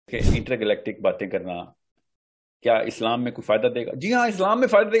کہ inter galactic باتیں کرنا کیا اسلام میں کوئی فائدہ دے گا؟ جی ہاں، اسلام میں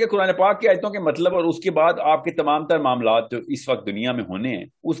فائدہ دے گا. قرآن پاک کی آیتوں کے مطلب اور اس کے بعد آپ کے تمام تر معاملات جو اس وقت دنیا میں ہونے ہیں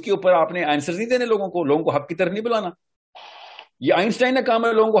اس کے اوپر آپ نے آنسر نہیں دینے لوگوں کو حق کی طرف نہیں بلانا. یہ آئنسٹائن کا کام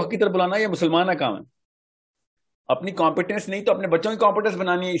ہے لوگوں کو حق کی طرف بلانا، یہ مسلمان کا کام ہے. اپنی کمپیٹنس نہیں تو اپنے بچوں کی کمپیٹنس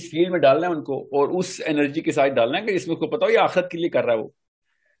بنانی ہے، اس فیلڈ میں ڈالنا ہے ان کو، اور اس انرجی کے ساتھ ڈالنا ہے کہ جس میں اس کو پتا ہو یہ آخرت کے لیے کر رہا ہے. وہ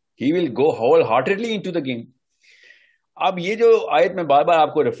ہی will go wholeheartedly into the game. اب یہ جو آیت میں بار بار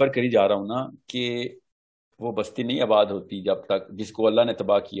آپ کو ریفر کری جا رہا ہوں نا کہ وہ بستی نہیں آباد ہوتی جب تک جس کو اللہ نے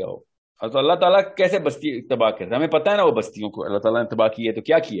تباہ کیا ہو. تو اللہ تعالیٰ کیسے بستی تباہ کرتا ہے؟ ہمیں پتہ ہے نا وہ بستیوں کو اللہ تعالیٰ نے تباہ کی ہے تو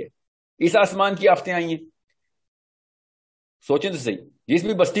کیا کیا ہے؟ اس آسمان کی آفتیں آئی ہیں. سوچیں تو صحیح، جس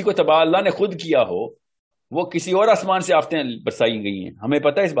بھی بستی کو تباہ اللہ نے خود کیا ہو وہ کسی اور آسمان سے آفتیں برسائی گئی ہیں. ہمیں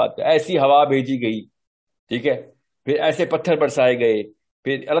پتہ ہے اس بات کا. ایسی ہوا بھیجی گئی، ٹھیک ہے، پھر ایسے پتھر برسائے گئے،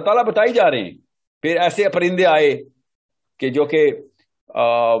 پھر اللہ تعالیٰ بتائی جا رہے ہیں. پھر ایسے پرندے آئے کہ جو کہ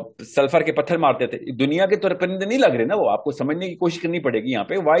سلفر کے پتھر مارتے تھے. دنیا کے طور پرندے نہیں لگ رہے نا، وہ آپ کو سمجھنے کی کوشش کرنی پڑے گی یہاں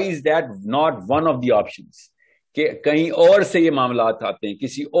پہ. Why is that not one of the options کہ کہیں اور سے یہ معاملات آتے ہیں،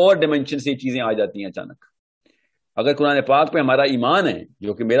 کسی اور ڈائمینشن سے یہ چیزیں آ جاتی ہیں اچانک. اگر قرآن پاک پہ ہمارا ایمان ہے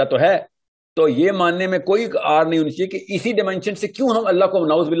جو کہ میرا تو ہے، تو یہ ماننے میں کوئی آر نہیں ہونی چاہیے کہ اسی ڈائمینشن سے کیوں ہم اللہ کو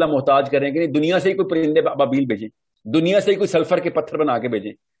نعوذ باللہ محتاج کریں کہ نہیں دنیا سے ہی کوئی پرندے ابابیل بھیجیں، دنیا سے ہی کوئی سلفر کے پتھر بنا کے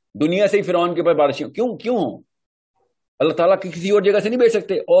بھیجیں، دنیا سے ہی فرعون کے اوپر بارشیں کیوں ہوں؟ اللہ تعالیٰ کی کسی اور جگہ سے نہیں بھیج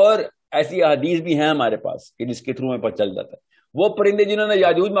سکتے. اور ایسی احادیث بھی ہیں ہمارے پاس کہ جس کے تھرو میں پتہ چل جاتا ہے. وہ پرندے جنہوں نے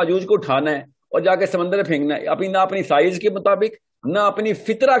یاجوج ماجوج کو اٹھانا ہے اور جا کے سمندر میں پھینکنا ہے، نہ اپنی سائز کے مطابق نہ اپنی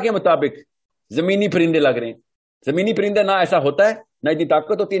فطرہ کے مطابق زمینی پرندے لگ رہے ہیں. زمینی پرندہ نہ ایسا ہوتا ہے، نہ اتنی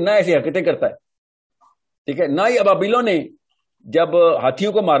طاقت ہوتی ہے، نہ ایسی حرکتیں کرتا ہے، ٹھیک ہے. نہ ہی ابابیلوں نے جب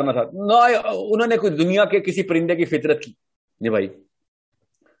ہاتھیوں کو مارنا تھا نہ انہوں نے کوئی دنیا کے کسی پرندے کی فطرت کی نہیں بھائی.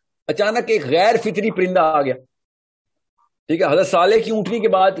 اچانک ایک غیر فطری پرندہ آ گیا، ٹھیک ہے. حضرت صالح کی اونٹنی کے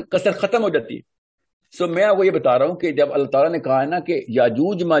بعد کثرت ختم ہو جاتی ہے. سو میں آپ کو یہ بتا رہا ہوں کہ جب اللہ تعالیٰ نے کہا ہے نا کہ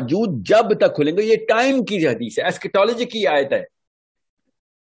یاجوج ماجوج جب تک کھلیں گے، یہ ٹائم کی حدیث ہے، ایسکیٹالوجی کی آیت ہے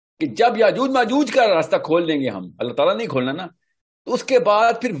کہ جب یاجوج ماجوج کا راستہ کھول دیں گے ہم، اللہ تعالیٰ نہیں کھولنا نا، تو اس کے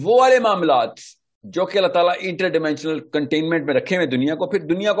بعد پھر وہ والے معاملات جو کہ اللہ تعالیٰ انٹر ڈائمینشنل کنٹینمنٹ میں رکھے ہوئے دنیا کو، پھر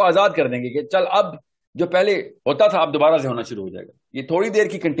دنیا کو آزاد کر دیں گے کہ چل اب جو پہلے ہوتا تھا اب دوبارہ سے ہونا شروع ہو جائے گا. یہ تھوڑی دیر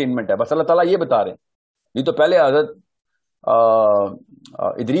کی کنٹینمنٹ ہے بس، اللہ تعالیٰ یہ بتا رہے ہیں. نہیں تو پہلے حضرت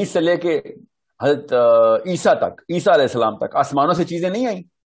ادریس سے لے کے حضرت عیسیٰ علیہ السلام تک آسمانوں سے چیزیں نہیں آئیں.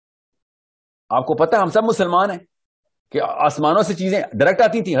 آپ کو پتہ ہم سب مسلمان ہیں کہ آسمانوں سے چیزیں ڈائریکٹ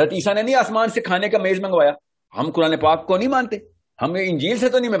آتی تھیں. حضرت عیسیٰ نے نہیں آسمان سے کھانے کا میز منگوایا. ہم قرآن پاک کو نہیں مانتے، ہم انجیل سے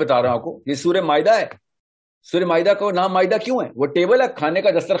تو نہیں. میں بتا رہا ہوں آپ کو، یہ سورہ مائدہ ہے. سورہ مائدہ کو نام مائدہ کیوں ہے؟ وہ ٹیبل ہے، کھانے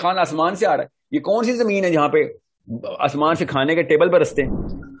کا دسترخوان آسمان سے آ رہا ہے. یہ کون سی زمین ہے جہاں پہ آسمان سے کھانے کے ٹیبل پر رستے ہیں؟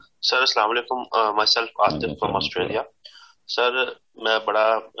 سر السلام علیکم، my self Asif from Australia. سر میں بڑا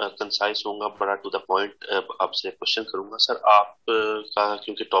کنسائز ہوں گا، بڑا ٹو دا پوائنٹ آپ سے کوشچن کروں گا. سر آپ کا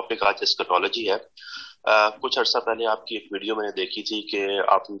کیونکہ ٹاپک آج اسکیٹالوجی ہے، کچھ عرصہ پہلے آپ کی ایک ویڈیو میں نے دیکھی تھی کہ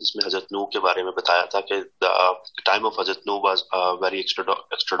آپ نے جس میں حضرت نوح کے بارے میں بتایا تھا کہ ٹائم آف حضرت نوح was very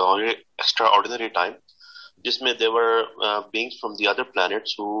extra ordinary time, جس میں there were beings from the other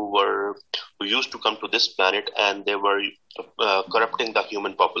planets who used to come to this planet and they were corrupting the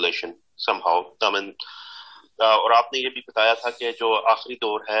human population somehow. I mean, اور آپ نے یہ بھی بتایا تھا کہ جو آخری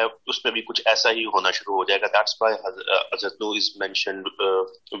دور ہے اس میں بھی کچھ ایسا ہی ہونا شروع ہو جائے گا. That's why حضرت نوح is mentioned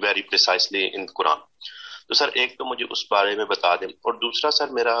very precisely in the Quran. تو سر ایک تو مجھے اس بارے میں بتا دیں، اور دوسرا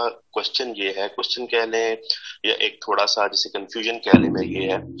سر میرا کوشچن یہ ہے، کوشچن کہہ لیں یا ایک تھوڑا سا جسے کنفیوژن کہہ لیں میں،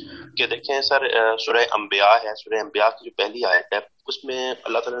 یہ ہے کہ دیکھیں سر سورہ انبیاء ہے، سورہ انبیاء کی جو پہلی آیت ہے اس میں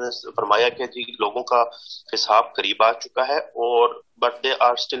اللہ تعالیٰ نے فرمایا کہ جی لوگوں کا حساب قریب آ چکا ہے اور but they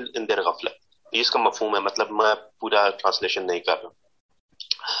are still in دیر غفلت. یہ اس کا مفہوم ہے، مطلب میں پورا ٹرانسلیشن نہیں کر رہا.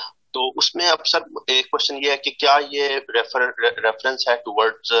 تو اس میں اب سر ایک کوشچن یہ ہے کہ کیا یہ ریفرنس ہے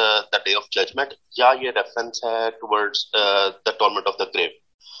towards the day of judgment یا یہ ریفرنس ہے towards the torment of the گریو؟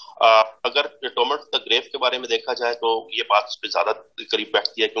 اگر ٹورمنٹ آف دا گریو کے بارے میں دیکھا جائے تو یہ بات اس پہ زیادہ قریب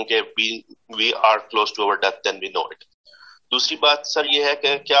بیٹھتی ہے کیونکہ we are close to over death then we know it. دوسری بات سر یہ ہے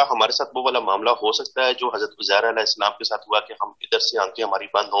کہ کیا ہمارے ساتھ وہ والا معاملہ ہو سکتا ہے جو حضرت عزیر علیہ السلام کے ساتھ ہوا کہ ہم ادھر سے آنکھیں ہماری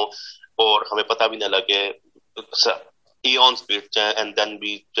بند ہوں اور ہمیں پتہ بھی نہ لگے، ایونز بیت جائیں and then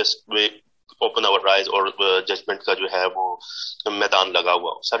we just open our eyes اور ججمنٹ کا جو ہے وہ میدان لگا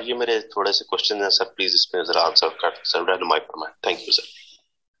ہوا ہو؟ سر یہ میرے تھوڑے سے کوشچن ہیں سر، پلیز اس میں ذرا آنسر کر سر، رہنمائی فرمائیں. Thank you sir.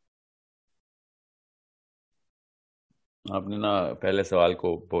 آپ نے نا پہلے سوال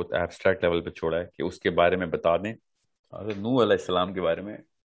کو بہت ایبسٹریکٹ لیول پہ چھوڑا ہے کہ اس کے بارے میں بتا دیں. حضرت نوح علیہ السلام کے بارے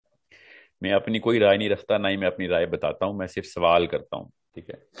میں اپنی کوئی رائے نہیں رکھتا، نہ ہی میں اپنی رائے بتاتا ہوں، میں صرف سوال کرتا ہوں، ٹھیک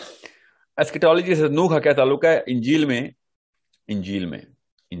ہے. ایسکیٹالوجی سے نوح کا کیا تعلق ہے؟ انجیل میں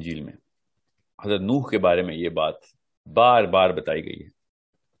انجیل میں حضرت نوح کے بارے میں یہ بات بار بار بتائی گئی ہے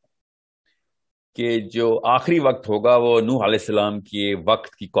کہ جو آخری وقت ہوگا وہ نوح علیہ السلام کے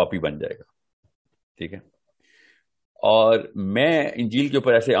وقت کی کاپی بن جائے گا. ٹھیک ہے. اور میں انجیل کے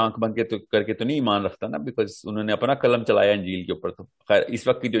اوپر ایسے آنکھ بند کے کر کے تو نہیں ایمان رکھتا نا، بیکاز انہوں نے اپنا قلم چلایا انجیل کے اوپر. تو خیر اس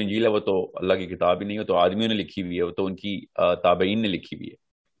وقت کی جو انجیل ہے وہ تو اللہ کی کتاب ہی نہیں ہے، تو آدمیوں نے لکھی ہوئی ہے، وہ تو ان کی تابعین نے لکھی ہوئی ہے.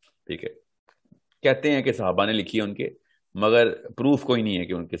 ٹھیک ہے. کہتے ہیں کہ صحابہ نے لکھی ہے ان کے، مگر پروف کوئی نہیں ہے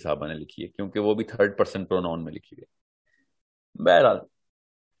کہ ان کے صحابہ نے لکھی ہے، کیونکہ وہ بھی تھرڈ پرسن پروناؤن میں لکھی ہوئی ہے. بہرحال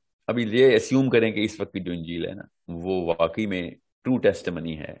ابھی یہ اسیوم کریں کہ اس وقت کی جو انجیل ہے نا وہ واقعی میں ٹرو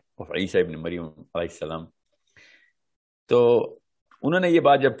ٹیسٹمنی ہے آف عیسیٰ ابن مریم علیہ السلام. تو انہوں نے یہ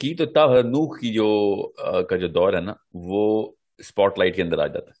بات جب کی تو تب نوح کی کا جو دور ہے نا وہ اسپاٹ لائٹ کے اندر آ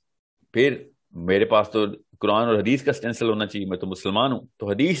جاتا ہے. پھر میرے پاس تو قرآن اور حدیث کا سٹینسل ہونا چاہیے، میں تو مسلمان ہوں. تو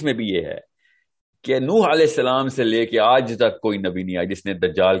حدیث میں بھی یہ ہے کہ نوح علیہ السلام سے لے کے آج تک کوئی نبی نہیں آیا جس نے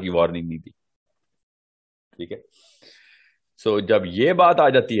دجال کی وارننگ نہیں دی. ٹھیک ہے. سو جب یہ بات آ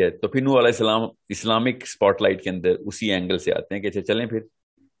جاتی ہے تو پھر نوح علیہ السلام اسلامک اسپاٹ لائٹ کے اندر اسی اینگل سے آتے ہیں کہ اچھا چلیں پھر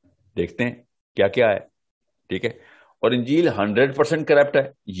دیکھتے ہیں کیا کیا ہے. ٹھیک ہے. اور انجیل 100% کرپٹ ہے،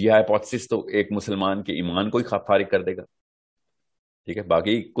 یہ ہائپوتھسس تو ایک مسلمان کے ایمان کو ہی فارغ کر دے گا. ٹھیک ہے.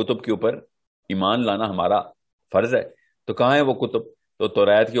 باقی کتب کے اوپر ایمان لانا ہمارا فرض ہے. تو کہاں ہے وہ کتب؟ تو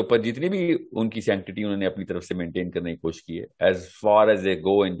توریت کے اوپر جتنی بھی ان کی سینکٹیٹی انہوں نے اپنی طرف سے مینٹین کرنے کی کوشش کی ہے، as far as a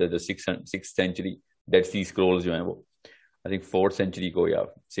go in the six century did see scrolls جو ہیں وہ آئی تھنک 4th سینچری کو یا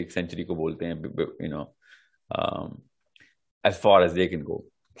 6th سینچری کو بولتے ہیں، you know as far as they can go.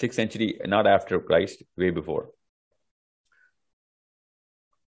 6th century not after Christ, way before.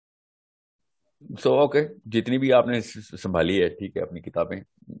 So okay جتنی بھی آپ نے سنبھالی ہے ٹھیک ہے اپنی کتابیں،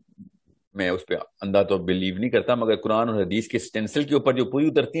 میں اس پہ اندھا تو بلیو نہیں کرتا، مگر قرآن اور حدیث کے سٹینسل کے اوپر جو پوری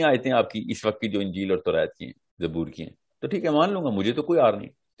اترتی آیتیں ہیں آپ کی اس وقت کی جو انجیل اور توریت کی ہیں، زبور کی ہیں، تو ٹھیک ہے مان لوں گا، مجھے تو کوئی آر نہیں.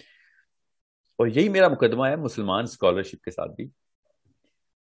 اور یہی میرا مقدمہ ہے مسلمان اسکالرشپ کے ساتھ بھی،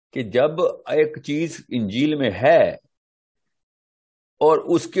 کہ جب ایک چیز انجیل میں ہے اور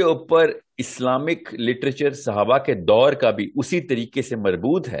اس کے اوپر اسلامک لٹریچر صحابہ کے دور کا بھی اسی طریقے سے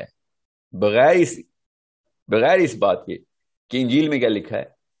مربوط ہے، بغیر اس بات کے کہ انجیل میں کیا لکھا ہے،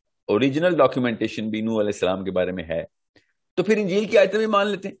 اوریجنل ڈاکیومنٹیشن بھی نوح علیہ السلام کے بارے میں ہے، تو پھر انجیل کی آیتیں بھی مان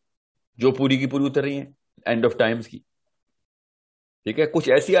لیتے ہیں جو پوری کی پوری اتر رہی ہیں اینڈ آف ٹائمز کی. ٹھیک ہے. کچھ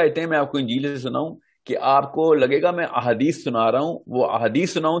ایسی آیتیں میں آپ کو انجیل سے سناؤں کہ آپ کو لگے گا میں احادیث سنا رہا ہوں، وہ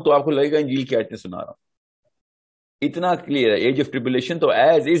احادیث سناؤں تو آپ کو لگے گا انجیل کی آیتیں سنا رہا ہوں. اتنا کلیئر ہے. ایج آف ٹریبولیشن تو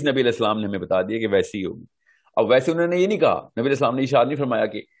ایز از نبی علیہ السلام نے ہمیں بتا دیا کہ ویسی ہی ہوگی. اب ویسے انہوں نے یہ نہیں کہا، نبی علیہ السلام نے اشارہ نہیں فرمایا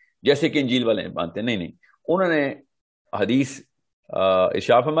کہ جیسے کہ انجیل والے مانتے ہیں، نہیں، انہوں نے حدیث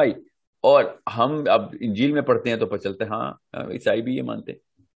ارشاد فرمائی، اور ہم اب انجیل میں پڑھتے ہیں تو پتہ چلتا ہے ہاں عیسائی بھی یہ مانتے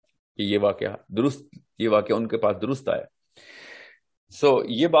کہ یہ واقعہ ان کے پاس درست آیا. سو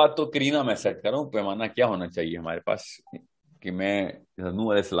یہ بات تو کرینہ میں سیٹ کروں، پیمانہ کیا ہونا چاہیے ہمارے پاس کہ میں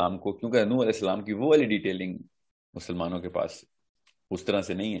نوح علیہ السلام کو، کیونکہ نوح علیہ السلام کی وہ والی ڈیٹیلنگ مسلمانوں کے پاس اس طرح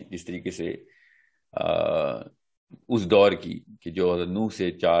سے نہیں ہے جس طریقے سے اس دور کی کہ جو نوح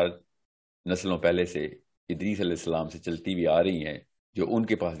سے 4 نسلوں پہلے سے ادریس علیہ السلام سے چلتی ہوئی آ رہی ہیں، جو ان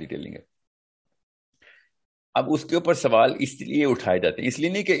کے پاس ڈیٹیلنگ ہے. اب اس کے اوپر سوال اس لیے اٹھائے جاتے ہیں، اس لیے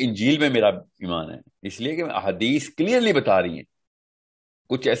نہیں کہ انجیل میں میرا ایمان ہے، اس لیے کہ احادیث کلیئرلی بتا رہی ہیں.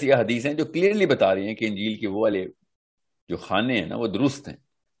 کچھ ایسی احادیث ہیں جو کلیئرلی بتا رہی ہیں کہ انجیل کے وہ والے جو خانے ہیں نا وہ درست ہیں،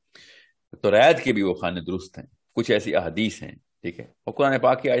 توریت کے بھی وہ خانے درست ہیں. کچھ ایسی احادیث ہیں. ٹھیک ہے. اور قرآن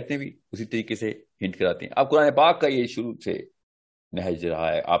پاک کی آیتیں بھی اسی طریقے سے ہنٹ کراتی ہیں. اب قرآن پاک کا یہ شروع سے نہج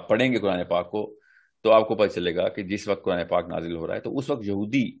رہا ہے، آپ پڑھیں گے قرآن پاک کو تو آپ کو پتہ چلے گا کہ جس وقت قرآن پاک نازل ہو رہا ہے تو اس وقت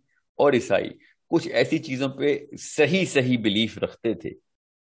یہودی اور عیسائی کچھ ایسی چیزوں پہ صحیح بلیف رکھتے تھے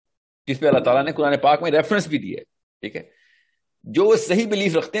جس پہ اللہ تعالیٰ نے قرآن پاک میں ریفرنس بھی دیا ہے. ٹھیک ہے. جو وہ صحیح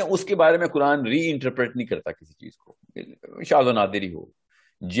بلیف رکھتے ہیں اس کے بارے میں قرآن ری انٹرپریٹ نہیں کرتا کسی چیز کو، شاذ و نادر ہی ہو.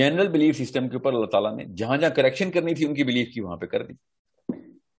 جنرل بلیف سسٹم کے اوپر اللہ تعالیٰ نے جہاں جہاں کریکشن کرنی تھی ان کی بلیف کی وہاں پہ کر دی.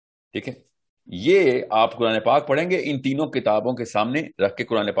 ٹھیک ہے. یہ آپ قرآن پاک پڑھیں گے ان تینوں کتابوں کے سامنے رکھ کے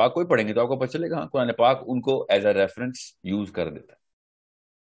قرآن پاک کو ہی پڑھیں گے تو آپ کو پتہ چلے گا قرآن پاک ان کو ایز اے ریفرنس یوز کر دیتا ہے.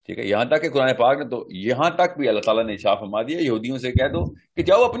 ٹھیک ہے. یہاں تک کہ قرآن پاک نے تو یہاں تک بھی اللہ تعالیٰ نے ارشاد فرما دیا یہودیوں سے کہہ دو کہ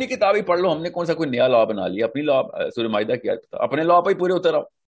جاؤ اپنی کتاب ہی پڑھ لو، ہم نے کون سا کوئی نیا لا بنا لیا، اپنی لا سورہ مائدہ کیا اپنے لا پہ ہی پورے اتر آؤ.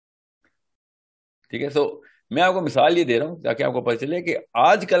 ٹھیک ہے. سو میں آپ کو مثال یہ دے رہا ہوں تاکہ آپ کو پتہ چلے کہ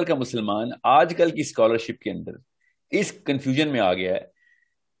آج کل کا مسلمان آج کل کی اسکالرشپ کے اندر اس کنفیوژن میں آ گیا ہے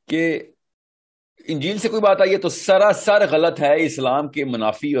کہ انجیل سے کوئی بات آئی ہے تو سراسر غلط ہے، اسلام کے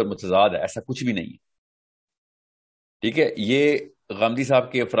منافی اور متضاد ہے. ایسا کچھ بھی نہیں ہے. ٹھیک ہے. یہ غامدی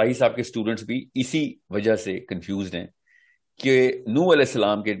صاحب کے فراہی صاحب کے اسٹوڈنٹس بھی اسی وجہ سے کنفیوزڈ ہیں کہ نوح علیہ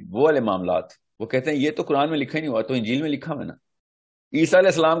السلام کے وہ والے معاملات وہ کہتے ہیں یہ تو قرآن میں لکھا ہی نہیں ہوا، تو انجیل میں لکھا ہوا ہے نا. عیسیٰ علیہ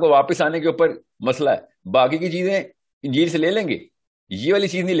السلام کو واپس آنے کے اوپر مسئلہ ہے، باقی کی چیزیں انجیل سے لے لیں گے، یہ والی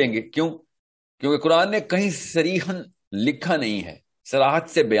چیز نہیں لیں گے. کیوں؟ کیونکہ قرآن نے کہیں صریحاً لکھا نہیں ہے، صراحت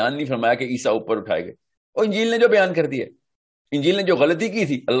سے بیان نہیں فرمایا کہ عیسیٰ اوپر اٹھائے گئے. اور انجیل نے جو بیان کر دیا، انجیل نے جو غلطی کی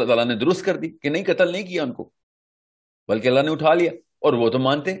تھی اللہ تعالیٰ نے درست کر دی کہ نہیں، قتل نہیں کیا ان کو، بلکہ اللہ نے اٹھا لیا. اور وہ تو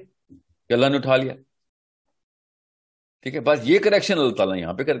مانتے کہ اللہ نے اٹھا لیا. ٹھیک ہے، بس یہ کریکشن اللہ تعالیٰ نے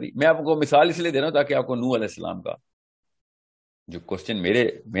یہاں پہ کر دی. میں آپ کو مثال اس لیے دے رہا ہوں تاکہ آپ کو نوح علیہ السلام کا جو کوشچن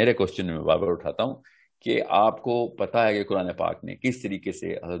میرے کوشچن میں بار بار اٹھاتا ہوں کہ آپ کو پتا ہے کہ قرآن پاک نے کس طریقے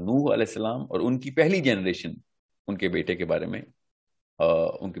سے حضرت نوح علیہ السلام اور ان کی پہلی جنریشن، ان کے بیٹے کے بارے میں،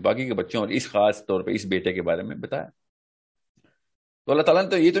 ان کے باقی کے بچوں اور اس خاص طور پہ اس بیٹے کے بارے میں بتایا. تو اللہ تعالیٰ نے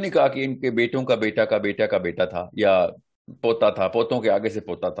تو یہ تو نہیں کہا کہ ان کے بیٹوں کا بیٹا کا بیٹا کا بیٹا تھا، یا پوتا تھا، پوتوں کے آگے سے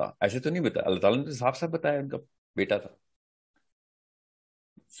پوتا تھا، ایسے تو نہیں بتایا. اللہ تعالیٰ نے تو صاف صاف بتایا ان کا بیٹا تھا.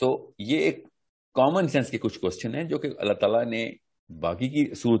 سو یہ ایک کامن سینس کے کچھ کوشچن ہیں جو کہ اللہ تعالیٰ نے باقی کی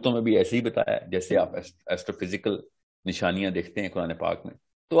صورتوں میں بھی ایسے ہی بتایا ہے. جیسے آپ ایسٹرو فزیکل نشانیاں دیکھتے ہیں قرآن پاک میں،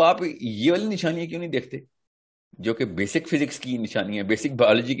 تو آپ یہ والی نشانیاں کیوں نہیں دیکھتے جو کہ بیسک فزکس کی نشانی ہے، بیسک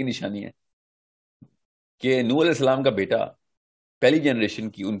بایولوجی کی نشانی ہے، کہ نوح علیہ السلام کا بیٹا پہلی جنریشن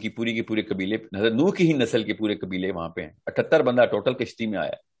کی، ان کی پوری کے پورے قبیلے، حضرت نوح کی ہی نسل کے پورے قبیلے وہاں پہ ہیں. 78 بندہ ٹوٹل کشتی میں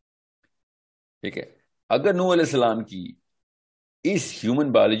آیا. ٹھیک ہے، اگر نوح علیہ السلام کی اس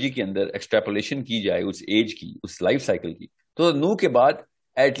ہیومن بایولوجی کے اندر ایکسٹریپولیشن کی جائے، اس ایج کی، اس لائف سائیکل کی، تو نوح کے بعد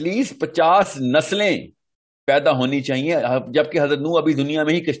ایٹ لیسٹ 50 نسلیں پیدا ہونی چاہیے، جبکہ حضرت نوح ابھی دنیا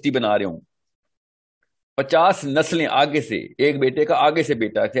میں ہی کشتی بنا رہے ہوں. 50 نسلیں آگے سے، ایک بیٹے کا آگے سے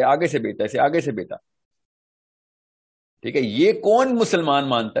بیٹا، سے آگے سے بیٹا، سے آگے سے بیٹا. ٹھیک ہے، یہ کون مسلمان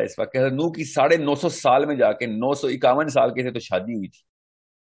مانتا ہے اس وقت کہ حضرت نوح کی 950 سال میں جا کے 951 سال کے تھے تو شادی ہوئی تھی؟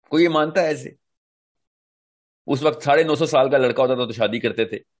 کوئی یہ مانتا ہے ایسے؟ اس وقت 950 سال کا لڑکا ہوتا تھا تو شادی کرتے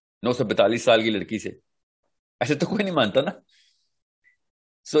تھے 942 سال کی لڑکی سے؟ ایسے تو کوئی نہیں مانتا نا.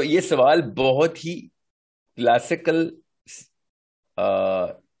 سو یہ سوال بہت ہی کلاسیکل،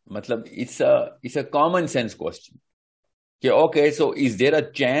 مطلب it's a common sense question کہ okay, so is there a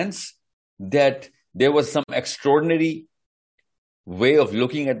chance that there was some extraordinary way of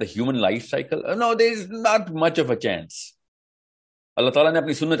looking at the human life cycle? No, there is not much of a chance. اللہ تعالیٰ نے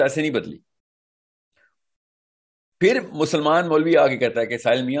اپنی سنت ایسے نہیں بدلی. پھر مسلمان مولوی آگے کہتا ہے کہ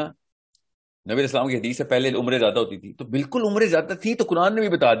ساحل میاں، نبی علیہ السلام کی حدیث سے پہلے عمریں زیادہ ہوتی تھی. تو بالکل عمریں زیادہ تھی، تو قرآن نے بھی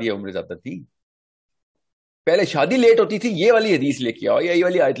بتا دیا عمریں زیادہ تھی. پہلے شادی لیٹ ہوتی تھی، یہ والی حدیث لے کے آؤ یا یہ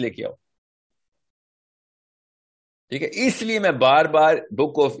والی آیت لے کے آؤ. ٹھیک ہے، اس لیے میں بار بار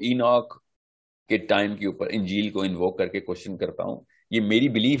بک آف ایناک کے ٹائم کے اوپر انجیل کو انووک کر کے کوشچن کرتا ہوں. یہ میری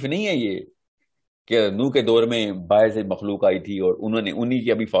بلیف نہیں ہے یہ کہ نوح کے دور میں باعث مخلوق آئی تھی اور انہی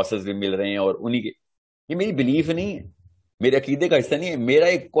کے ابھی فاسلز بھی مل رہے ہیں اور انہی کے، یہ میری بلیف نہیں ہے، میرے عقیدے کا حصہ نہیں ہے. میرا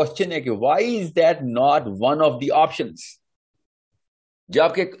ایک کوشچن ہے کہ why is that not one of the options?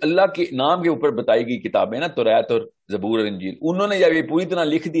 جب کہ اللہ کے نام کے اوپر بتائی گئی کتابیں نا، توریت اور زبور اور انجیل، انہوں نے جب یہ پوری طرح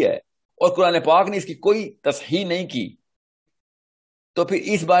لکھ دیا ہے اور قرآن پاک نے اس کی کوئی تصحیح نہیں کی، تو پھر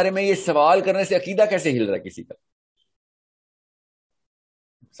اس بارے میں یہ سوال کرنے سے عقیدہ کیسے ہل رہا ہے کسی کا؟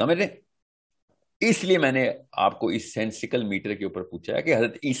 سمجھ رہے؟ اس لیے میں نے آپ کو اس سینسیکل میٹر کے اوپر پوچھا ہے کہ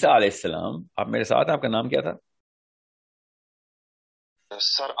حضرت عیسیٰ علیہ السلام، آپ میرے ساتھ، آپ کا نام کیا تھا؟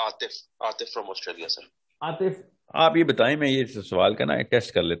 سر عاطف فرام آسٹریلیا. سر عاطف، آپ یہ بتائیں، میں یہ سوال کا نا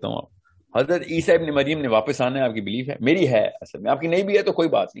ٹیسٹ کر لیتا ہوں. آپ حضرت عیسیٰ ابن مریم نے واپس آنا ہے، آپ کی بلیف ہے؟ میری ہے، اصل میں. آپ کی نہیں بھی ہے تو کوئی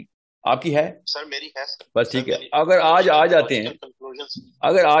بات نہیں، آپ کی ہے؟ سر میری ہے سر. بس ٹھیک ہے. اگر آج آ جاتے ہیں،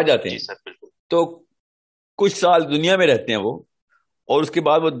 اگر آ جاتے ہیں تو کچھ سال دنیا میں رہتے ہیں وہ، اور اس کے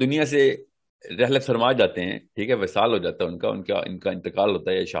بعد وہ دنیا سے رحلت فرما جاتے ہیں. ٹھیک ہے، وصال ہو جاتا ہے ان کا انتقال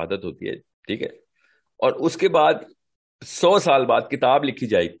ہوتا ہے یا شہادت ہوتی ہے. ٹھیک ہے، اور اس کے بعد 100 سال بعد کتاب لکھی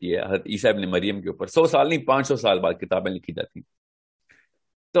جاتی ہے حضرت عیسیٰ ابن مریم کے اوپر. 100 سال نہیں، 500 سال بعد کتابیں لکھی جاتی ہیں.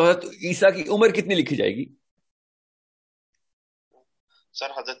 تو حضرت عیسیٰ کی عمر کتنی لکھی جائے گی؟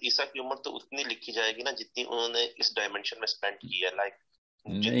 سر حضرت عیسیٰ کی عمر تو اتنی لکھی جائے گی نا جتنی انہوں نے اس ڈائمینشن میں سپینڈ کی ہے.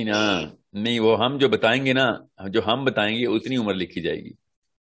 نہیں نا، نہیں، وہ ہم جو بتائیں گے نا، جو ہم بتائیں گے اتنی عمر لکھی جائے گی.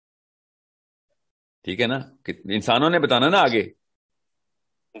 ٹھیک ہے نا، انسانوں نے بتانا نا آگے.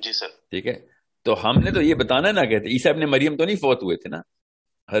 جی سر. ٹھیک ہے، تو ہم نے تو یہ بتانا نا، کہتے عیسیٰ ابن مریم تو نہیں فوت ہوئے تھے نا،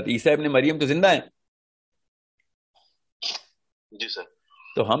 حضرت عیسیٰ ابن مریم تو زندہ ہیں. جی سر.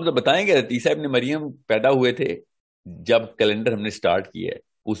 تو ہم تو بتائیں گے حضرت عیسیٰ ابن مریم پیدا ہوئے تھے جب کیلنڈر ہم نے سٹارٹ کیا ہے،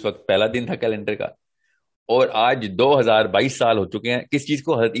 اس وقت پہلا دن تھا کیلنڈر کا، اور آج 2022 سال ہو چکے ہیں کس چیز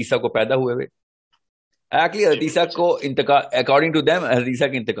کو؟ حضرت عیسیٰ کو پیدا ہوئے ہوئے. ایکچولی حضرت عیسیٰ کو انتقال، اکارڈنگ ٹو دیم حضرت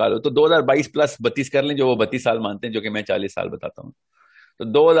عیسیٰ کے انتقال ہو تو 2022 پلس 32 کر لیں، جو وہ 32 سال مانتے ہیں، جو کہ میں 40 سال بتاتا ہوں. تو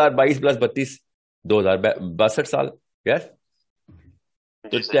 2022 پلس 32 2062 سال. یس،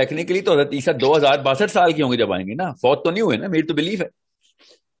 تو ٹیکنیکلی تو حضرت عیسیٰ 2062 سال کی ہوں گے جب آئیں گے نا. فوت تو نہیں ہوئے نا، میری تو بلیف ہے.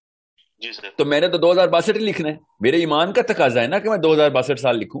 جی سر. تو میں نے تو 2062 ہی لکھنا ہے, میرے ایمان کا تقاضا ہے نا کہ میں 2062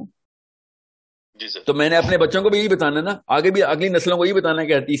 سال لکھوں. جی سر. تو میں نے اپنے بچوں کو بھی یہی بتانا نا, آگے بھی اگلی نسلوں کو یہی بتانا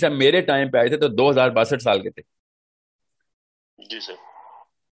کہ عیسیٰ میرے ٹائم پہ آئے تھے تو 2062 سال کے تھے. جی سر.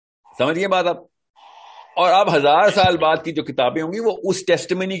 سمجھیے بات آپ. اور اب 1000 سال جی بعد کی جو کتابیں ہوں گی وہ اس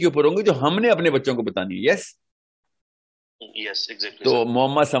ٹیسٹمنی کے اوپر ہوں گی جو ہم نے اپنے بچوں کو بتانی ہے. یس, یس ایگزیکٹلی تو سر.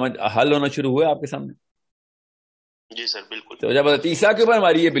 محمد سمجھ حل ہونا شروع ہوا آپ کے سامنے. جی سر بالکل. تو جب عیسیٰ کے اوپر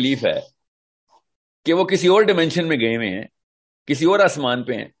ہماری یہ بلیف ہے کہ وہ کسی اور ڈائمینشن میں گئے ہوئے ہیں, کسی اور آسمان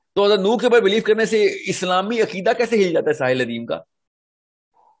پہ ہیں, تو حضرت نوح کے اوپر بلیف کرنے سے اسلامی عقیدہ کیسے ہل جاتا ہے ساحل ادیم کا؟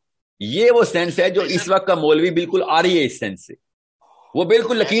 یہ وہ سینس ہے جو نہیں اس سر. وقت کا مولوی بالکل آ رہی ہے اس سینس سے. وہ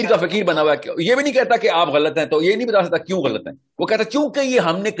بالکل میں لکیر کیا کا کہتا فقیر ہوں بنا ہوا ہے. یہ بھی نہیں کہتا کہ آپ غلط ہیں, تو یہ نہیں بتا سکتا کیوں غلط ہیں. وہ کہتا کیونکہ یہ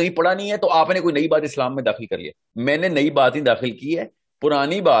ہم نے کہیں پڑھا نہیں ہے تو آپ نے کوئی نئی بات اسلام میں داخل کر لیا. میں نے نئی بات ہی داخل کی ہے,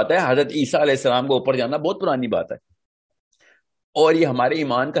 پرانی بات ہے. حضرت عیسیٰ علیہ السلام کو اوپر جانا بہت پرانی بات ہے, اور یہ ہمارے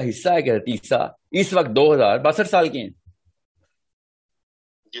ایمان کا حصہ ہے کہ حضرت عیسیٰ اس وقت 2062 سال کے ہیں.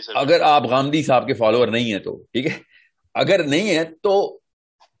 جی سر اگر بالکل. آپ غامدی صاحب کے فالوور نہیں ہیں تو ٹھیک ہے, اگر نہیں ہے تو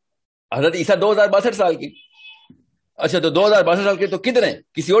حضرت عیسیٰ 2062 سال کی. اچھا, تو 2062 سال کے تو کدھر ہیں؟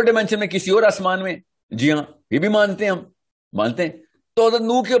 کسی اور ڈائمینشن میں, کسی اور آسمان میں. جی ہاں, یہ بھی مانتے ہیں, ہم مانتے ہیں. تو حضرت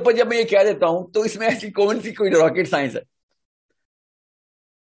نوح کے اوپر جب میں یہ کہہ دیتا ہوں تو اس میں ایسی کون سی کوئی راکٹ سائنس ہے؟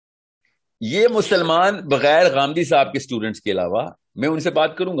 یہ جی سر مسلمان بغیر غامدی صاحب کے اسٹوڈنٹس کے علاوہ, میں ان سے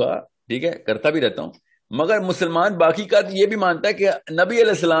بات کروں گا, ٹھیک ہے, کرتا بھی رہتا ہوں, مگر مسلمان باقی کا یہ بھی مانتا ہے کہ نبی علیہ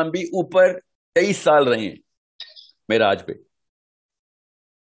السلام بھی اوپر 23 سال رہے ہیں معراج پہ.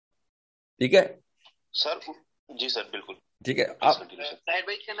 ٹھیک ہے سر. جی سر بالکل. ٹھیک ہے. پلیز آپ کنٹینیو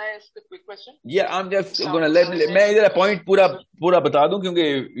سر. میں ادھر پوائنٹ پورا بتا دوں کیونکہ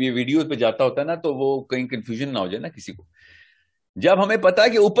یہ ویڈیو پہ جاتا ہوتا ہے نا, تو وہ کہیں کنفیوژن نہ ہو جائے نا کسی کو. جب ہمیں پتا ہے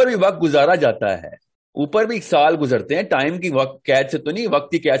کہ اوپر بھی وقت گزارا جاتا ہے, اوپر بھی سال گزرتے ہیں, ٹائم کی وقت قید سے تو نہیں,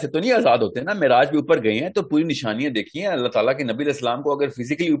 وقت کی قید سے تو نہیں آزاد ہوتے ہیں نا. معراج بھی اوپر گئے ہیں تو پوری نشانیاں دیکھی ہیں. اللہ تعالیٰ کے نبی علیہ السلام کو اگر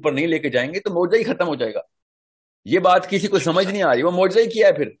فزیکلی اوپر نہیں لے کے جائیں گے تو معجزہ ہی ختم ہو جائے گا. یہ بات کسی کو بالکل سمجھ سر. نہیں آ رہی, وہ معجزہ ہی کیا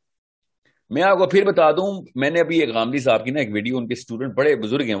ہے. پھر میں آپ کو پھر بتا دوں, میں نے ابھی ایک غامدی صاحب کی نا ایک ویڈیو, ان کے اسٹوڈنٹ بڑے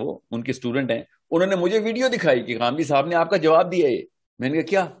بزرگ ہیں, وہ ان کے اسٹوڈنٹ ہیں, انہوں نے مجھے ویڈیو دکھائی کہ غامدی صاحب نے آپ کا جواب دیا ہے. میں نے کہا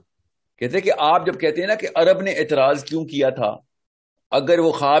کیا؟ کہتے کہ آپ جب کہتے ہیں نا کہ عرب نے اعتراض کیوں کیا تھا, اگر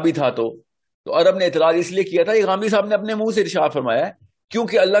وہ خواب ہی تھا تو عرب نے اعتراض اس لیے کیا تھا, یہ غامدی صاحب نے اپنے منہ سے ارشاد فرمایا ہے,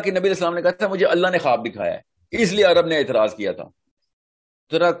 کیونکہ اللہ کے نبی علیہ السلام نے کہا تھا مجھے اللہ نے خواب دکھایا ہے, اس لیے عرب نے اعتراض کیا تھا.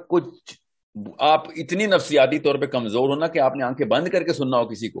 ذرا کچھ آپ اتنی نفسیاتی طور پہ کمزور ہونا کہ آپ نے آنکھیں بند کر کے سننا ہو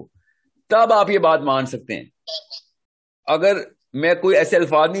کسی کو, تب آپ یہ بات مان سکتے ہیں. اگر میں کوئی ایسے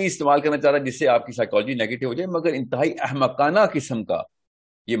الفاظ نہیں استعمال کرنا چاہ رہا جس سے آپ کی سائیکالوجی نیگیٹو ہو جائے, مگر انتہائی احمقانہ قسم کا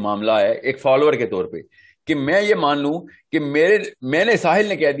یہ معاملہ ہے ایک فالوور کے طور پہ, کہ میں یہ مان لوں کہ میں نے ساحل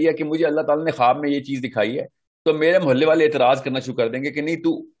نے کہہ دیا کہ مجھے اللہ تعالیٰ نے خواب میں یہ چیز دکھائی ہے, تو میرے محلے والے اعتراض کرنا شروع کر دیں گے کہ نہیں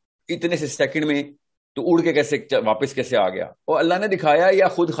تو اتنے سے سیکنڈ میں تو اڑ کے کیسے واپس کیسے آ گیا, اور اللہ نے دکھایا یا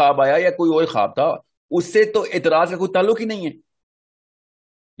خود خواب آیا یا کوئی اور خواب تھا, اس سے تو اعتراض کا کوئی تعلق ہی نہیں ہے.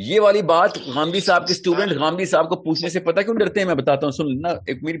 یہ والی بات غامدی صاحب کے اسٹوڈنٹ غامدی صاحب کو پوچھنے سے پتہ کیوں ڈرتے ہیں, میں بتاتا ہوں, سن لینا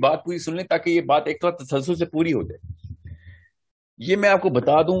ایک میری بات پوری سن لیں تاکہ یہ بات ایک طرح تسلسل سے پوری ہو جائے. یہ میں آپ کو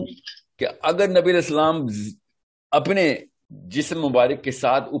بتا دوں کہ اگر نبی علیہ السلام اپنے جسم مبارک کے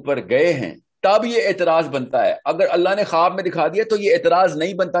ساتھ اوپر گئے ہیں تب یہ اعتراض بنتا ہے. اگر اللہ نے خواب میں دکھا دیا تو یہ اعتراض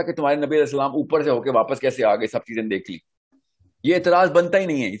نہیں بنتا کہ تمہارے نبی علیہ السلام اوپر سے ہو کے واپس کیسے آ گئے, سب چیزیں دیکھ لی. یہ اعتراض بنتا ہی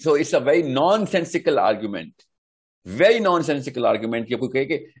نہیں ہے. So it's a very nonsensical argument, very nonsensical argument. کہ کوئی کہے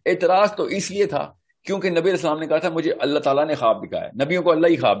کہ اعتراض تو اس لیے تھا کیونکہ نبی علیہ السلام نے کہا تھا مجھے اللہ تعالیٰ نے خواب دکھایا. نبیوں کو اللہ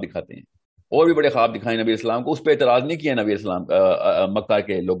ہی خواب دکھاتے ہیں, اور بھی بڑے خواب دکھائے نبی علیہ السلام کو, اس پہ اعتراض نہیں کیا نبی علیہ السلام مکہ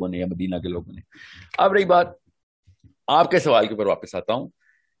کے لوگوں نے یا مدینہ کے لوگوں نے. اب رہی بات آپ کے سوال کے اوپر واپس آتا ہوں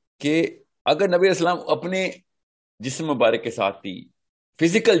کہ اگر نبی علیہ السلام اپنے جسم مبارک کے ساتھ تھی,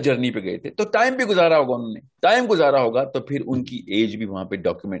 فزیکل جرنی پہ گئے تھے, تو ٹائم بھی گزارا ہوگا, انہوں نے ٹائم گزارا ہوگا, تو پھر ان کی ایج بھی وہاں پہ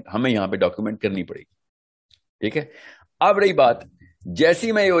ڈاکیومنٹ, ہمیں یہاں پہ ڈاکیومنٹ کرنی پڑے گی. ٹھیک ہے. اب رہی بات,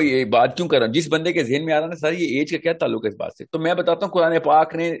 جیسی میں یہ بات کیوں کر رہا ہوں, جس بندے کے ذہن میں آ رہا نا سر یہ ایج کا کیا تعلق ہے اس بات سے, تو میں بتاتا ہوں قرآن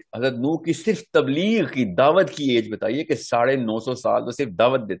پاک نے حضرت نوح کی صرف تبلیغ کی دعوت کی ایج بتائی ہے کہ 950 سال تو صرف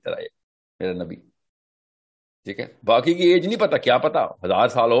دعوت دیتا رہے میرا نبی. ٹھیک ہے. باقی کی ایج نہیں پتا, کیا پتا 1000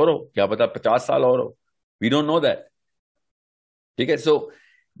 سال اور ہو, کیا پتا 50 سال اور ہو, وی ڈونٹ نو دیٹ. ٹھیک ہے. سو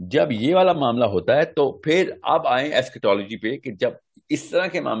جب یہ والا معاملہ ہوتا ہے تو پھر اب آئیں ایسکیٹالوجی پہ, کہ جب اس طرح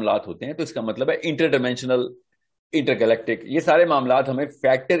کے معاملات ہوتے ہیں تو اس کا مطلب ہے انٹر ڈائمینشنل, انٹر گلیکٹک, یہ سارے معاملات ہمیں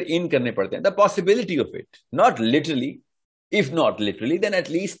فیکٹر ان کرنے پڑتے ہیں. The possibility of it, not literally, if not literally then at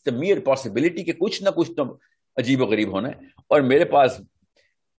least the mere possibility کہ کچھ نہ کچھ تو عجیب و غریب ہونا ہے. اور میرے پاس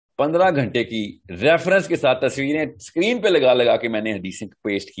 15 گھنٹے کی ریفرنس کے ساتھ تصویریں اسکرین پہ لگا لگا کے میں نے حدیثیں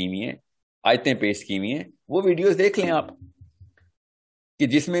پیسٹ کی ہوئی ہیں, آیتیں پیسٹ کی ہوئی ہیں, وہ ویڈیوز دیکھ لیں آپ. کہ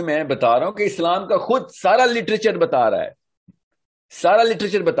جس میں میں بتا رہا ہوں کہ اسلام کا خود سارا لٹریچر بتا رہا ہے، سارا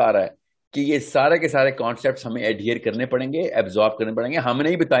لٹریچر بتا رہا ہے کہ یہ سارے کے سارے کانسیپٹس ہمیں ایڈہیئر کرنے پڑیں گے، ایبزارب کرنے پڑیں گے. ہم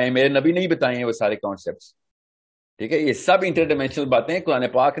نہیں بتائے، میرے نبی نہیں بتائے ہیں وہ سارے کانسیپٹس. ٹھیک ہے، یہ سب انٹر ڈائمینشنل باتیں قرآن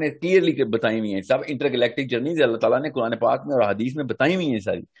پاک نے کلیئرلی بتائی ہوئی ہیں. سب انٹر گلیکٹک جرنیز اللہ تعالیٰ نے قرآن پاک میں اور حدیث میں بتائی ہوئی ہیں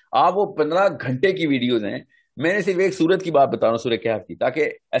ساری. آپ وہ 15 گھنٹے کی ویڈیوز ہیں. میں نے صرف ایک سورت کی بات بتا رہا ہوں، سورہ کہف کی، تاکہ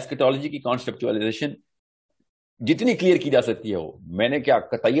ایسکیٹالوجی کی کانسیپچوائلائزیشن جتنی کلیئر کی جا سکتی ہے ہو. میں نے کیا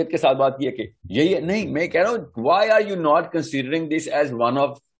قطعیت کے ساتھ بات کی ہے کہ یہی ہے؟ نہیں، میں کہہ رہا ہوں why are you not considering this as one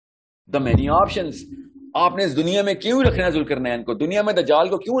of the many options. آپ نے اس دنیا میں کیوں رکھنا ہے ذوالقرنین کو؟ دنیا میں دجال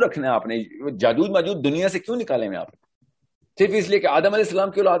کو کیوں رکھنا ہے؟ آپ نے جاجوج ماجوج دنیا سے کیوں نکالے میں؟ آپ نے صرف اس لیے کہ آدم علیہ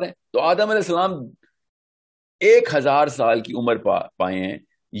السلام کی اولاد ہیں. تو آدم علیہ السلام 1000 سال کی عمر پائے ہیں.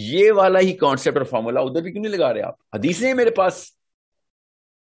 یہ والا ہی کانسیپٹ اور فارمولا ادھر بھی کیوں نہیں لگا رہے آپ؟ حدیثیں ہیں میرے پاس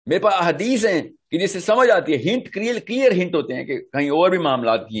حدیث ہیں کہ جس سے سمجھ آتی ہے. ہنٹ کلیئر ہنٹ ہوتے ہیں کہ کہیں اور بھی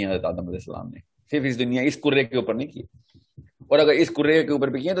معاملات کیے ہیں حضرت آدم علیہ السلام نے، صرف اس دنیا اس کرے کے اوپر نہیں کیے. اور اگر اس کرے کے اوپر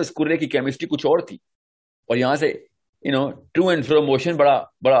بھی کیے تو اس کرے کی کیمسٹری کچھ اور تھی. اور یہاں سے ٹو اینڈ فرو موشن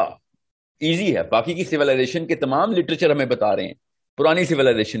بڑا ایزی ہے. باقی کی سیولائزیشن کے تمام لٹریچر ہمیں بتا رہے ہیں، پرانی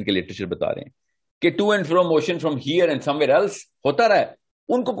سیولائزیشن کے لٹریچر بتا رہے ہیں کہ to and fro motion from here and somewhere else ہوتا رہا ہے.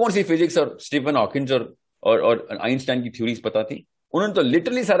 ان کو کون سی فزکس اور اسٹیفن ہاکنز اور آئنسٹائن کی تھیوریز پتا تھی؟ انہوں نے تو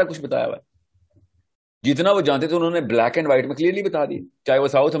لٹرلی سارا کچھ بتایا ہوا ہے. جتنا وہ جانتے تھے انہوں نے بلیک اینڈ وائٹ میں کلیئرلی بتا دی، چاہے وہ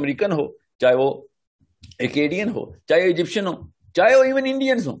ساؤتھ امریکن ہو، چاہے وہ ایکیڈین ہو، چاہے ایجپشین ہو، چاہے وہ ایون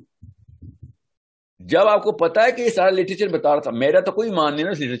انڈینز ہوں. جب آپ کو پتا ہے کہ یہ سارا لٹریچر بتا رہا تھا، میرا تو کوئی ایمان نہیں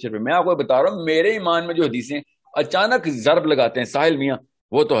نا اس لٹریچر پہ. میں آپ کو بتا رہا ہوں میرے ایمان میں جو حدیثیں اچانک ضرب لگاتے ہیں ساحل میاں،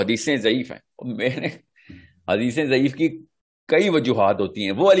 وہ تو حدیثیں ضعیف ہیں. میں نے حدیثیں ضعیف کی کئی وجوہات ہوتی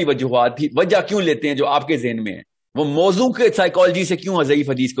ہیں. وہ والی وجوہات بھی وجہ کیوں لیتے ہیں جو آپ کے ذہن میں ہے؟ وہ موضوع کے سائیکالوجی سے کیوں ضعیف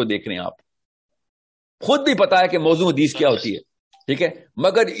حدیث کو دیکھ رہے ہیں؟ آپ خود بھی پتا ہے کہ موضوع حدیث کیا ہوتی ہے، ٹھیک ہے،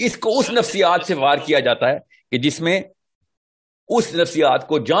 مگر اس کو اس نفسیات سے وار کیا جاتا ہے کہ جس میں اس نفسیات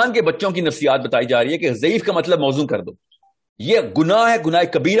کو جان کے بچوں کی نفسیات بتائی جا رہی ہے کہ ضعیف کا مطلب موضوع کر دو. یہ گناہ ہے، گناہ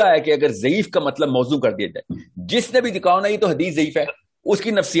کبیرہ ہے کہ اگر ضعیف کا مطلب موضوع کر دیا جائے. جس نے بھی دکھاؤ نا یہ تو حدیث ضعیف ہے، اس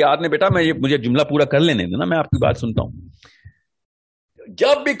کی نفسیات نے، بیٹا مجھے جملہ پورا کر لینے دو نا، میں آپ کی بات سنتا ہوں.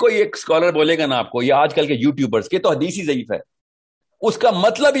 جب بھی کوئی ایک اسکالر بولے گا نا آپ کو، یا آج کل کے یوٹیوبرز کے، تو حدیث ہی ضعیف ہے، اس کا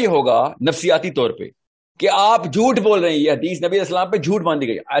مطلب یہ ہوگا نفسیاتی طور پہ کہ آپ جھوٹ بول رہے ہیں، یہ حدیث نبی اسلام پہ جھوٹ باندھی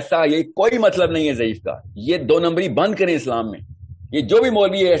گئی. ایسا یہ کوئی مطلب نہیں ہے ضعیف کا. یہ 2 نمبری بند کریں اسلام میں. یہ جو بھی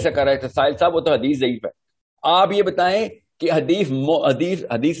مولوی ایسا کر رہا ہے ساحل صاحب، وہ تو حدیث ضعیف ہے. آپ یہ بتائیں کہ حدیث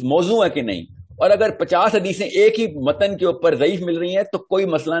موضوع ہے کہ نہیں. اور اگر 50 حدیثیں ایک ہی متن کے اوپر ضعیف مل رہی ہیں تو کوئی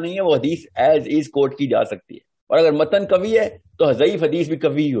مسئلہ نہیں ہے، وہ حدیث ایز از کوٹ کی جا سکتی ہے. اور اگر متن قوی ہے تو ضعیف حدیث بھی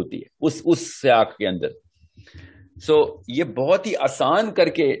قوی ہی ہوتی ہے اس سیاق کے اندر. یہ بہت ہی آسان کر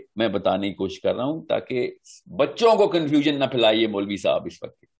کے میں بتانے کی کوشش کر رہا ہوں تاکہ بچوں کو کنفیوژن نہ پھیلائیے. مولوی صاحب اس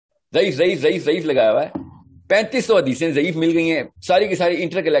وقت ضعیف ضعیف ضعیف ضعیف لگایا ہوا ہے. 3500 حدیثیں ضعیف مل گئی ہیں، ساری کی ساری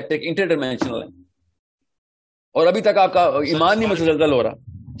انٹر گلیکٹک انٹر ڈائمینشنل ہیں، اور ابھی تک آپ کا ایمان نہیں متزلزل ہو رہا.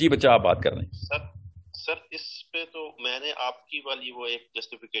 جی بچہ آپ بات کر رہے ہیں. سر اس پہ تو میں نے آپ کی والی وہ ایک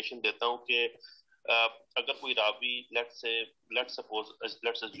جسٹیفیکیشن دیتا ہوں کہ اگر کوئی راوی لیٹس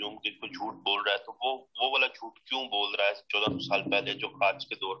اسیوم کہ کوئی جھوٹ بول رہا ہے تو وہ والا جھوٹ کیوں بول رہا ہے 1400 سال پہلے جو آج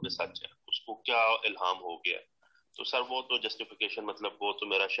کے دور میں سچ ہے؟ اس کو کیا الہام ہو گیا ہے؟ تو سر وہ تو جسٹیفیکیشن مطلب وہ تو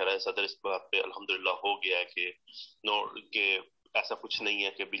میرا شرح صدر اس بات پہ الحمدللہ ہو گیا ہے کہ ایسا کچھ نہیں ہے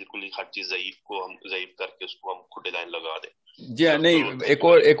کہ بالکل ہی ہر چیز ضعیف کو ہم ضعیف کر کے اس کو ہم کھٹے لائن لگا دیں. جی ہاں، نہیں،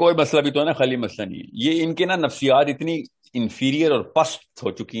 ایک اور مسئلہ بھی تو ہے نا، خالی مسئلہ نہیں ہے. یہ ان کے نا نفسیات اتنی انفیریئر اور پست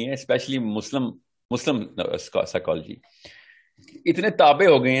ہو چکی ہیں، اسپیشلی مسلم سائیکالوجی اتنے تابع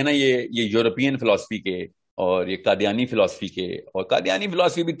ہو گئے ہیں نا یہ یورپین فلسفی کے اور یہ قادیانی فلسفی کے. اور قادیانی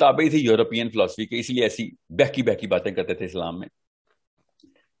فلسفی بھی تابع تھی یورپین فلسفی کے، اس لیے ایسی بہکی باتیں کرتے تھے اسلام میں.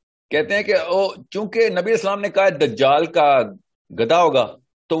 کہتے ہیں کہ چونکہ نبی اسلام نے کہا دجال کا گدھا ہوگا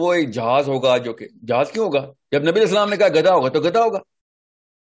تو وہ ایک جہاز ہوگا، جو کہ جہاز کیوں ہوگا جب نبی اسلام نے کہا گدھا ہوگا تو گدھا ہوگا.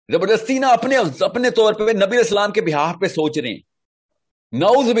 زبردستی نا اپنے طور پہ نبی اسلام کے بہاف پہ سوچ رہے ہیں.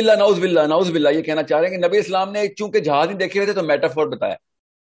 نعوذ باللہ نعوذ باللہ نعوذ باللہ یہ کہنا چاہ رہے ہیں کہ نبی اسلام نے چونکہ جہاز نہیں دیکھے ہوئے تھے تو میٹافور بتایا.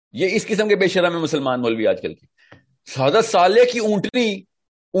 یہ اس قسم کے بے شرم ہے مسلمان مولوی آج کل کے. حضرت صالح کی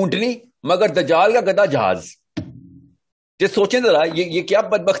اونٹنی مگر دجال کا گدھا جہاز. یہ سوچیں ذرا، یہ کیا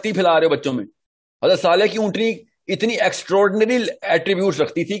بدبختی پھیلا رہے ہو بچوں میں. حضرت صالح کی اونٹنی اتنی ایکسٹراڈنری ایٹریبیوٹس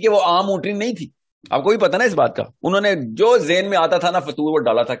رکھتی تھی کہ وہ عام اونٹنی نہیں تھی. آپ کو بھی پتا نا اس بات کا. انہوں نے جو ذہن میں آتا تھا نا فطور وہ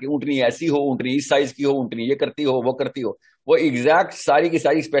ڈالا تھا کہ اونٹنی ایسی ہو، اونٹنی اس سائز کی ہو، اونٹنی یہ کرتی ہو وہ کرتی ہو. وہ ایگزیکٹ ساری کی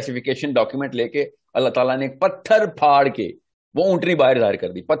ساری اسپیسیفیکیشن ڈاکیومنٹ لے کے اللہ تعالیٰ نے پتھر پھاڑ کے وہ اونٹنی باہر ظاہر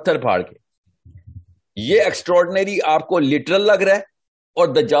کر دی، پتھر پھاڑ کے. یہ ایکسٹراڈنری آپ کو لٹرل لگ رہا ہے اور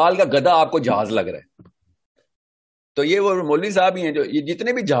دجال کا گدھا آپ کو جہاز لگ رہا ہے. تو یہ وہ مولوی صاحب ہی ہیں جو یہ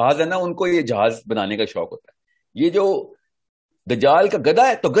جتنے بھی جہاز ہیں نا ان کو یہ جہاز بنانے کا شوق ہوتا ہے. یہ جو دجال کا گدھا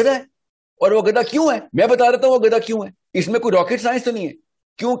ہے تو گدھا ہے, اور وہ گدھا کیوں ہے میں بتا دیتا ہوں. وہ گدھا کیوں ہے, اس میں کوئی راکٹ سائنس تو نہیں ہے,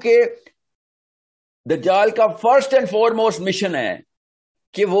 کیونکہ دجال کا فرسٹ اینڈ فارموسٹ مشن ہے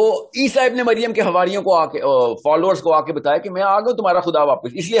کہ وہ عیسیٰ ابن مریم کے حواریوں کو آ کے فالوورز کو آ کے بتایا کہ میں آ گیا تمہارا خدا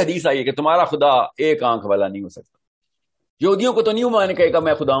واپس. اس لیے حدیث آئی ہے کہ تمہارا خدا ایک آنکھ والا نہیں ہو سکتا. یہودیوں کو تو نہیں مانے کہے گا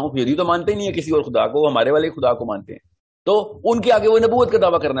میں خدا ہوں, یہودی تو مانتے ہی نہیں ہے کسی اور خدا کو, وہ ہمارے والے خدا کو مانتے ہیں. تو ان کے آگے وہ نبوت کا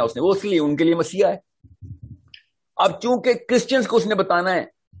دعویٰ کرنا ہے اس نے, وہ اس لیے ان کے لیے مسیح ہے. اب چونکہ کرسچنز کو اس نے بتانا ہے,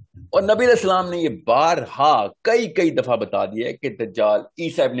 اور نبی علیہ السلام نے یہ بارہا کئی دفعہ بتا دیا ہے کہ دجال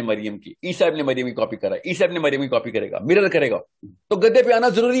عیسیٰ ابن مریم کی کاپی کرا ہے, عیسیٰ ابن مریم کی کاپی کرے گا, مرر کرے گا. تو گدھے پہ آنا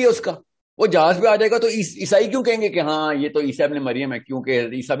ضروری ہے اس کا. وہ جہاز پہ آ جائے گا تو عیسائی کیوں کہیں گے کہ ہاں یہ تو عیسیٰ ابن مریم ہے, کیونکہ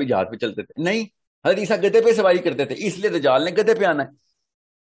عیسیٰ بھی جہاز پہ چلتے تھے. نہیں, حضرت عیسیٰ گدھے پہ سواری کرتے تھے, اس لیے دجال نے گدھے پہ آنا ہے.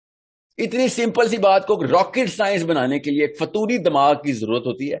 اتنی سمپل سی بات کو راکٹ سائنس بنانے کے لیے ایک فطوری دماغ کی ضرورت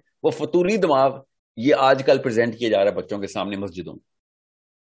ہوتی ہے. وہ فطوری دماغ یہ آج کل پریزنٹ کیا جا رہا ہے بچوں کے سامنے مسجدوں میں.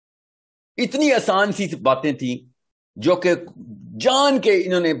 اتنی آسان سی باتیں تھیں جو کہ جان کے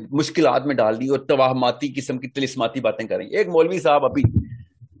انہوں نے مشکلات میں ڈال دی, اور توہماتی قسم کی طلسماتی باتیں کریں. ایک مولوی صاحب ابھی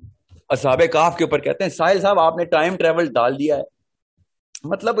اصحاب کہف کے اوپر کہتے ہیں ساحل صاحب آپ نے ٹائم ٹریول ڈال دیا ہے.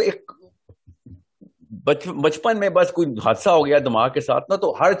 مطلب ایک بچپن میں بس کوئی حادثہ ہو گیا دماغ کے ساتھ نا,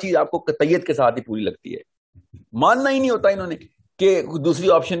 تو ہر چیز آپ کو قطعیت کے ساتھ ہی پوری لگتی ہے. ماننا ہی نہیں ہوتا انہوں نے کہ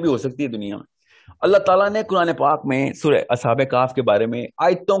دوسری آپشن بھی ہو سکتی ہے دنیا میں. اللہ تعالیٰ نے قرآن پاک میں سورہ اصحاب کہف کے بارے میں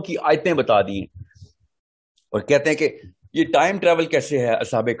آیتوں کی آیتیں بتا دی ہیں, اور کہتے ہیں کہ یہ ٹائم ٹریول کیسے ہے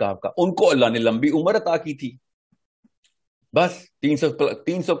اصحاب کہف کا. ان کو اللہ نے لمبی عمر عطا کی تھی, بس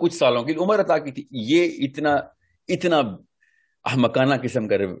 300 کچھ سالوں کی عمر عطا کی تھی. یہ اتنا احمقانہ قسم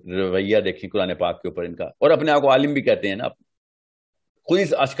کا رویہ دیکھیں قرآن پاک کے اوپر ان کا, اور اپنے آپ کو عالم بھی کہتے ہیں نا, خود ہی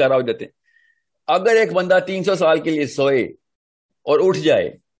اشکارا ہو جاتے ہیں. اگر ایک بندہ 300 سال کے لیے سوئے اور اٹھ جائے,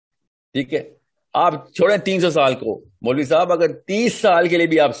 ٹھیک ہے, آپ چھوڑیں 300 سال کو, مولوی صاحب اگر 30 سال کے لیے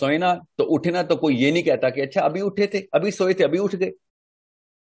بھی آپ سوئے نا تو اٹھے نا, تو کوئی یہ نہیں کہتا کہ اچھا ابھی اٹھے تھے, ابھی سوئے تھے, ابھی اٹھ گئے.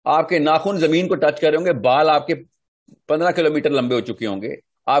 آپ کے ناخن زمین کو ٹچ کر رہے ہوں گے, بال آپ کے 15 کلومیٹر لمبے ہو چکے ہوں گے,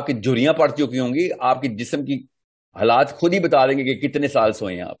 آپ کی جھریاں پڑ چکی ہوں گی, آپ کی جسم کی حالات خود ہی بتا دیں گے کہ کتنے سال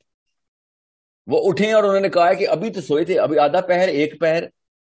سوئے ہیں آپ. وہ اٹھے اور انہوں نے کہا کہ ابھی تو سوئے تھے, ابھی آدھا پہر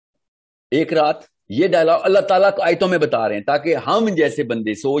ایک رات. یہ ڈائلاگ اللہ تعالیٰ کو آیتوں میں بتا رہے ہیں تاکہ ہم جیسے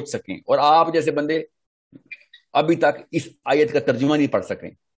بندے سوچ سکیں, اور آپ جیسے بندے ابھی تک اس آیت کا ترجمہ نہیں پڑھ سکیں,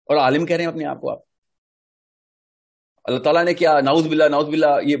 اور عالم کہہ رہے ہیں اپنے آپ کو آپ. اللہ تعالیٰ نے کیا نعوذ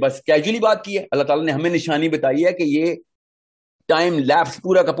باللہ یہ بس کیجولی بات کی ہے. اللہ تعالیٰ نے ہمیں نشانی بتائی ہے کہ یہ ٹائم لیپس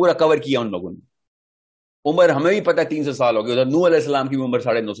پورا کا پورا کور کیا ان لوگوں نے. عمر ہمیں بھی پتا 300 سال ہو گئی, ادھر نوح علیہ السلام کی عمر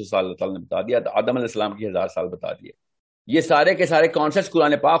 950 سال اللہ تعالیٰ نے بتا دیا, آدم علیہ السلام کی 1000 سال بتا دیا. یہ سارے کے سارے کانسیپٹ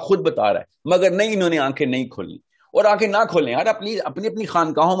قرآن پاک خود بتا رہا ہے, مگر نہیں انہوں نے آنکھیں نہیں کھولنی. اور آنکھیں نہ کھولیں یار, اپنی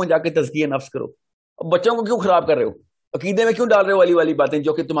خانقاہوں میں جا کے تزکیہ نفس کرو. اب بچوں کو کیوں خراب کر رہے ہو, عقیدے میں کیوں ڈال رہے ہو والی باتیں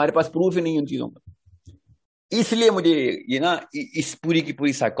جو کہ تمہارے پاس پروف ہی نہیں ان چیزوں کا. اس لیے مجھے یہ نا اس پوری کی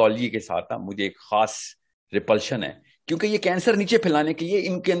پوری سائیکالوجی کے ساتھ مجھے ایک خاص ریپلشن ہے, کیونکہ یہ کینسر نیچے پھیلانے کے لیے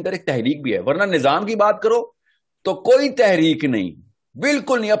ان کے اندر ایک تحریک بھی ہے. ورنہ نظام کی بات کرو تو کوئی تحریک نہیں,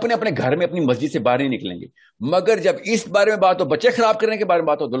 بالکل نہیں. اپنے گھر میں اپنی مسجد سے باہر نہیں نکلیں گے, مگر جب اس بارے میں بات ہو, بچے خراب کرنے کے بارے میں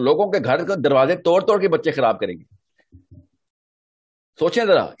بات ہو, تو لوگوں کے گھر کے دروازے توڑ کے بچے خراب کریں گے. سوچیں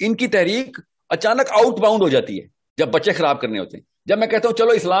ذرا, ان کی تحریک اچانک آؤٹ باؤنڈ ہو جاتی ہے جب بچے خراب کرنے ہوتے ہیں. جب میں کہتا ہوں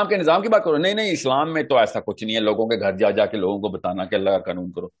چلو اسلام کے نظام کی بات کرو, نہیں اسلام میں تو ایسا کچھ نہیں ہے, لوگوں کے گھر جا کے لوگوں کو بتانا کہ اللہ کا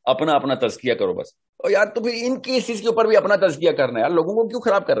قانون کرو, اپنا تزکیہ کرو بس. اور یار تو پھر ان کی اس چیز کے اوپر بھی اپنا تزکیہ کرنا ہے یار, لوگوں کو کیوں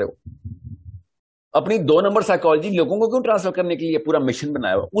خراب کر رہے ہو؟ اپنی 2 نمبر سائیکالوجی لوگوں کو کیوں ٹرانسفر کرنے کے لیے پورا مشن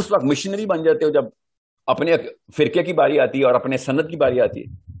بنایا ہوا؟ اس وقت مشنری بن جاتے ہو جب اپنے فرقے کی باری آتی ہے اور اپنے سند کی باری آتی ہے.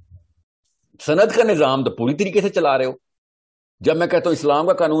 سند کا نظام تو پوری طریقے سے چلا رہے ہو. جب میں کہتا ہوں اسلام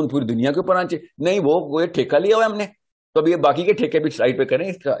کا قانون پوری دنیا کے اوپر آنا چاہیے, نہیں وہ ٹھیکہ لیا ہوا ہم نے, تو اب یہ باقی کے ٹھیکے بھی سائڈ پہ کریں,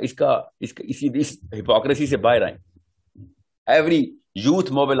 اس ہپوکریسی سے باہر آئیں. ایوری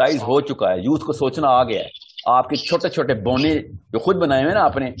یوتھ موبلائز ہو چکا ہے, یوتھ کو سوچنا آ گیا ہے. آپ کے چھوٹے چھوٹے بونے جو خود بنائے ہوئے نا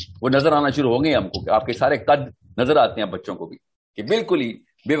آپ نے, وہ نظر آنا شروع ہو گئے ہم کو, کہ آپ کے سارے قد نظر آتے ہیں بچوں کو بھی, کہ بالکل ہی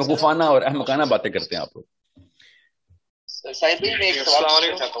بے وقوفانہ اور احمقانہ باتیں کرتے ہیں آپ لوگ. السلام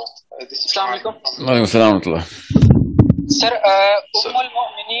علیکم. السلام علیکم. وعلیکم السلام ورحمۃ اللہ. سر ام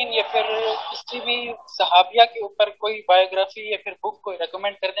المؤمنین یا پھر کسی بھی صحابیہ کے اوپر کوئی بایوگرافی یا پھر بک کوئی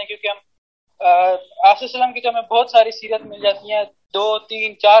ریکمینڈ کر دیں, کیونکہ ہم آپ صلی اللہ علیہ وسلم کی جو ہمیں بہت ساری سیرت مل جاتی ہیں 2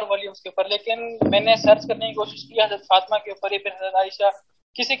 3 4 والیومس کے اوپر, لیکن میں نے سرچ کرنے کی کوشش کی حضرت فاطمہ کے اوپر یا پھر حضرت عائشہ,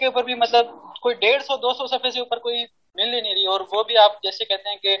 کسی کے اوپر بھی مطلب کوئی 150 200 صفحے سے اوپر کوئی مل ہی نہیں رہی. اور وہ بھی آپ جیسے کہتے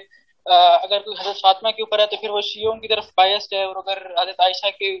ہیں کہ اگر کوئی حضرت فاطمہ کے اوپر ہے تو پھر وہ شیعوں کی طرف بائسڈ ہے، اور اگر حضرت عائشہ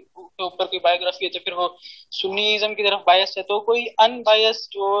کے اوپر کوئی بایوگرافی ہے تو پھر وہ سنیزم کی طرف بائسڈ ہے. تو کوئی ان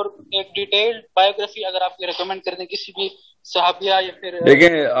بائسڈ اور ایک ڈیٹیلڈ بایوگرافی اگر آپ ریکمینڈ کر دیں کسی بھی صحابیہ یا پھر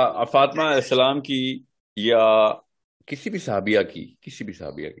دیکھیں فاطمہ علیہ السلام کی یا کسی بھی صحابیہ کی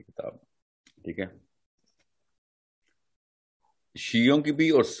کتاب، ٹھیک ہے، شیعوں کی بھی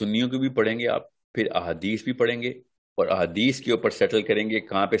اور سنیوں کی بھی پڑھیں گے آپ، پھر احادیث بھی پڑھیں گے اور احادیث کے اوپر سیٹل کریں گے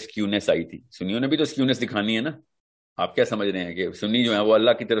کہاں پہ سکیونیس آئی تھی. سنیوں نے بھی تو سکیونیس دکھانی ہے نا. آپ کیا سمجھ رہے ہیں کہ سنی جو ہیں وہ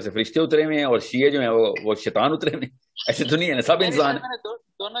اللہ کی طرف سے فرشتے اترے ہوئے ہیں اور شیعہ جو ہیں وہ شیطان اترے ہوئے ہیں؟ ایسے تو نہیں ہے نا، سب انسان ہیں.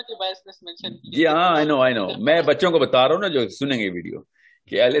 دونوں کی بائسنس مینشن کی. جی ہاں، آئی نو میں بچوں کو بتا رہا ہوں نا جو سنیں گے ویڈیو،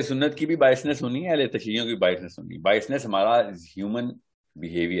 کہ اہل سنت کی بھی بائسنس ہونی ہے، اہل تشیعوں کی بائسنس ہونی ہے. بائسنس ہمارا ہیومن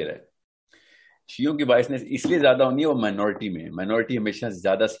بیہیویئر ہے. شیعوں کی بائسنس اس لیے زیادہ ہونی ہے، وہ مائنورٹی ہمیشہ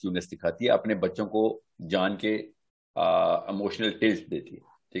زیادہ سکیونس دکھاتی ہے، اپنے بچوں کو جان کے ایموشنل ٹیسٹ دیتی ہے.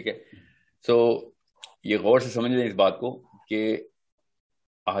 ٹھیک ہے، سو یہ غور سے سمجھ لیں اس بات کو کہ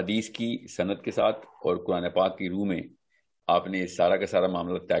احادیث کی سند کے ساتھ اور قرآن پاک کی روح میں آپ نے سارا کا سارا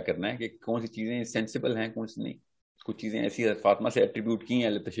معاملہ طے کرنا ہے کہ کون سی چیزیں سینسیبل ہیں، کون سی نہیں. کچھ چیزیں ایسی فاطمہ سے ایٹریبیوٹ کی ہیں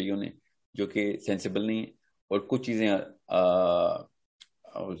اہل تشیعوں نے جو کہ سینسیبل نہیں ہیں، اور کچھ چیزیں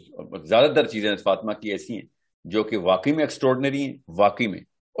زیادہ تر چیزیں فاطمہ کی ایسی ہیں جو کہ واقعی میں ایکسٹراڈنری ہیں، واقعی میں،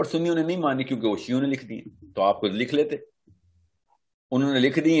 اور سنیوں نے نہیں مانی کیونکہ وہ شیعوں نے لکھ دی ہیں. تو آپ خود لکھ لیتے، انہوں نے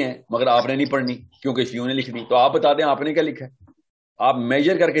لکھ دی ہیں مگر آپ نے نہیں پڑھنی کیونکہ شیعوں نے لکھ دی. تو آپ بتا دیں آپ نے کیا لکھا ہے. آپ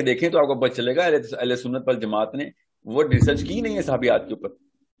میجر کر کے دیکھیں تو آپ کو پتہ چلے گا اہل سنت پر جماعت نے وہ ریسرچ کی نہیں ہے صحابیات کے اوپر.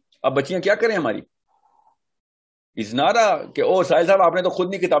 اب بچیاں کیا کریں ہماری، ازنارا کہ او ساحل صاحب آپ نے تو خود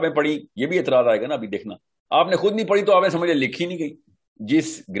نہیں کتابیں پڑھی. یہ بھی اعتراض آئے گا نا. ابھی دیکھنا آپ نے خود نہیں پڑھی تو آپ نے سمجھے لکھی نہیں گئی.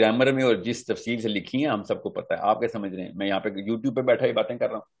 جس گرامر میں اور جس تفصیل سے لکھی ہیں ہم سب کو پتہ ہے. آپ کیا سمجھ رہے ہیں میں یہاں پہ یوٹیوب پہ بیٹھا ہی باتیں کر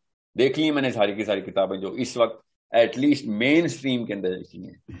رہا ہوں. دیکھ لی میں نے ساری کی ساری کتابیں جو اس وقت ایٹ لیسٹ مین اسٹریم کے اندر لکھی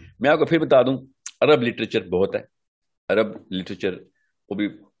ہیں. میں آپ کو پھر بتا دوں عرب لٹریچر بہت ہے. عرب لٹریچر وہ بھی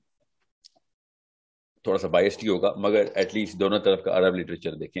تھوڑا سا بائسڈ ہی ہوگا مگر ایٹ لیسٹ دونوں طرف کا عرب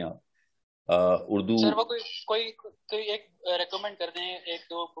لٹریچر دیکھیں آپ. اردو سر وہ کوئی ایک ریکمینڈ کر دیں ایک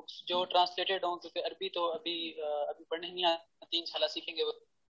دو بکس جو ٹرانسلیٹڈ ہوں، کیونکہ عربی تو ابھی پڑھنے نہیں آتی، انشاءاللہ سیکھیں گے وہ.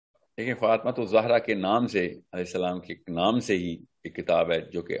 دیکھیں فاطمہ تو زہرا کے نام سے علیہ السلام کے نام سے ہی ایک کتاب ہے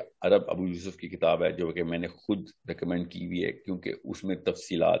جو کہ عرب ابو یوسف کی کتاب ہے جو کہ میں نے خود ریکمینڈ کی ہوئی ہے کیونکہ اس میں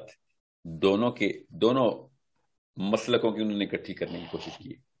تفصیلات دونوں مسلکوں کی انہوں نے اکٹھی کرنے کی کوشش کی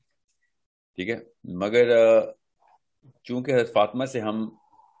ہے. ٹھیک ہے، مگر چونکہ حضرت فاطمہ سے ہم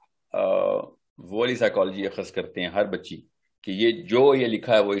وہ والی سائیکالوجی اخذ کرتے ہیں ہر بچی کہ یہ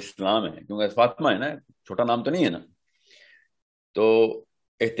لکھا ہے وہ اسلام ہے کیونکہ حضرت فاطمہ ہے نا، چھوٹا نام تو نہیں ہے نا. تو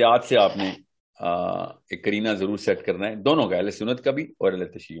احتیاط سے آپ نے ایک کرینہ ضرور سیٹ کرنا ہے دونوں کا، اہل سنت کا بھی اور اہل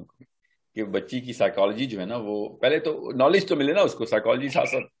تشیعوں کا بھی، کہ بچی کی سائیکالوجی جو ہے نا وہ پہلے تو نالج تو ملے نا اس کو، سائیکالوجی ساتھ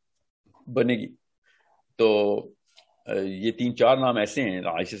ساتھ بنے گی. تو یہ 3-4 نام ایسے ہیں،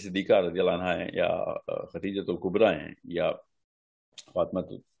 عائشہ صدیقہ رضی اللہ عنہا ہیں، یا خدیجۃ الکبریٰ ہیں، یا فاطمہ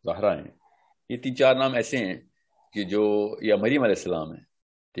زہرا ہیں. یہ 3-4 نام ایسے ہیں کہ جو، یا مریم علیہ السلام ہیں،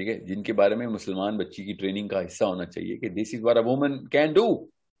 ٹھیک ہے، جن کے بارے میں مسلمان بچی کی ٹریننگ کا حصہ ہونا چاہیے کہ دس is what a woman can do,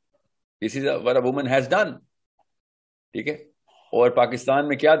 this is what a woman has done. ٹھیک ہے. اور پاکستان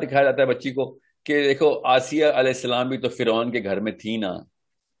میں کیا دکھایا جاتا ہے بچی کو کہ دیکھو آسیہ علیہ السلام بھی تو فرعون کے گھر میں تھی نا،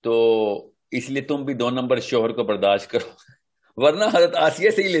 تو اس لیے تم بھی 2 نمبر شوہر کو برداشت کرو. ورنہ حضرت آسیہ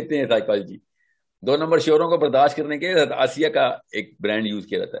سے ہی لیتے ہیں سائیکالوجی. 2 نمبر شوہروں کو برداشت کرنے کے لیے حضرت آسیہ کا ایک برانڈ یوز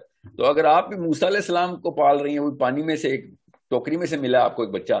کیا جاتا ہے. تو اگر آپ بھی موسیٰ علیہ السلام کو پال رہی ہیں، وہ پانی میں سے ایک ٹوکری میں سے ملا آپ کو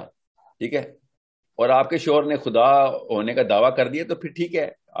ایک بچہ، ٹھیک ہے، اور آپ کے شوہر نے خدا ہونے کا دعویٰ کر دیا، تو پھر ٹھیک ہے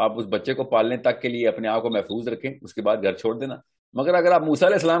آپ اس بچے کو پالنے تک کے لیے اپنے آپ کو محفوظ رکھیں، اس کے بعد گھر چھوڑ دینا. مگر اگر آپ موسیٰ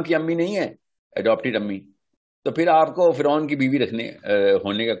علیہ السلام کی امی نہیں ہیں، ایڈاپٹیڈ امی، تو پھر آپ کو فرعون کی بیوی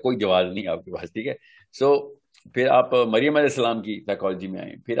ہونے کا کوئی جواز نہیں آپ کے پاس. ٹھیک ہے. سو پھر آپ مریم علیہ السلام کی سائیکالوجی میں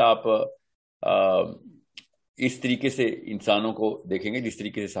آئیں، پھر آپ اس طریقے سے انسانوں کو دیکھیں گے جس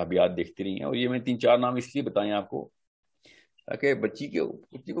طریقے سے صحابیات دیکھتی رہی ہیں. اور یہ میں 3-4 نام اس لیے بتائیں آپ کو تاکہ بچی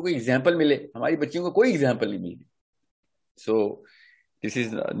کو کوئی ایگزامپل ملے. ہماری بچیوں کو کوئی ایگزامپل نہیں ملتی. سو دس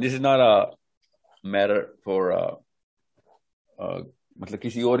is not a matter for مطلب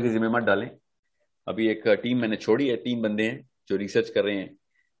کسی اور کے ذمہ مت ڈالیں. ابھی ایک ٹیم میں نے چھوڑی ہے، 3 بندے ہیں جو ریسرچ کر رہے ہیں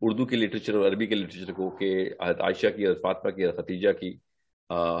اردو کے لٹریچر اور عربی کے لٹریچر کو، کہ حضرت عائشہ کی، حضرت فاطمہ کی، حضرت خدیجہ کی،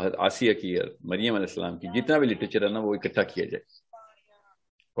 حضرت آسیہ کی، مریم علیہ السلام کی، جتنا بھی لٹریچر ہے نا وہ اکٹھا کیا جائے.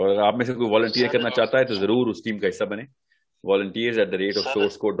 اور اگر آپ میں سے کوئی والنٹیئر کرنا چاہتا ہے تو ضرور اس ٹیم کا حصہ بنے.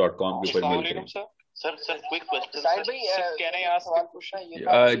 volunteers@sourcecode.com کے اوپر میل کریں.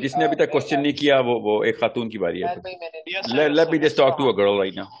 جس نے ابھی تک کوشچن نہیں کیا وہ ایک خاتون کی باری ہے. Let me just talk to a girl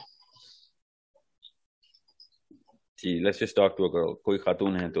right now. G let's just talk to a girl. کوئی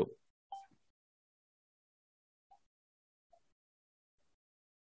خاتون ہے تو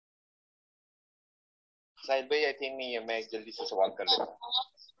साहिल भाई आई थिंक नहीं है, मैं एक जल्दी से सवाल कर लेता हूँ.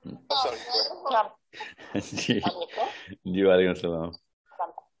 सॉरी. जी जी, वालेकुम अस्सलाम.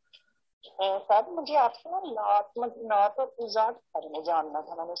 सर मुझे आपसे ना नात और उज़ा के बारे में जानना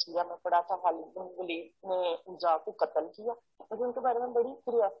था. मैंने सीरा में पढ़ा था खालिद बिन वलीद ने उज़ा को कत्ल किया. मुझे उनके बारे में बड़ी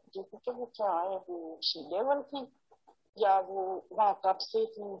क्यूरियोसिटी थी कि वो क्या है, वो शी लेवल थी या वो वहाँ कब से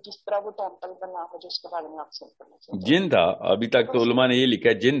थी, जिस तरह वो टेम्पल बना, मुझे उसके बारे में आपसे इंफॉर्मेशन. जिन था, अभी तक तो उलमा ने ये लिखा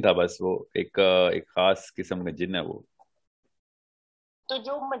है जिन था, बस वो एक खास किस्म का जिन है वो. तो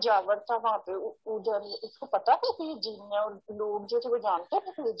जो मजावर था वहाँ पे उधर, उसको पता था कि ये जिन है, और लोग जो थे वो जानते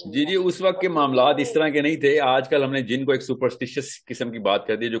थे कि ये जिन जी है. जी, उस वक्त के मामलात इस तरह के नहीं थे. आजकल हमने जिन को एक सुपरस्टिशियस किस्म की बात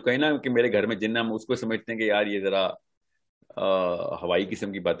कर दी. जो कहीं ना कि मेरे घर में जिन है, हम उसको समझते हैं कि यार ये जरा हवाई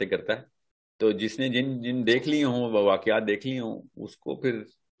किस्म की बातें करता है. तो जिसने जिन जिन देख ली हों, वाकयात देख ली हों, उसको फिर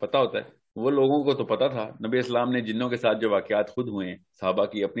पता होता है. वो लोगों को तो पता था. नबी इस्लाम ने जिन्नों के साथ जो वाकयात खुद हुए हैं सहाबा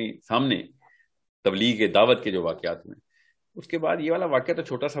की अपनी सामने, तबलीग के दावत के जो वाकयात हुए, उसके बाद ये वाला वाकया तो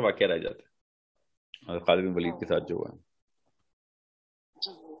छोटा सा वाकया रह जाता है, और खालिद बिन वलीद के साथ जो हुआ.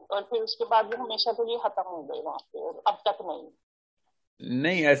 और फिर उसके बाद भी हमेशा तो ये खत्म हो गए वहाँ पे, और अब तक नहीं.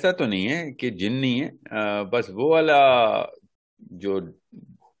 नहीं, ऐसा तो नहीं है कि जिन नहीं है. बस वो वाला जो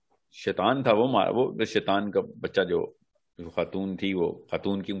शैतान था, वो शैतान का बच्चा जो खातून थी, वो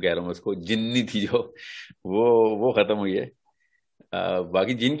खातून क्यों कह रहा हूँ उसको, जिन्नी थी जो, वो खत्म हुई है.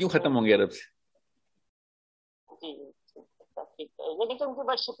 बाकी जिन क्यों खत्म होंगे अरब से. जी ठीक है, लेकिन तो उनकी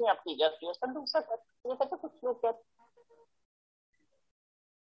वर्शिप आप की जाती है. सर दूसरा ये कहते कुछ लोग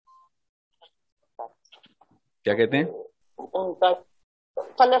क्या कहते हैं, उनका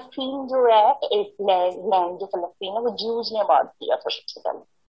फलस्तीन जो है, एक लैंड जो फलस्तीन है, वो ज्यूज ने आबाद किया था सबसे पहले.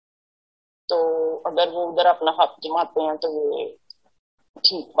 तो अगर वो उधर अपना हक जमाते हैं तो ये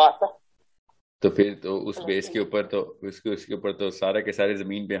ठीक बात है. तो फिर तो उस बेस के ऊपर तो उसके ऊपर तो सारे के सारे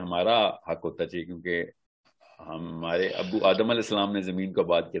जमीन पे हमारा हक होता चाहिए, क्योंकि हमारे अबू आदम अलैहिस्सलाम ने जमीन को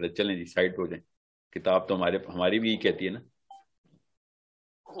आबाद किया था. चलें जी, साइड पे हो जाएं. किताब तो हमारी भी कहती है ना.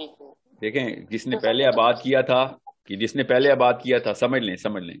 देखें, जिसने पहले आबाद किया था, समझ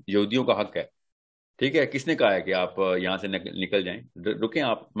लें यहूदियों का हक है. ठीक है, किसने कहा है कि आप यहाँ से निकल जाएं, रुकें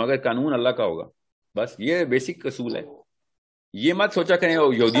आप, मगर कानून अल्लाह का होगा. बस ये बेसिक असूल है. ये मत सोचा करें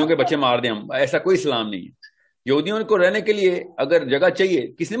यहूदियों के बच्चे मार दें हम, ऐसा कोई इस्लाम नहीं है. यहूदियों को रहने के लिए अगर जगह चाहिए,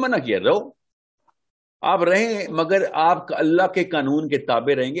 किसने मना किया, रहो, आप रहें, मगर आप अल्लाह के कानून के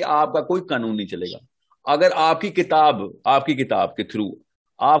ताबे रहेंगे. आपका कोई कानून नहीं चलेगा. अगर आपकी किताब के थ्रू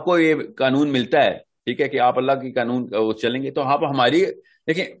आपको ये कानून मिलता है, ठीक है, कि आप अल्लाह की कानून वो चलेंगे, तो आप हमारी,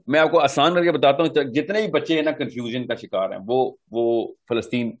 देखिए मैं आपको आसान करके बताता हूँ. जितने भी बच्चे हैं ना कंफ्यूजन का शिकार हैं, वो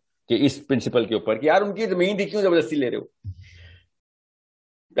फलस्तीन के इस प्रिंसिपल के ऊपर कि यार उनकी जमीन थी, क्यों जबरदस्ती ले रहे हो.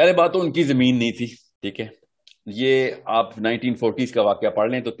 पहले बात तो उनकी जमीन नहीं थी. ठीक है, ये आप 1940s का वाकया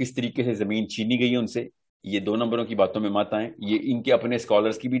पढ़ लें तो किस तरीके से जमीन छीनी गई है उनसे. ये 2 नंबरों की बातों में मत आए. ये इनके अपने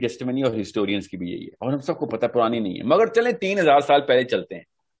स्कॉलर्स की भी टेस्टिमनी और हिस्टोरियंस की भी यही है, और हम सबको पता पुरानी नहीं है. मगर चलें 3000 साल पहले चलते हैं.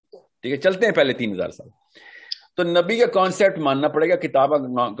 ठीक है, चलते हैं पहले 3000 साल. तो नबी का कॉन्सेप्ट मानना पड़ेगा, किताब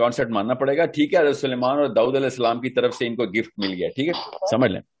का कॉन्सेप्ट मानना पड़ेगा. ठीक है, सुलेमान और दाऊद अलैहिस्सलाम की तरफ से इनको गिफ्ट मिल गया. ठीक है, समझ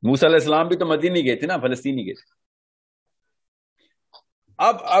लें. मूसा अलैहिस्सलाम भी तो मदीने नहीं गए थे ना, फलस्तीन ही गए थे.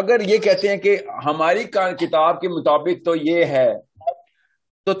 अब अगर ये कहते हैं कि हमारी किताब के मुताबिक तो ये है,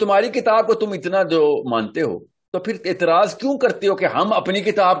 तो तुम्हारी किताब को तुम इतना जो मानते हो, तो फिर एतराज क्यों करते हो कि हम अपनी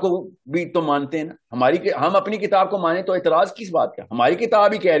किताब को भी तो मानते हैं ना. हम अपनी किताब को माने तो एतराज किस बात का. हमारी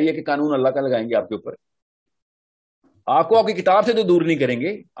किताब ही कह रही है कि कानून अल्लाह का लगाएंगे आपके ऊपर. आपको आपकी किताब से तो दूर नहीं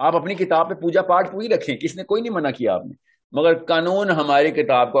करेंगे. आप अपनी किताब पे पूजा पाठ पूरी रखें, किसने कोई नहीं मना किया आपने, मगर कानून हमारी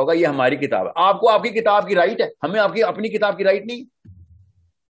किताब का होगा. ये हमारी किताब है, आपको आपकी किताब की राइट है, हमें आपकी अपनी किताब की राइट नहीं.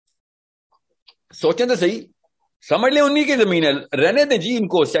 सोचें तो सही, समझ लें उन्हीं की जमीन है, रहने दें जी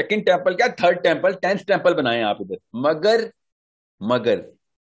इनको. सेकंड टेंपल क्या, थर्ड टेंपल, 10th टेंपल बनाए आप इधर. मगर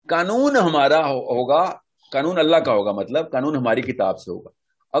कानून हमारा होगा, कानून अल्लाह का होगा, मतलब कानून हमारी किताब से होगा.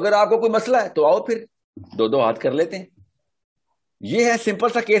 अगर आपको कोई मसला है तो आओ फिर 2-2 हाथ कर लेते हैं. ये है सिंपल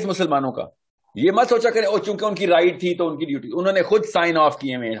सा केस मुसलमानों का. ये मत सोचा करें चूंकि उनकी राइट थी तो उनकी ड्यूटी. उन्होंने खुद साइन ऑफ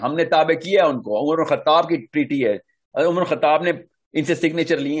किए हुए, हमने ताबे किया उनको. उमर खत्ताब की ट्रीटी है, उमर खत्ताब ने इनसे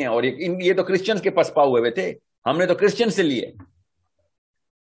सिग्नेचर लिए हैं. और ये तो क्रिश्चियंस के पसपा हुए थे, हमने तो क्रिश्चियन से लिए,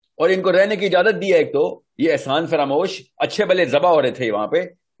 और इनको रहने की इजाजत दी है. एक तो ये एहसान फरामोश, अच्छे भले जबा हो रहे थे वहां पे,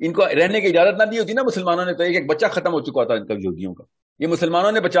 इनको रहने की इजाजत ना दी होती ना मुसलमानों ने, तो एक बच्चा खत्म हो चुका था इनका यहूदियों का. ये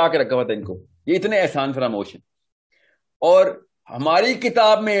मुसलमानों ने बचा के रखा हुआ था इनको. ये इतने एहसान फरामोश हैं. और हमारी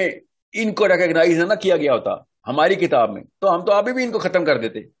किताब में इनको रिकॉग्नाइज ना किया गया होता हमारी किताब में, तो हम तो अभी भी इनको खत्म कर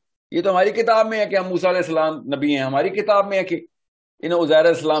देते. ये तो हमारी किताब में है कि हम मूसा अलैहिस्सलाम नबी हैं, हमारी किताब में है कि उज़ैर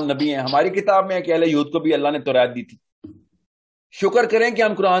अलैहिस्सलाम नबी हैं, हमारी किताब में है कि अहले यहूद को भी अल्लाह ने तौरात दी थी. شکر کریں کہ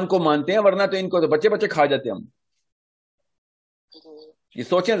ہم قرآن کو مانتے ہیں، ورنہ تو ان کو تو بچے بچے کھا جاتے ہم. یہ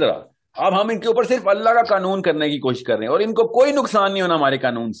سوچیں ذرا. اب ہم ان کے اوپر صرف اللہ کا قانون کرنے کی کوشش کر رہے ہیں، اور ان کو کوئی نقصان نہیں ہونا ہمارے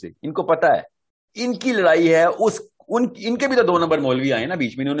قانون سے. ان کو پتا ہے ان کی لڑائی ہے. ان کے بھی تو 2 نمبر مولوی آئے نا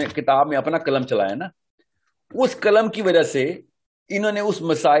بیچ میں، انہوں نے کتاب میں اپنا قلم چلایا نا. اس قلم کی وجہ سے انہوں نے اس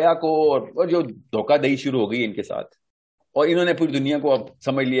مسایہ کو، اور جو دھوکہ دہی شروع ہو گئی ان کے ساتھ، اور انہوں نے پوری دنیا کو اب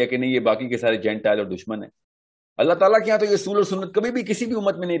سمجھ لیا کہ نہیں، یہ باقی کے سارے جینٹائل اور دشمن ہیں. اللہ تعالیٰ کے یہاں تو یہ اصول اور سنت کبھی بھی کسی بھی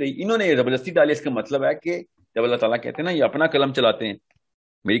امت میں نہیں رہی. انہوں نے یہ زبردستی ڈالی. اس کا مطلب ہے کہ جب اللہ تعالیٰ کہتے ہیں نا یہ اپنا قلم چلاتے ہیں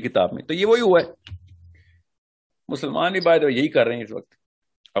میری کتاب میں، تو یہ وہی ہوا ہے. مسلمان بھی باید یہی کر رہے ہیں اس وقت،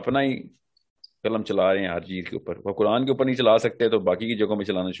 اپنا ہی قلم چلا رہے ہیں ہر چیز کے اوپر. وہ قرآن کے اوپر نہیں چلا سکتے تو باقی کی جگہوں میں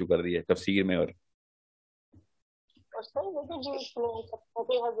چلانا شروع کر دیا ہے، تفسیر میں. اور سر وہ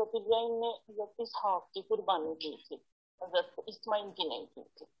جو حضرت ابراہیم نے حضرت اسحاق کی قربانی کی تھی، حضرت اسماعیل کی نہیں کی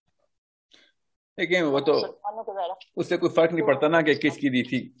تھی. لیکن وہ تو اس سے کوئی فرق نہیں پڑتا نا کہ کس کی دی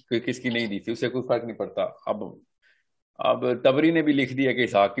تھی کہ کس کی نہیں دی تھی، اس سے کوئی فرق نہیں پڑتا. اب تبری نے بھی لکھ دیا کہ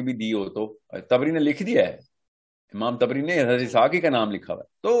اسحاق کی بھی دی ہو، تو تبری نے لکھ دیا ہے، امام تبری نے حضرت اسحاق کا نام لکھا ہوا ہے،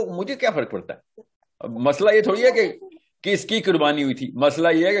 تو مجھے کیا فرق پڑتا ہے. اب مسئلہ یہ تھوڑی ہے کہ کس کی قربانی ہوئی تھی، مسئلہ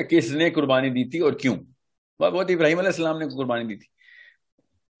یہ ہے کہ کس نے قربانی دی تھی اور کیوں. وہ تو ابراہیم علیہ السلام نے قربانی دی تھی.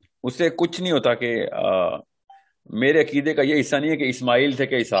 اس سے کچھ نہیں ہوتا کہ میرے عقیدے کا یہ حصہ نہیں ہے کہ اسماعیل تھے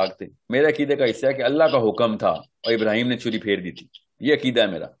کہ اسحاق تھے. میرے عقیدے کا حصہ ہے کہ اللہ کا حکم تھا اور ابراہیم نے چھری پھیر دی تھی. یہ عقیدہ ہے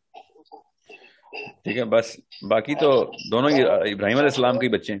میرا. ٹھیک ہے، بس باقی تو دونوں ہی ابراہیم علیہ السلام کے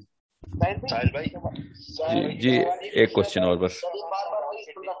بچے ہیں. ساحل بھائی جی ایک کوشچن اور بس.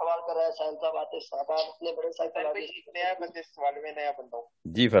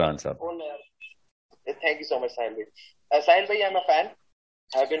 جی فرحان صاحب. Thank you so much, Sahil bhai. Sahil bhai, I'm a fan.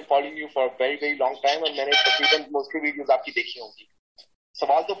 I've been following you for a very, very long time, اور میں نے تقریباً موسٹلی ویڈیوز آپ کی دیکھی ہوں گی.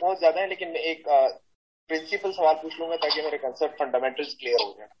 سوال تو بہت زیادہ ہیں، لیکن میں ایک پرنسپل سوال پوچھ لوں گا تاکہ میرے کنسپٹ فنڈامنٹلز کلیئر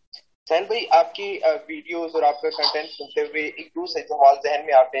ہو جائیں. سہیل بھائی، آپ کی ویڈیوز اور آپ کا کنٹینٹ سنتے ہوئے ایک دو سے سوال ذہن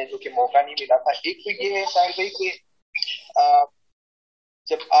میں آتے ہیں جو کہ موقع نہیں ملا تھا. ایک تو یہ ہے سہیل بھائی کہ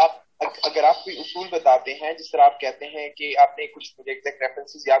جب اگر آپ کوئی اصول بتاتے ہیں، جس طرح آپ کہتے ہیں کہ آپ نے کچھ، مجھے ایگزیکٹ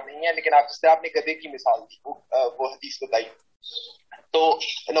ریفرنسز یاد نہیں ہیں، لیکن جس طرح آپ نے گدھے کی مثال دی، وہ حدیث بتائی، تو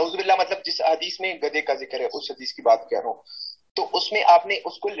نعوذ باللہ مطلب جس حدیث میں گدھے کا ذکر ہے اس حدیث کی بات کر رہا ہوں، تو اس میں آپ نے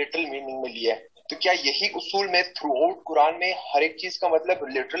اس کو لٹرل میننگ میں لیا ہے. تو کیا یہی اصول میں تھرو آؤٹ قرآن میں ہر ایک چیز کا مطلب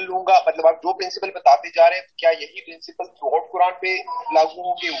لٹرل لوں گا؟ مطلب آپ جو پرنسپل بتاتے جا رہے ہیں کیا یہی پرنسپل تھرو آؤٹ قرآن پہ لاگو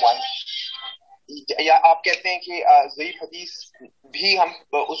ہوں گے؟ ون، یا آپ کہتے ہیں کہ ضعیف حدیث بھی ہم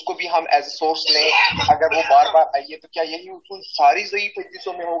اس کو بھی ہم ایز اے سورس لیں اگر وہ بار بار آئیے، تو کیا یہی اصول ساری ضعیف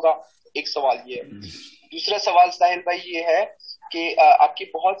حدیثوں میں ہوگا؟ ایک سوال یہ ہے. دوسرا سوال ساحل بھائی یہ ہے کہ آپ کے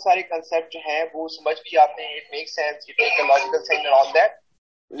بہت سارے کنسیپٹ جو ہیں وہ سمجھ بھی آتے ہیں، it make sense, it make a logical sense and all that,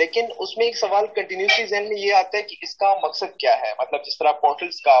 لیکن اس میں ایک سوال کنٹینیوسلی ذہن میں یہ آتا ہے کہ اس کا مقصد کیا ہے. مطلب جس طرح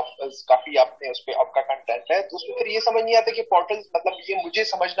پورٹلز کا کافی آپ نے اس پہ آپ کا کنٹینٹ ہے، تو اس میں پھر یہ سمجھ نہیں آتا کہ پورٹلز مطلب یہ مجھے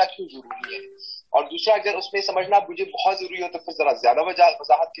سمجھنا کیوں ضروری ہے، اور دوسرا اگر اس میں سمجھنا مجھے بہت ضروری ہو تو پھر ذرا زیادہ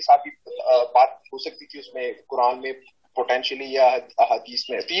وضاحت کے ساتھ بھی بات ہو سکتی تھی اس میں قرآن میں پوٹینشلی یا حدیث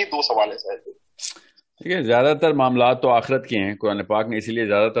میں. تو یہ دو سوال ہے سر. ٹھیک ہے، زیادہ تر معاملات تو آخرت کے ہیں، قرآن پاک نے اسی لیے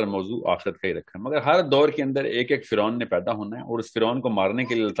زیادہ تر موضوع آخرت کا ہی رکھا ہے. مگر ہر دور کے اندر ایک ایک فرعون نے پیدا ہونا ہے، اور اس فرعون کو مارنے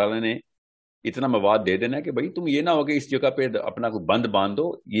کے لیے اللہ تعالیٰ نے اتنا مواد دے دینا ہے کہ بھائی تم یہ نہ ہو کہ اس جگہ پہ اپنا کوئی بند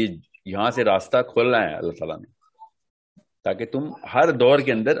باندھو، یہ یہاں سے راستہ کھولنا ہے اللہ تعالیٰ نے، تاکہ تم ہر دور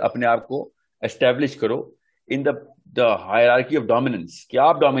کے اندر اپنے آپ کو اسٹیبلش کرو in the hierarchy of dominance, کہ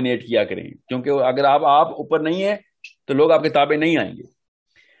آپ ڈومینیٹ کیا کریں. کیونکہ اگر آپ اوپر نہیں ہیں تو لوگ آپ کے تابع نہیں آئیں گے.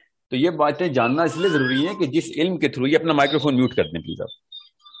 تو یہ باتیں جاننا اس لیے ضروری ہے کہ جس علم کے تھرو، یہ اپنا مائکرو فون میوٹ کر دیں پلیز.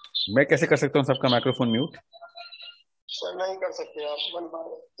 آپ میں کیسے کر سکتا ہوں سب کا مائکرو فون میوٹ؟ سر نہیں کر سکتے آپ،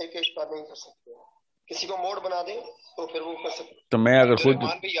 ایک ایک بار نہیں کر سکتے، کسی کو موڈ بنا دیں تو پھر وہ کر سکتے. تو میں اگر خود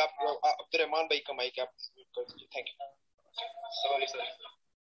عبد الرحمان بھائی کا مائک آپ کر دیجیے. Thank you.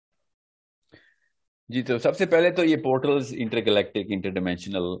 جی، تو سب سے پہلے تو یہ portals, intergalactic, inter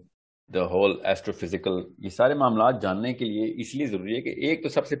dimensional, the whole astrophysical, یہ سارے معاملات جاننے کے لیے اس لیے ضروری ہے کہ ایک تو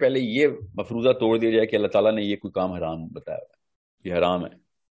سب سے پہلے یہ مفروضہ توڑ دیا جائے کہ اللہ تعالیٰ نے یہ کوئی کام حرام بتایا ہوا ہے، یہ حرام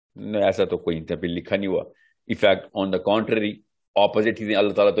ہے. ایسا تو کوئی پہ لکھا نہیں ہوا. In fact on the contrary opposite چیزیں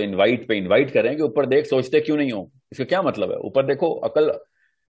اللہ تعالیٰ تو انوائٹ کریں کہ اوپر دیکھ، سوچتے کیوں نہیں ہو. اس کا کیا مطلب ہے؟ اوپر دیکھو، عقل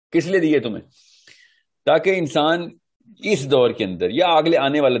کس لیے دی ہے تمہیں؟ تاکہ انسان اس دور کے اندر یا اگلے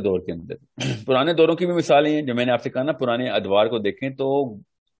آنے والے دور کے اندر، پرانے دوروں کی بھی مثالیں ہیں جو میں نے آپ سے کہا نا، پرانے ادوار کو دیکھیں تو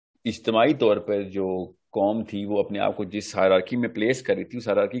اجتماعی طور پر جو قوم تھی وہ اپنے آپ کو جس ہائرارکی میں پلیس کر رہی تھی، اس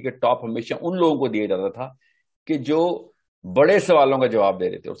ہائرارکی کے ٹاپ ہمیشہ ان لوگوں کو دیا جاتا تھا کہ جو بڑے سوالوں کا جواب دے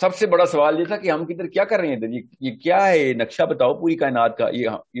رہے تھے. اور سب سے بڑا سوال یہ تھا کہ ہم کدھر کیا کر رہے ہیں ادھر، یہ کیا ہے، نقشہ بتاؤ پوری کائنات کا، یہ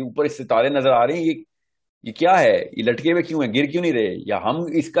اوپر ستارے نظر آ رہے ہیں، یہ کیا ہے, یہ لٹکے ہوئے کیوں ہیں, گر کیوں نہیں رہے, یا ہم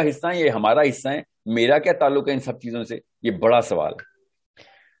اس کا حصہ ہیں, یہ ہمارا حصہ ہے, میرا کیا تعلق ہے ان سب چیزوں سے, یہ بڑا سوال ہے.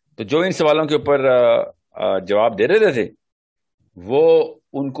 تو جو ان سوالوں کے اوپر جواب دے رہے تھے وہ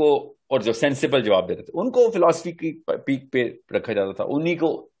ان کو, اور جو سینسیبل جواب دے رہے تھے ان کو فلاسفی کی پیک پہ رکھا جاتا تھا, انہی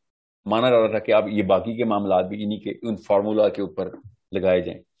کو مانا جاتا تھا کہ اب یہ باقی کے معاملات بھی انہی کے ان فارمولا کے اوپر لگائے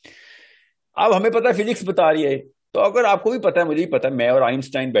جائیں. اب ہمیں پتا ہے فزکس بتا رہی ہے, تو اگر آپ کو بھی پتا ہے, مجھے بھی پتا ہے, میں اور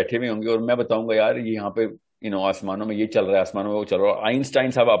آئنسٹائن بیٹھے ہوئے ہوں گے اور میں بتاؤں گا یار یہ یہاں پہ آسمانوں میں یہ چل رہا ہے, آسمانوں میں وہ چل رہا ہے,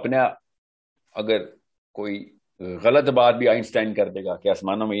 آئنسٹائن صاحب اپنے اگر کوئی غلط بات بھی آئنسٹائن کر دے گا کہ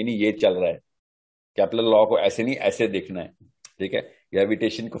آسمانوں میں یہ نہیں یہ چل رہا ہے, کیپلر لا کو ایسے نہیں ایسے دیکھنا ہے, ٹھیک ہے,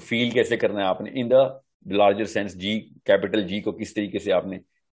 گریویٹیشن کو فیل کیسے کرنا ہے آپ نے in the larger sense, G capital G کو کس طریقے سے آپ نے,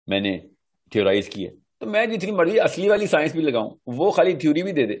 میں نے تھیورائز کی ہے. تو میں جتنی مرضی اصلی والی سائنس بھی لگاؤں, وہ خالی تھیوری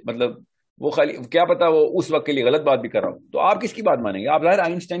بھی دے دے, مطلب وہ خالی کیا پتا وہ اس وقت کے لیے غلط بات بھی کر رہا ہوں, تو آپ کس کی بات مانیں گے, آپ ظاہر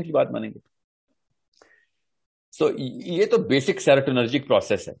آئنسٹائن کی بات مانیں گے. سو یہ تو بیسک سیروٹونرجک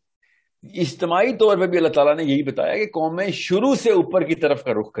پروسیس ہے. اجتماعی طور پہ بھی اللہ تعالیٰ نے یہی بتایا کہ قومیں شروع سے اوپر کی طرف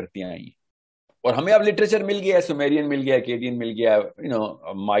کا رخ کرتی آئی ہیں, اور ہمیں اب لٹریچر مل گیا ہے, سومیرین مل گیا ہے, کیڈین مل گیا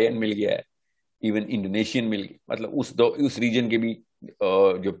ہے, ماین مل گیا ہے, ایون انڈونیشین مل گیا, مطلب اس ریجن کے بھی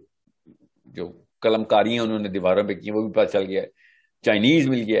جو قلم کاری ہیں انہوں نے دیواروں پہ کی وہ بھی پتہ چل گیا ہے, چائنیز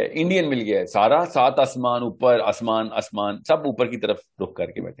مل گیا ہے, انڈین مل گیا ہے, سارا 7 آسمان اوپر, آسمان سب اوپر کی طرف رخ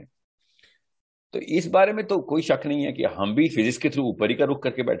کر کے بیٹھے. تو اس بارے میں تو کوئی شک نہیں ہے کہ ہم بھی فزکس کے تھرو اوپر ہی کا رخ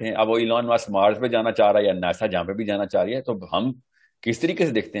کر کے بیٹھے ہیں. اب وہ ایلون ماسک مارس پہ جانا چاہ رہا ہے یا ناسا جہاں پہ بھی جانا چاہ رہی ہے, تو ہم کس طریقے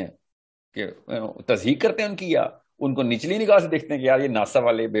سے دیکھتے ہیں کہ تصدیق کرتے ہیں ان کی, یا ان کو نچلی نگاہ سے دیکھتے ہیں کہ یار یہ ناسا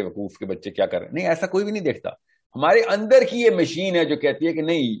والے بے وقوف کے بچے کیا کر رہے ہیں. نہیں, ایسا کوئی بھی نہیں دیکھتا. ہمارے اندر کی یہ مشین ہے جو کہتی ہے کہ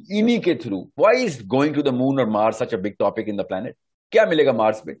نہیں, انہی کے through. Y is going to the مون اور مارس سچ a big topic in the planet. کیا ملے گا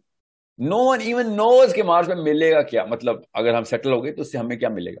مارس پہ؟ نو ون ایون نوز کہ مارس پہ ملے گا کیا, مطلب اگر ہم سیٹل ہو گئے تو اس سے ہمیں کیا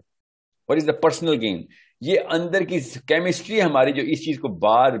ملے گا, what is the personal gain. یہ اندر کی کیمسٹری ہماری جو اس چیز کو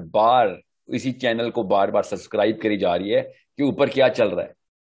بار بار اسی چینل کو بار بار سبسکرائب کری جا رہی ہے کہ اوپر کیا چل رہا ہے.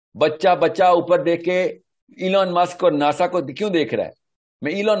 بچہ اوپر دیکھ کے ایلون مسک اور ناسا کو کیوں دیکھ رہا ہے.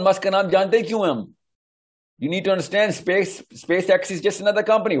 میں ایلون مسک کا نام جانتے ہی کیوں ہیں ہم. You need to understand SpaceX is just another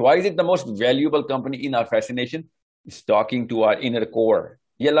company. Why is it the most valuable company in our fascination? It's talking to our inner core.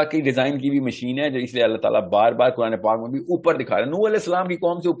 یہ اللہ کی ڈیزائن کی بھی مشین ہے, جو اس لیے اللہ تعالیٰ بار بار قرآن پاک میں بھی اوپر دکھا رہا ہے. نوح علیہ السلام کی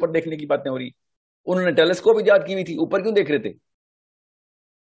قوم سے اوپر دیکھنے کی باتیں ہو رہی, انہوں نے ٹیلیسکوپ ایجاد کی ہوئی تھی, اوپر کیوں دیکھ رہے تھے.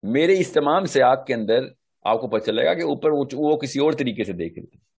 میرے اس تمام سیاق کے اندر آپ کو پتہ چلے گا کہ اوپر وہ کسی اور طریقے سے دیکھ رہے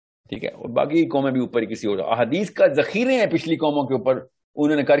تھے, ٹھیک ہے, اور باقی قومیں بھی اوپر کسی اور. احادیث کا ذخیرے ہیں پچھلی قوموں کے اوپر,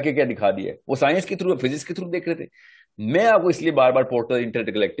 انہوں نے کر کے کیا دکھا دیا ہے, وہ سائنس کے تھرو, فزکس کے تھرو دیکھ رہے تھے. میں آپ کو اس لیے بار بار پورٹل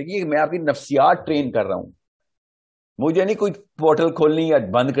انٹرگلیکٹک, میں آپ کی نفسیات ٹرین کر رہا ہوں. مجھے نہیں کوئی پورٹل کھولنی یا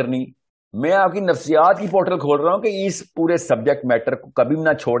بند کرنی, میں آپ کی نفسیات کی پورٹل کھول رہا ہوں کہ اس پورے سبجیکٹ میٹر کو کبھی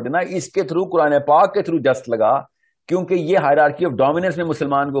نہ چھوڑ دینا. اس کے تھرو قرآن پاک کے تھرو جسٹ لگا, کیونکہ یہ ہائرارکی آف ڈومیننس میں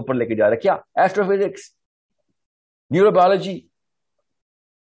مسلمان کو اوپر لے کے جا رہا ہے. کیا ایسٹرو فزکس, نیورو بایولوجی.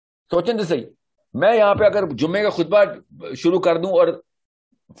 سوچیں تو صحیح, میں یہاں پہ اگر جمعے کا خطبہ شروع کر دوں اور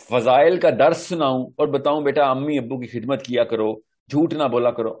فضائل کا درس سناؤں اور بتاؤں بیٹا امی ابو کی خدمت کیا کرو, جھوٹ نہ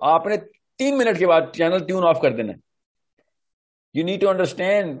بولا کرو, آپ نے 3 منٹ کے بعد چینل ٹیون آف کر دینا ہے. You need to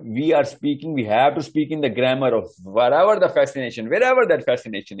understand, we have to speak in the grammar of wherever that fascination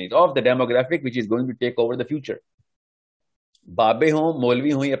is, of the demographic which is going to take over the future. بابے ہوں,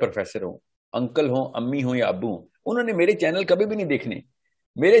 مولوی ہوں یا پروفیسر ہوں, uncle ہوں, امی ہوں یا ابو ہوں, انہوں نے میرے چینل کبھی بھی نہیں دیکھنے.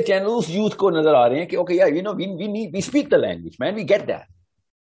 میرے چینل اس یوتھ کو نظر آ رہے ہیں کہ okay yeah, you know, we speak the language, man, we get that.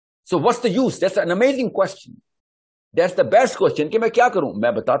 So what's the use? That's an amazing question. That's the best question. کہ میں کیا کروں,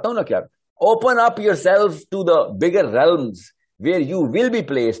 میں بتاتا ہوں نا کیا. Open up yourself to the bigger realms where you will be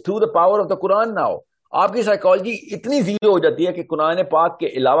placed through the power of the Quran now. آپ کی سائیکالوجی اتنی زیرو ہو جاتی ہے کہ قرآن پاک کے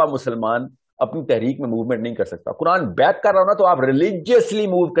علاوہ مسلمان اپنی تحریک میں موومنٹ نہیں کر سکتا. قرآن بیک کر رہا ہونا تو آپ ریلیجیسلی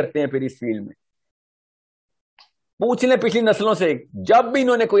موو کرتے ہیں پھر اس فیلڈ میں. پوچھ لیں پچھلی نسلوں سے, جب بھی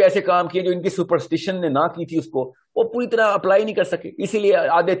انہوں نے کوئی ایسے کام کیے جو ان کی سپرسٹیشن نے نہ کی تھی, اس کو وہ پوری طرح اپلائی نہیں کر سکے. اسی لیے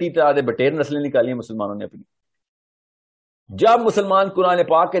آدھے تیتر آدھے بٹیر نسلیں نکالی ہیں مسلمانوں نے اپنی. جب مسلمان قرآن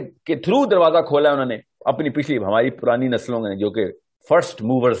پاک کے تھرو دروازہ کھولا ہے انہوں نے اپنی پچھلی ہماری پرانی نسلوں نے جو کہ فرسٹ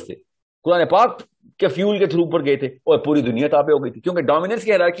موورز تھے, قرآن پاک کے فیول کے تھرو پر گئے تھے اور پوری دنیا تابع ہو گئی تھی. کیونکہ ڈومیننس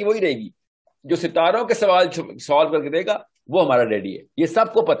کی ہیرارکی وہی رہے گی, جو ستاروں کے سوال سالو کر کے دے گا وہ ہمارا ڈیڈی ہے. یہ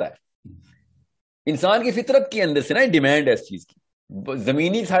سب کو پتا ہے, انسان کی فطرت کے اندر سے نا ڈیمانڈ ہے اس چیز کی.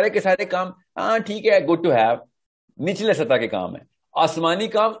 زمینی سارے کے سارے کام ہاں ٹھیک ہے, گڈ ٹو ہیو, نچلے سطح کے کام ہے. آسمانی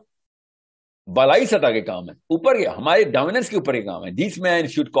کام بالائی سطح کے کام ہے, اوپر کے ہمارے ڈومیننس کے اوپر کے کام ہے. دس مین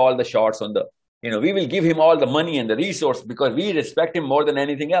should call the shots on the, we will give him all the money and the resource because we respect him more than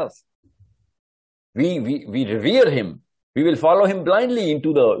anything else. We revere him. We will follow him blindly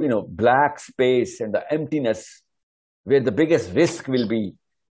into the black space and the emptiness where the biggest risk will be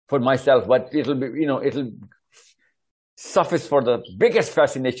for myself, but it'll be it'll suffice for the biggest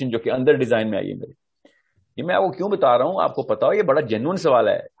fascination जो कि अंदर design में आई है मेरे. ये मैं आपको क्यों बता रहा हूँ, आपको पता हो ये बड़ा जेन्युइन सवाल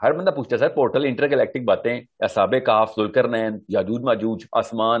है. हर बंदा पूछता है सर पोर्टल, इंटरगैलेक्टिक बातें, असाबे काफ, जुल्करनैन, याजूज माजूज,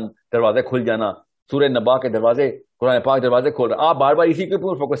 आसमान, दरवाजे खुल जाना, सूरह नबा के दरवाजे, कुरान पाक दरवाजे खोल रहे. आप बार बार इसी के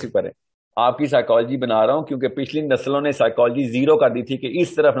ऊपर फोकस करें. आपकी साइकोलॉजी बना रहा हूं क्योंकि पिछली नस्लों ने साइकोलॉजी जीरो कर दी थी कि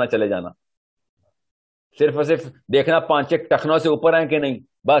इस तरफ ना चले जाना, सिर्फ और सिर्फ देखना 5 टखनों से ऊपर है कि नहीं,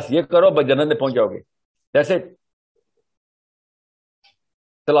 बस ये करो बस जन्नत में पहुंच जाओगे. जैसे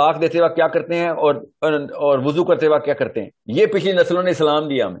तलाक देते वक्त क्या करते हैं और वुजू करते वक्त क्या करते हैं, ये पिछली नस्लों ने इस्लाम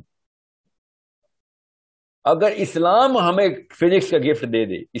दिया हमें. अगर इस्लाम हमें फिजिक्स का गिफ्ट दे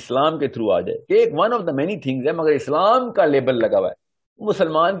दे, इस्लाम के थ्रू आ जाए कि एक one of the many things है, मगर इस्लाम का लेबल लगा हुआ है,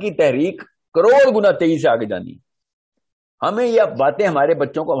 मुसलमान की तहरीक करोड़ गुना तेजी से आगे जानी. हमें ये बातें हमारे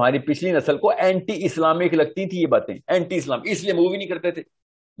बच्चों को, हमारी पिछली नस्ल को एंटी इस्लामिक लगती थी. ये बातें एंटी इस्लाम, इसलिए मूव ही नहीं करते थे.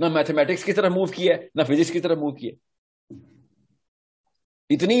 ना मैथमेटिक्स की तरफ मूव किया है, ना फिजिक्स की तरफ मूव किया.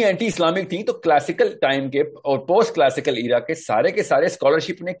 इतनी एंटी इस्लामिक थी. तो क्लासिकल टाइम के और पोस्ट क्लासिकल ईरा के सारे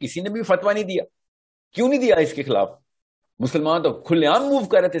स्कॉलरशिप ने किसी ने भी फतवा नहीं दिया. क्यों नहीं दिया इसके खिलाफ? मुसलमान तो खुलेआम मूव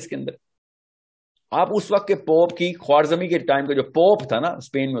कर रहे थे इसके अंदर. आप उस वक्त के पोप की, ख्वारजमी के टाइम का जो पोप था ना,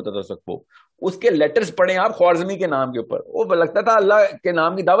 स्पेन में होता था उस वक्त पोप, उसके लेटर्स पढ़े आप ख्वारजमी के नाम के ऊपर. वो लगता था अल्लाह के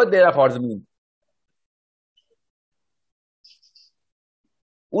नाम की दावत दे रहा ख्वारजमी.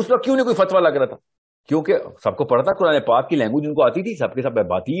 उस वक्त क्यों नहीं कोई फतवा लग रहा था? क्योंकि सबको पढ़ा था कुरान पाक की लैंग्वेज उनको आती थी, सबके सब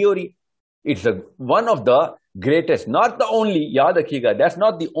बात ही हो रही. It's one of the greatest, not the only, याद रखिएगा, that's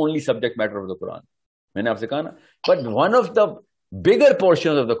not the only subject matter of the Quran. मैंने आपसे कहा ना, but one of the bigger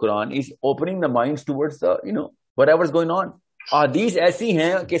portions of the Quran is opening the minds towards the whatever's going on. हदीस ऐसी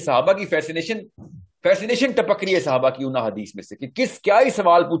हैं कि सहाबा की फैसिनेशन टपक रही है सहाबा की उन हदीस में से कि क्या ही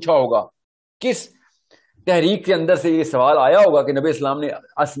सवाल पूछा होगा, किस तहरीक के अंदर से ये सवाल आया होगा कि नबी इस्लाम ने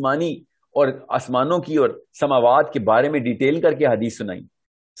आसमानी और आसमानों की और समावात के बारे में डिटेल करके हदीस सुनाई.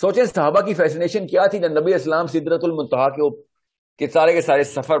 सोचें सहाबा की फैसिनेशन क्या थी. नबी इस्लाम सिदरतुल मुंतहा के सारे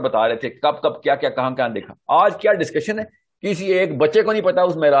सफर बता रहे थे, कब क्या कहां देखा. आज क्या डिस्कशन है, किसी एक बच्चे को नहीं पता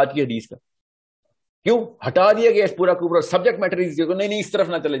उस मेराज की हदीस का. क्यों हटा दिया गया इस पूरा सब्जेक्ट मैटर? नहीं इस तरफ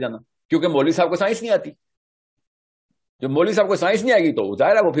ना चले जाना, क्योंकि मौलवी साहब को साइंस नहीं आती. जो मौलवी साहब को साइंस नहीं आएगी तो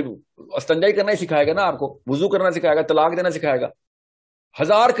जाहिर है वो फिर इस्तिंजाई करना ही सिखाएगा ना, आपको वुजू करना सिखाएगा, तलाक देना सिखाएगा.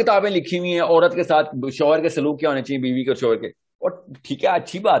 1000 किताबें लिखी हुई हैं औरत के साथ शौहर के सलूक क्या होने चाहिए, बीवी के और शौहर के. और ठीक है,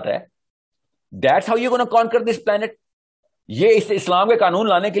 अच्छी बात है, that's how you gonna conquer this planet. ये इस इस्लाम के कानून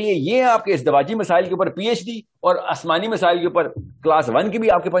लाने के लिए ये आपके इज़्दिवाजी मसाइल के ऊपर पीएचडी और आसमानी मसाइल के ऊपर क्लास 1 की भी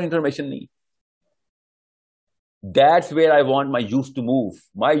आपके पास इंफॉर्मेशन नहीं. That's where I want my youth to move.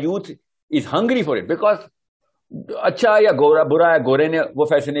 My youth is hungry for it, because अच्छा या बुरा है, गोरे ने वो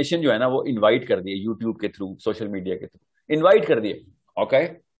फैसिनेशन जो है ना वो इनवाइट कर दिए यूट्यूब के थ्रू, सोशल मीडिया के थ्रू इनवाइट कर दिए. Okay,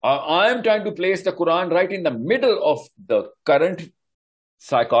 I am trying to place the Quran right in the middle of the current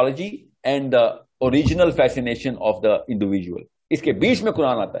psychology and the original fascination of the individual. इसके बीच में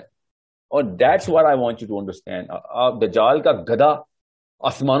कुरान आता है. और that's what I want you to understand. दज्जाल का गधा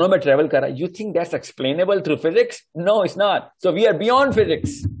आसमानों में ट्रेवल कर रहा है, you think that's explainable through physics? No, it's not. So we are beyond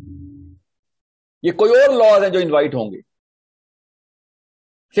physics. ये कोई और लॉज हैं जो इन्वाइट होंगे.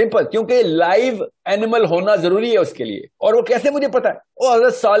 सिंपल, क्योंकि लाइव एनिमल होना जरूरी है उसके लिए. और वो कैसे मुझे पता है? वो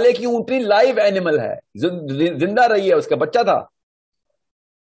हज़रत साले की ऊंटनी लाइव एनिमल है, जिंदा रही है, उसका बच्चा था,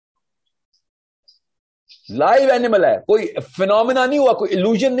 लाइव एनिमल है, कोई फिनोमिना नहीं हुआ, कोई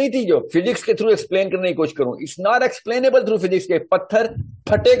इल्यूजन नहीं थी जो फिजिक्स के थ्रू एक्सप्लेन करने की कोशिश करूं. It's not explainable through physics. के पत्थर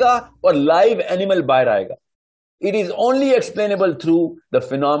फटेगा और लाइव एनिमल बाहर आएगा. It is only explainable through the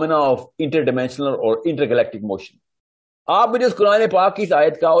phenomena of इंटरडिमेंशनल और इंटरगैलेक्टिक मोशन. आप मुझे उस कुरान पाक की इस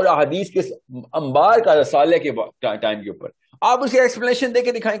आयत का और हदीस के अंबार का साले के टाइम के ऊपर आप उसकी एक्सप्लेनेशन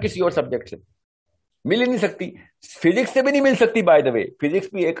देके दिखाएं किसी और सब्जेक्ट से. मिल ही नहीं सकती, फिजिक्स से भी नहीं मिल सकती. बाय द वे, फिजिक्स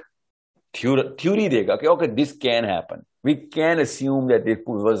भी एक थ्योरी देगा कि okay, this can happen. We can assume that it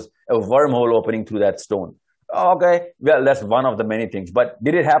was a wormhole opening through that stone. Okay, well, that's one of the many things. But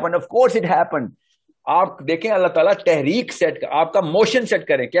did it happen? Of course it happened. आप देखें अल्लाह ताला तहरीक set कर, आपका motion set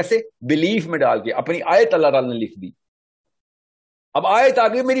करें. कैसे? Belief में डाल के. अपनी आयत अल्लाह ताला ने लिख दी. अब आयत आ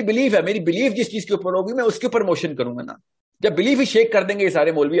गई, मेरी बिलीफ है, मेरी बिलीफ जिस चीज के ऊपर होगी मैं उसके ऊपर मोशन करूंगा ना. जब बिलीफ ही शेक कर देंगे ये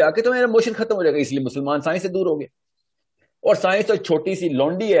सारे मौलवी आके तो मेरा मोशन खत्म हो जाएगा. इसलिए मुसलमान साइंस से दूर हो गए. और साइंस तो छोटी सी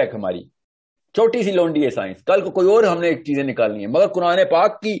लौंडी है, हमारी छोटी सी लौंडी है साइंस. कल को कोई और हमने एक चीजें निकालनी है, मगर कुरान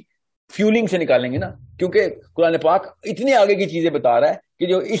पाक की फ्यूलिंग से निकालेंगे ना, क्योंकि कुरान पाक इतने आगे की चीजें बता रहा है कि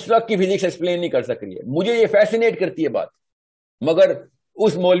जो इस वक्त की फिजिक्स एक्सप्लेन नहीं कर सक रही है. मुझे ये फैसिनेट करती है बात, मगर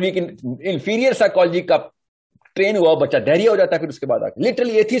उस मौलवी की इंफीरियर साइकोलॉजी का ٹرین ہوا بچہ دہریہ ہو جاتا ہے, پھر اس کے بعد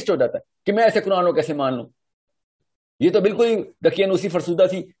لٹرلی ایتھیسٹ ہو جاتا ہے کہ میں ایسے قرآن کو کیسے مان لوں. یہ تو بالکل ہی دقیانوسی فرسودہ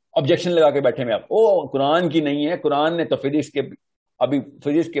تھی, آبجیکشن لگا کے بیٹھے میں آپ, او قرآن کی نہیں ہے, قرآن نے تو فزکس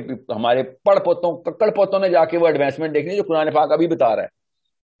کے ہمارے پڑ پوتوں ککڑ پوتوں نے جا کے وہ ایڈوانسمنٹ دیکھنی جو قرآن پاک ابھی بتا رہا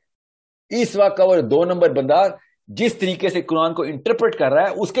ہے. اس وقت کا وہ 2 نمبر بندہ جس طریقے سے قرآن کو انٹرپریٹ کر رہا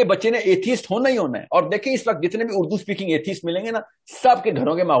ہے, اس کے بچے نے ایتھیسٹ ہونا ہی ہونا ہے. اور دیکھیں اس وقت جتنے بھی اردو اسپیکنگ ایتھیسٹ ملیں گے نا, سب کے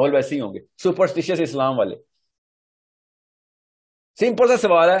گھروں کے ماحول ویسے ہی ہوں گے, سپرسٹیشس اسلام والے. سمپل سا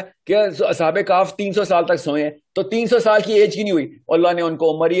سوال ہے کہ اصحاب کہف 300 سال تک سوئے ہیں, تو 300 سال کی ایج کی نہیں ہوئی, اللہ نے ان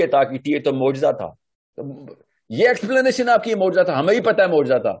کو عمر ہی عطا کی تھی, یہ تو معجزہ تھا. یہ ایکسپلینیشن آپ کی معجزہ تھا, ہمیں ہی پتا ہے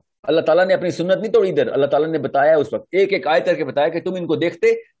معجزہ تھا. اللہ تعالیٰ نے اپنی سنت نہیں توڑی ادھر, اللہ تعالیٰ نے بتایا اس وقت ایک ایک آیت کر کے بتایا کہ تم ان کو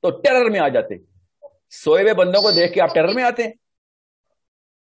دیکھتے تو ٹیرر میں آ جاتے. سوئے ہوئے بندوں کو دیکھ کے آپ ٹیرر میں آتے ہیں.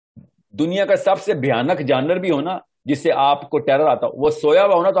 دنیا کا سب سے بھیانک جانور بھی ہونا جس سے آپ کو ٹیرر آتا ہو, وہ سویا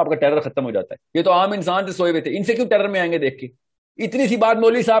ہوا ہونا تو آپ کا ٹیرر ختم ہو جاتا ہے. یہ تو عام انسان سے سوئے ہوئے تھے, ان سے کیوں ٹیرر میں آئیں گے دیکھ کے؟ اتنی سی بات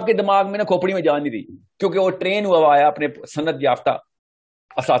مولوی صاحب کے دماغ میں نا کھوپڑی میں جان نہیں رہی, کیونکہ وہ ٹرین ہوا آیا اپنے سند یافتہ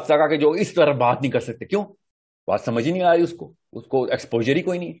اساتذہ کا کہ جو اس طرح بات نہیں کر سکتے. کیوں بات سمجھ ہی نہیں آ رہی اس کو ایکسپوجر ہی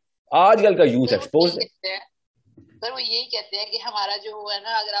کوئی نہیں. آج کل کا یوتھ ایکسپوز ہے. سر وہ یہی کہتے ہیں کہ ہمارا جو ہے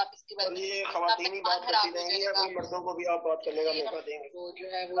نا, اگر آپ اس کی بات یہ خواتین ہی بات کرتی رہیں گی یا کوئی مردوں کو بھی آپ بات کرنے کا موقع دیں گے؟ وہ جو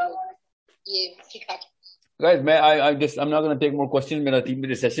ہے وہ یہ سکھا. Guys, I'm not going to take more questions. میرا 3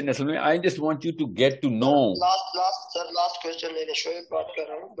 منٹ سیشن اصل میں I just want you to get to know. Last question لے لیں. شعیب بات کر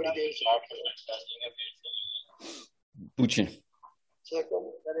رہا ہوں, بڑی دیر سے بات کر رہا ہوں. پوچھیں.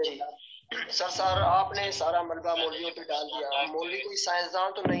 سر آپ نے سارا ملبہ مولویوں پہ ڈال دیا. مولوی کوئی سائنسدان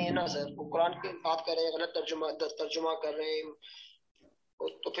تو نہیں ہے نا سر, وہ قرآن کی بات کر رہے ہیں, غلط ترجمہ کر رہے ہیں,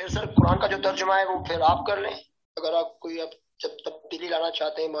 تو پھر سر قرآن کا جو ترجمہ ہے وہ پھر آپ کر لیں, اگر آپ کوئی جب تبدیلی لانا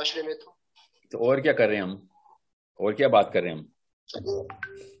چاہتے ہیں معاشرے میں. تو اور کیا کر رہے ہیں ہم, اور کیا بات کر رہے ہیں ہم؟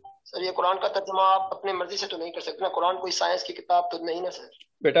 سر یہ قرآن کا ترجمہ آپ اپنے مرضی سے تو نہیں کر سکتے نا, قرآن کوئی سائنس کی کتاب تو نہیں نا سر.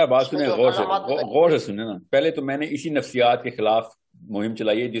 بیٹا بات سنیں, غور سے سنیں نا. پہلے تو میں نے اسی نفسیات کے خلاف مہم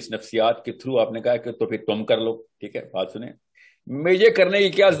چلائی ہے, جس نفسیات کے تھرو آپ نے کہا کہ تو پھر تم کر لو. ٹھیک ہے, بات سنیں. مجھے کرنے کی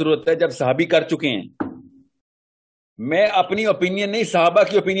کیا ضرورت ہے جب صحابی کر چکے ہیں؟ میں اپنی اوپینین نہیں, صحابہ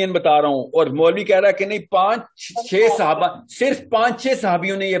کی اوپینین بتا رہا ہوں. اور مولوی کہہ رہا ہے کہ نہیں 5-6 صحابہ, صرف 5-6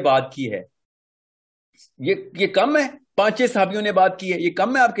 صحابیوں نے یہ بات کی ہے. یہ کم ہے؟ 5-6 صحابیوں نے بات کی ہے, یہ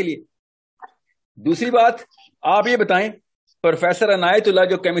کم ہے آپ کے لیے؟ دوسری بات, آپ یہ بتائیں, پروفیسر عنایت اللہ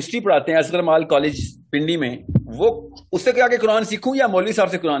جو کیمسٹری پڑھاتے ہیں اصغر مال کالج پنڈی میں, وہ اس سے کیا کہ قرآن سیکھوں یا مولوی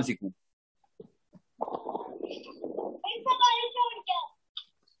صاحب سے قرآن سیکھوں؟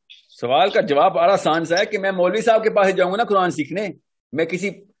 سوال کا جواب بڑا آسان سا ہے کہ میں مولوی صاحب کے پاس جاؤں گا نا قرآن سیکھنے, میں کسی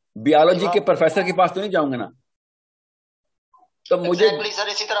بیالوجی کے پروفیسر کے پاس تو نہیں جاؤں گا نا. تو مجھے سر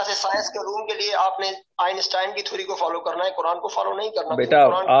اسی طرح سے سائنس کے علوم کے لیے آپ نے آئنسٹائن کی تھیوری کو فالو کرنا ہے, قرآن کو فالو نہیں کرنا. بیٹا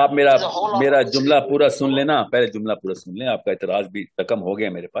آپ میرا جملہ پورا سن لینا, پہلے جملہ پورا سن لیں. آپ کا اعتراض بھی رقم ہو گیا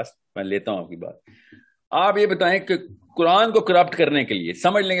میرے پاس, میں لیتا ہوں آپ کی بات. آپ یہ بتائیں کہ قرآن کو کرپٹ کرنے کے لیے,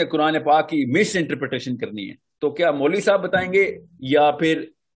 سمجھ لیں گے قرآن پاک کی مس انٹرپریٹیشن کرنی ہے, تو کیا مولوی صاحب بتائیں گے یا پھر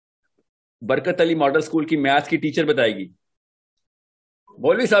برکت علی ماڈل اسکول کی میتھ کی ٹیچر بتائے گی؟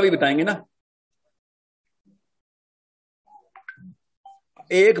 مولوی صاحب ہی بتائیں گے نا.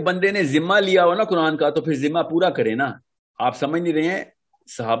 ایک بندے نے ذمہ لیا ہو نا قرآن کا, تو پھر ذمہ پورا کرے نا. آپ سمجھ نہیں رہے ہیں,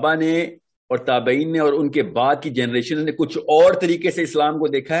 صحابہ نے اور تابعین نے اور ان کے بعد کی جنریشن نے کچھ اور طریقے سے اسلام کو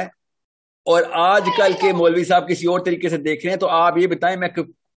دیکھا ہے, اور آج کل کے مولوی صاحب کسی اور طریقے سے دیکھ رہے ہیں. تو آپ یہ بتائیں میں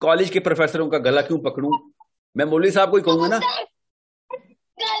کالج کے پروفیسروں کا گلا کیوں پکڑوں؟ میں مولوی صاحب کو ہی کہوں گا نا,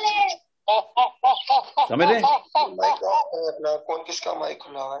 سمجھ رہے ہیں؟ کون کس کا مائک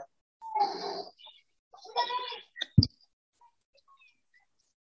کھلا ہوا ہے؟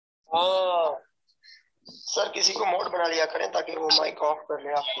 سر کسی کو موڈ بنا لیا کریں تاکہ وہ مائک آف کر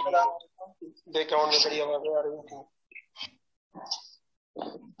لیں. آپ کے بیک گراؤنڈ میں بڑی آوازیں آ رہی تھیں.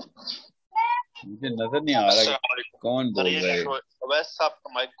 مجھے نظر نہیں آ رہا کہ کون بول رہا ہے. اویس صاحب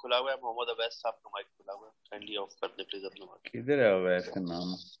کا مائک کھلا ہوا ہے, محمد اویس صاحب کا مائک کھلا ہوا ہے, کائنڈلی آف کر دیں پلیز اپنا مائک. کدھر ہے اویس کا نام؟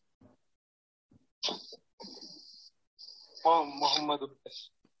 محمد اویس.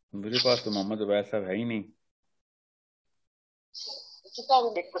 میرے پاس تو محمد اویس صاحب ہے ہی نہیں.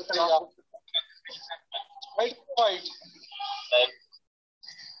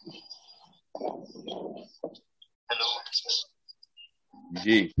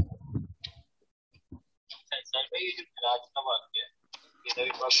 جی مراج کا واقعہ یہ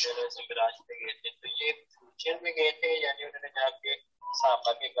نبی پاک صلی اللہ علیہ وسلم مراج پہ گئے تھے, تو یہ فیوچر میں گئے تھے یعنی انہوں نے جا کے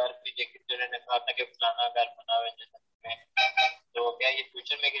صحابہ کے گھر بھی دیکھے تو انہوں نے کہا تھا کہ فلانا گھر بنا ہوا ہے جنت میں, تو کیا یہ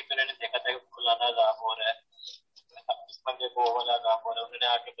فیوچر میں گئے تو انہوں نے دیکھا تھا کہ فلانا عذاب ہو رہا ہے, اس بندے کو والا عذاب ہو رہا ہے, انہوں نے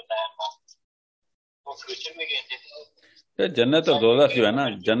آ کے بتایا تھا, وہ فیوچر میں گئے تھے. جنت اور دوزخ جو ہے نا,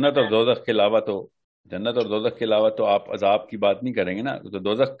 جنت اور دوزخ کے علاوہ تو جنت اور دوزخ کے علاوہ تو آپ عذاب کی بات نہیں کریں گے نا. تو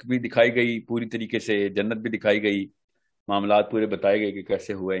دوزخ بھی دکھائی گئی پوری طریقے سے, جنت بھی دکھائی گئی, معاملات پورے بتائے گئے کہ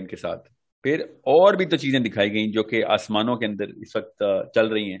کیسے ہوا ان کے ساتھ. پھر اور بھی تو چیزیں دکھائی گئیں جو کہ آسمانوں کے اندر اس وقت چل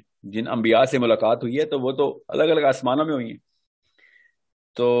رہی ہیں. جن انبیاء سے ملاقات ہوئی ہے تو وہ تو الگ الگ آسمانوں میں ہوئی ہیں.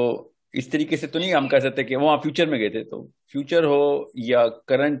 تو اس طریقے سے تو نہیں ہم کہہ سکتے کہ وہاں فیوچر میں گئے تھے. تو فیوچر ہو یا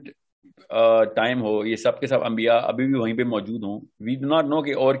کرنٹ ٹائم ہو, یہ سب کے سب انبیاء ابھی بھی وہیں پہ موجود ہوں. وی ڈو ناٹ نو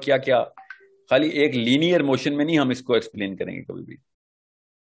کہ اور کیا کیا, خالی ایک لینئر موشن میں نہیں ہم اس کو ایکسپلین کریں گے کبھی بھی.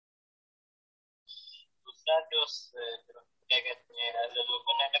 دوسرا جو کیا کہتے ہیں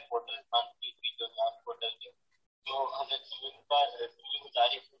لوگوں نے پورٹل بند کی تھی, جو نان پورٹل کے, جو حضرت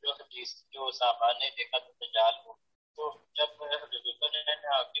گزاری جو حدیث جو صحابہ نے دیکھا تو دجال کو, تو جب حضرت نے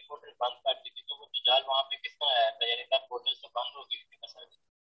اپنی پورٹل بند کر دی تھی تو وہ دجال وہاں پہ کس طرح آیا تھا, یعنی تب پورٹل سے بند ہو گئی تھی مثلا.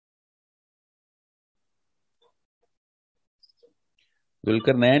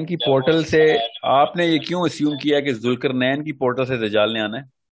 ذوالقرنین کی پورٹل سے آپ نے یہ کیوں اسیوم کیا کہ ذوالقرنین کی پورٹل سے دجال نے آنا ہے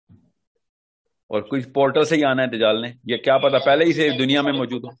اور کچھ پورٹل سے ہی آنا ہے دجال نے؟ یہ کیا پتا پہلے ہی سے دنیا میں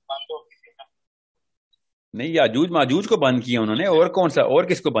موجود ہو. نہیں, یاجوج ماجوج کو بند کیا انہوں نے, اور کون سا, اور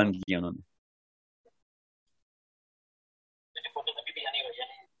کس کو بند کیا انہوں نے؟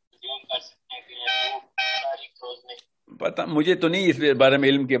 پتا مجھے تو نہیں اس بارے میں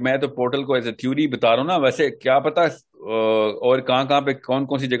علم کہ میں تو پورٹل کو ایز اے تھیوری بتا رہا ہوں نا. ویسے کیا پتا اور کہاں کہاں پہ کون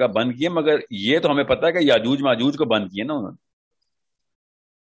کون سی جگہ بند کیے, مگر یہ تو ہمیں پتا ہے کہ یاجوج ماجوج کو بند کیے نا انہوں نے.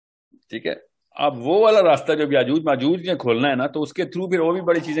 ٹھیک ہے, اب وہ والا راستہ جو یاجوج ماجوج نے کھولنا ہے نا, تو اس کے تھرو پھر اور بھی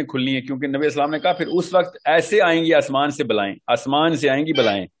بڑی چیزیں کھلنی ہیں, کیونکہ نبی اسلام نے کہا پھر اس وقت ایسے آئیں گی آسمان سے بلائیں, آسمان سے آئیں گی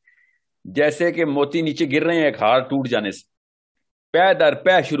بلائیں, جیسے کہ موتی نیچے گر رہے ہیں ایک ہار ٹوٹ جانے سے, پے در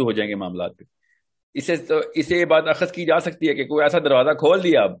پے شروع ہو جائیں گے معاملات پہ. اسے یہ بات اخذ کی جا سکتی ہے کہ کوئی ایسا دروازہ کھول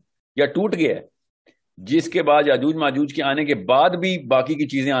دیا اب یا ٹوٹ گیا ہے جس کے بعد یاجوج ماجوج کے آنے کے بعد بھی باقی کی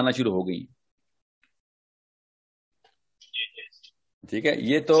چیزیں آنا شروع ہو گئی. ٹھیک ہے,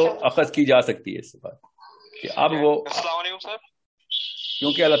 یہ تو اخذ کی جا سکتی ہے اس بات کہ اب وہ,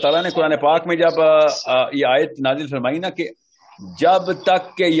 کیونکہ اللہ تعالیٰ نے قرآن پاک میں جب یہ آیت نازل فرمائی نا کہ جب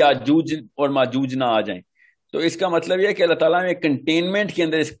تک کہ یاجوج اور ماجوج نہ آ جائیں, تو اس کا مطلب یہ ہے کہ اللہ تعالیٰ نے کنٹینمنٹ کے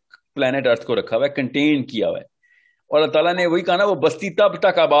اندر اس پلانٹ ارتھ کو رکھا ہوا ہے, کنٹین کیا ہوا ہے. اور اللہ تعالیٰ نے وہی کہا نا, وہ بستی تب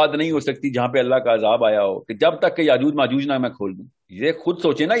تک آباد نہیں ہو سکتی جہاں پہ اللہ کا عذاب آیا ہو, کہ جب تک کہ یاجوج ماجوج نہ میں کھول دوں. یہ خود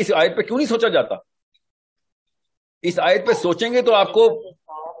سوچیں نا, اس آیت پہ کیوں نہیں سوچا جاتا؟ اس آیت پہ سوچیں گے تو آپ کو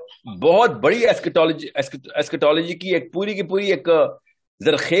بہت بڑی ایسکٹالوجی کی ایک پوری ایک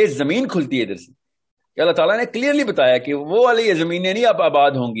زرخیز زمین کھلتی ہے ادھر سے, کہ اللہ تعالیٰ نے کلیئرلی بتایا کہ وہ والی یہ زمینیں نہیں اب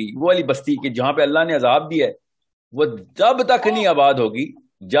آباد ہوں گی, وہ والی بستی کہ جہاں پہ اللہ نے عذاب دیا ہے وہ جب تک نہیں آباد ہوگی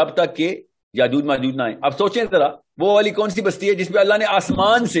جب تک کہ یاجوج ماجوج نہ آئیں. اب سوچیں ذرا, وہ والی کون سی بستی ہے جس پہ اللہ نے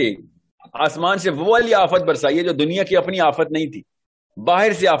آسمان سے وہ والی آفت برسائی ہے جو دنیا کی اپنی آفت نہیں تھی,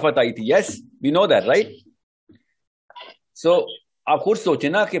 باہر سے آفت آئی تھی. یس وی نو دیٹ رائٹ. سو آپ خود سوچیں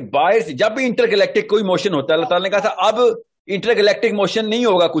نا کہ باہر سے جب بھی انٹر گلیکٹک کوئی موشن ہوتا ہے, اللہ تعالیٰ نے کہا تھا اب انٹر گلیکٹک موشن نہیں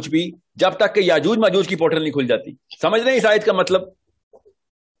ہوگا کچھ بھی جب تک کہ یاجوج ماجوج کی پورٹل نہیں کھل جاتی. سمجھ رہے ہیں اس آیت کا مطلب؟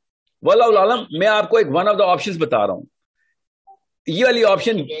 واللہ عالم. میں آپ کو ایک ون آف دا آپشنز بتا رہا ہوں, یہ والی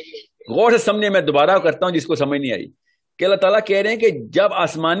آپشن غور سے سمجھنے میں دوبارہ کرتا ہوں جس کو سمجھ نہیں آئی, کہ اللہ تعالیٰ کہہ رہے ہیں کہ جب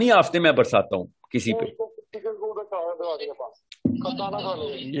آسمانی آفتے میں برساتا ہوں کسی پہ.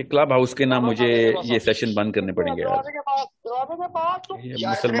 یہ کلب ہاؤس کے نام مجھے یہ سیشن بند کرنے پڑیں گے یار, یہ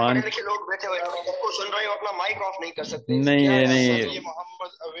مسلمان نہیں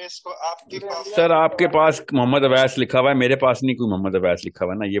سر, آپ کے پاس محمد اویس لکھا ہوا ہے, میرے پاس نہیں کوئی محمد اویس لکھا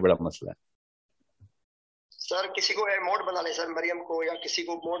ہوا ہے نا, یہ بڑا مسئلہ ہے. سر کسی کو موڈ بنا لیں, سر مریم کو یا کسی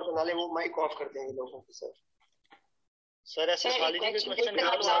کو موڈ بنا لیں, وہ مائک آف کر دیں گے لوگوں کی. سر ایسے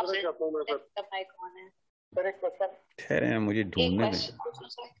ٹھہرے مجھے ڈھونڈنے دیں.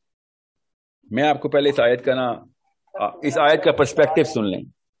 میں آپ کو پہلے اس آیت کا نا, اس آیت کا پرسپیکٹو سن لیں.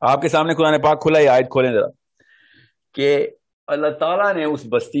 آپ کے سامنے قرآن پاک کھلا ہے, آیت کھولیں ذرا, کہ اللہ تعالیٰ نے اس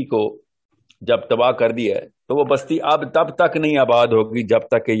بستی کو جب تباہ کر دیا ہے تو وہ بستی اب تب تک نہیں آباد ہوگی جب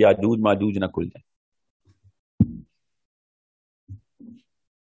تک کہ یاجوج ماجوج نہ کھل جائیں.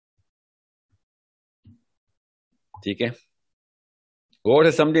 ٹھیک ہے, غور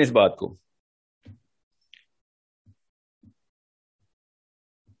سے سمجھیں اس بات کو.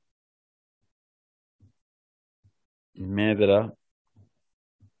 میں ذرا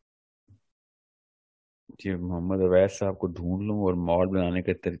جی محمد اویس صاحب کو ڈھونڈ لوں اور موڈ بنانے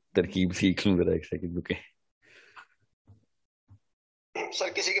کا ترکیب سیکھ لوں ذرا, ایک سیکنڈ رکے. سر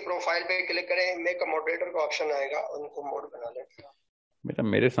کسی کے پروفائل پہ کلک کریں, میک اے ماڈریٹر کا آپشن آئے گا, ان کو موڈ بنا لیں. بیٹا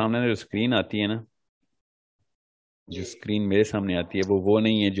میرے سامنے جو اسکرین آتی ہے نا, جو اسکرین میرے سامنے آتی ہے وہ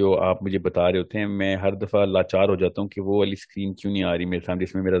نہیں ہے جو آپ مجھے بتا رہے ہوتے ہیں. میں ہر دفعہ لاچار ہو جاتا ہوں کہ وہ والی اسکرین کیوں نہیں آ رہی میرے سامنے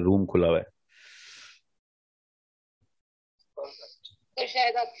جس میں میرا روم کھلا ہوا ہے. سر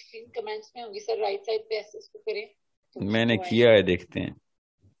شاید آپ کمنٹس میں ہوں گی سر، رائٹ سائڈ پہ ایسے اس کو کریں تو میں نے وہ آئے کیا گا۔ ہے، دیکھتے ہیں.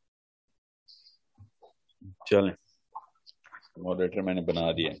 چلیں، ماڈریٹر میں نے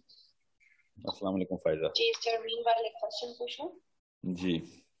بنا دیا. السلام علیکم فائزہ. جی سر، مین والے کوشچن پوچھوں؟ جی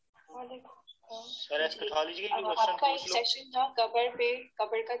سر ایسکٹالوجی کی آپ کوشچن کا ایک پوچھ لو. سیشن تھا قبر پہ،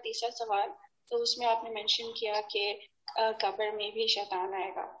 قبر کا تیسرا سوال، تو اس میں آپ نے مینشن کیا کہ قبر میں بھی شیطان آئے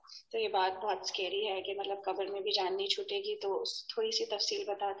گا، تو یہ بات بہت سکیری ہے کہ مطلب قبر میں بھی جان نہیں چھوٹے گی، تو تھوڑی سی تفصیل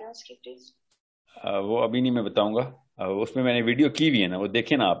بتا دیں اس کی پلیز. وہ ابھی نہیں میں بتاؤں گا. اس میں نے ویڈیو کی بھی ہے نا، وہ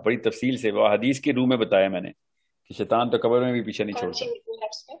دیکھیں نا آپ، بڑی تفصیل سے. وہ حدیث کے روح میں بتایا میں نے کہ شیطان تو قبر میں بھی پیچھے نہیں کون سی چھوڑتا. ویڈیو ہے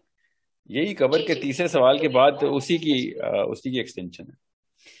اس میں؟ یہی قبر کے تیسرے سوال کے بعد اسی کی ایکسٹینشن ہے.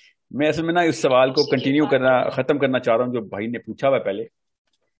 میں اصل میں نا اس سوال کو کنٹینیو ختم کرنا چاہ رہا ہوں جو بھائی نے پوچھا ہوا.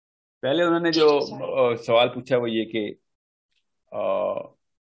 پہلے انہوں نے جو سوال پوچھا وہ یہ کہ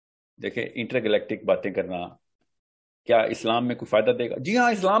دیکھیں انٹر گلیکٹک باتیں کرنا کیا اسلام میں کوئی فائدہ دے گا؟ جی ہاں،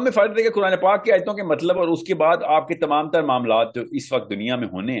 اسلام میں فائدہ دے گا. قرآن پاک کی آیتوں کے مطلب اور اس کے بعد آپ کے تمام تر معاملات جو اس وقت دنیا میں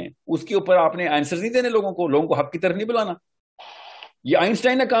ہونے ہیں اس کے اوپر آپ نے آنسر نہیں دینے لوگوں کو حق کی طرف نہیں بلانا. یہ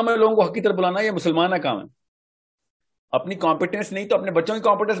آئنسٹائن کا کام ہے لوگوں کو حق کی طرف بلانا، یہ مسلمان کا کام ہے. اپنی کمپیٹنس نہیں تو اپنے بچوں کی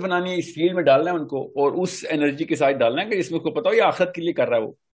کمپیٹنس بنانی ہے، اس فیلڈ میں ڈالنا ہے ان کو، اور اس انرجی کے ساتھ ڈالنا ہے کہ جس میں اس کو پتا ہو یہ آخرت کے لیے کر رہا ہے.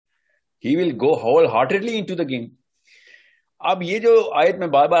 وہ ہی will go wholeheartedly into the game. اب یہ جو آیت میں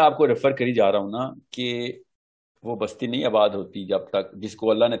بار بار آپ کو ریفر کری جا رہا ہوں نا کہ وہ بستی نہیں آباد ہوتی جب تک جس کو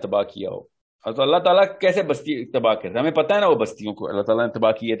اللہ نے تباہ کیا ہو. تو اللہ تعالیٰ کیسے بستی تباہ کرتا ہے؟ ہمیں پتہ ہے نا وہ بستیوں کو اللہ تعالیٰ نے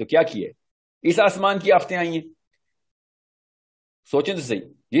تباہ کی ہے. تو کیا کیا ہے؟ اس آسمان کی آفتیں آئی ہیں. سوچیں تو صحیح،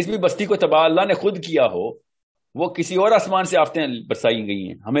 جس بھی بستی کو تباہ اللہ نے خود کیا ہو وہ کسی اور آسمان سے آفتیں برسائی گئی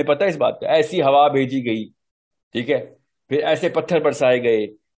ہیں. ہمیں پتہ ہے اس بات کا. ایسی ہوا بھیجی گئی، ٹھیک ہے، پھر ایسے پتھر برسائے گئے،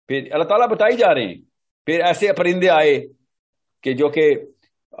 پھر اللہ تعالیٰ بتائی جا رہے ہیں. پھر ایسے پرندے آئے کہ جو کہ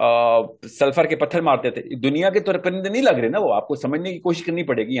سلفر کے پتھر مارتے تھے. دنیا کے طور پرندے نہیں لگ رہے نا، وہ آپ کو سمجھنے کی کوشش کرنی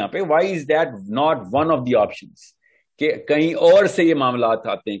پڑے گی یہاں پہ. Why is that not one of the options کہ کہیں اور سے یہ معاملات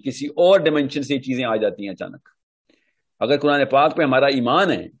آتے ہیں، کسی اور ڈائمینشن سے یہ چیزیں آ جاتی ہیں اچانک. اگر قرآن پاک پہ ہمارا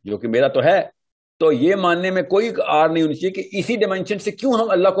ایمان ہے، جو کہ میرا تو ہے، تو یہ ماننے میں کوئی آر نہیں ہونی چاہیے کہ اسی ڈائمینشن سے کیوں ہم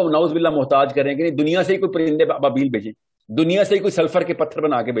اللہ کو نعوذ باللہ محتاج کریں کہ دنیا سے ہی کوئی پرندے ابابیل بھیجیں، دنیا سے ہی کوئی سلفر کے پتھر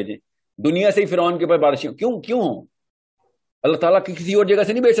بنا کے بھیجیں، دنیا سے ہی فرعون کے اوپر بارشیں کیوں ہوں؟ اللہ تعالیٰ کی کسی اور جگہ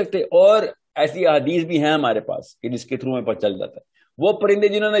سے نہیں بھیج سکتے. اور ایسی احادیث بھی ہیں ہمارے پاس کہ جس کے تھرو میں پتہ چل جاتا ہے. وہ پرندے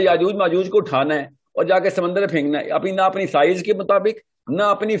جنہوں نے یاجوج ماجوج کو اٹھانا ہے اور جا کے سمندر میں پھینکنا ہے، نہ اپنی سائز کے مطابق نہ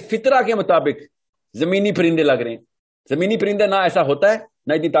اپنی فطرہ کے مطابق زمینی پرندے لگ رہے ہیں. زمینی پرندہ نہ ایسا ہوتا ہے،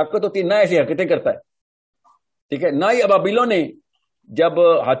 نہ اتنی طاقت ہوتی ہے، نہ ایسی حرکتیں کرتا ہے، ٹھیک ہے. نہ ہی ابابیلوں نے جب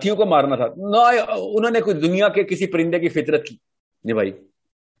ہاتھیوں کو مارنا تھا نہ انہوں نے کوئی دنیا کے کسی پرندے کی فطرت کی نبھائی.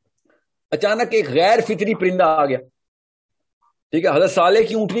 اچانک ایک غیر فطری پرندہ آ گیا، ٹھیک ہے. حضرت صالح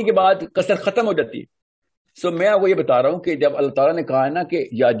کی اونٹنی کے بعد کثرت ختم ہو جاتی ہے. سو میں آپ کو یہ بتا رہا ہوں کہ جب اللہ تعالیٰ نے کہا ہے نا کہ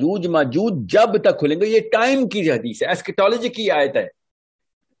یاجوج ماجوج جب تک کھلیں گے، یہ ٹائم کی حدیث ہے، ایسکٹالوجی کی آیت ہے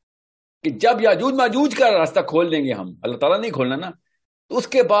کہ جب یاجوج ماجوج کا راستہ کھول دیں گے ہم، اللہ تعالیٰ نہیں کھولنا نا، تو اس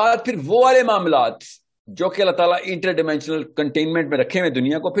کے بعد پھر وہ والے معاملات جو کہ اللہ تعالیٰ انٹر ڈائمینشنل کنٹینمنٹ میں رکھے ہوئے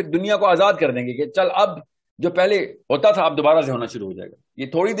دنیا کو، پھر دنیا کو آزاد کر دیں گے کہ چل اب جو پہلے ہوتا تھا اب دوبارہ سے ہونا شروع ہو جائے گا. یہ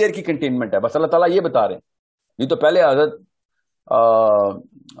تھوڑی دیر کی کنٹینمنٹ ہے بس. اللہ تعالیٰ یہ بتا رہے ہیں. نہیں تو پہلے حضرت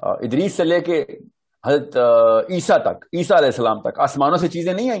ادریس سے لے کے حضرت عیسیٰ علیہ السلام تک آسمانوں سے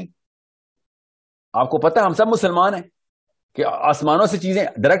چیزیں نہیں آئیں. آپ کو پتہ ہے ہم سب مسلمان ہیں کہ آسمانوں سے چیزیں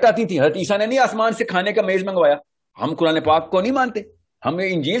ڈائریکٹ آتی تھیں. حضرت عیسیٰ نے نہیں آسمان سے کھانے کا میز منگوایا. ہم قرآن پاک کو نہیں مانتے، ہم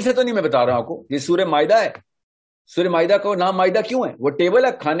انجیل سے تو نہیں. میں بتا رہا ہوں آپ کو، یہ سورہ مائدہ ہے. سورہ مائدہ کو نام مائدہ کیوں ہے؟ وہ ٹیبل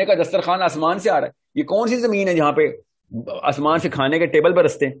ہے، کھانے کا دسترخوان آسمان سے آ رہا ہے. یہ کون سی زمین ہے جہاں پہ آسمان سے کھانے کے ٹیبل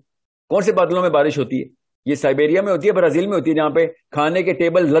برستے ہیں؟ کون سے بادلوں میں بارش ہوتی ہے؟ یہ سائبیریا میں ہوتی ہے، برازیل میں ہوتی ہے، جہاں پہ کھانے کے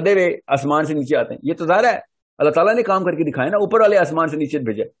ٹیبل لدے ہوئے آسمان سے نیچے آتے ہیں. یہ تو ظاہر ہے اللہ تعالیٰ نے کام کر کے دکھایا نا، اوپر والے آسمان سے نیچے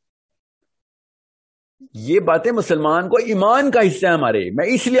بھیجا. یہ باتیں مسلمان کو ایمان کا حصہ ہے ہمارے. میں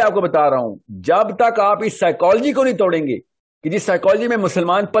اس لیے آپ کو بتا رہا ہوں جب تک آپ اس سائیکالوجی کو نہیں توڑیں گے کہ جس سائیکالوجی میں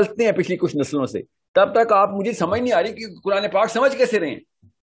مسلمان پلتے ہیں پچھلی کچھ نسلوں سے، تب تک آپ مجھے سمجھ نہیں آ رہی کہ قرآن پاک سمجھ کیسے رہے ہیں.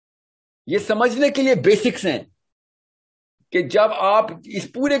 یہ سمجھنے کے لیے بیسکس ہیں کہ جب آپ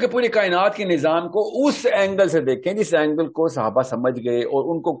اس پورے کے پورے کائنات کے نظام کو اس اینگل سے دیکھیں جس اینگل کو صحابہ سمجھ گئے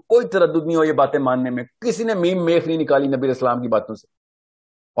اور ان کو کوئی تردد نہیں ہو یہ باتیں ماننے میں. کسی نے میم میخ نہیں نکالی نبی علیہ السلام کی باتوں سے.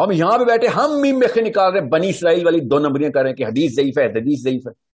 ہم یہاں پہ بیٹھے ہم میم میخیں نکال رہے ہیں، بنی اسرائیل والی 2 نمبریاں کر رہے ہیں کہ حدیث ضعیف ہے، حدیث ضعیف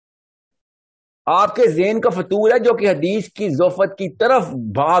ہے. آپ کے ذہن کا فطور ہے جو کہ حدیث کی ضعفت کی طرف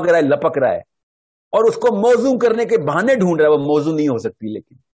بھاگ رہا ہے، لپک رہا ہے اور اس کو موضوع کرنے کے بہانے ڈھونڈ رہا ہے. وہ موضوع نہیں ہو سکتی.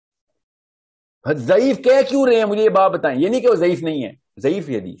 لیکن ضعیف کہہ کیوں رہے ہیں مجھے یہ بات بتائیں. یہ نہیں کہ وہ ضعیف نہیں ہے، ضعیف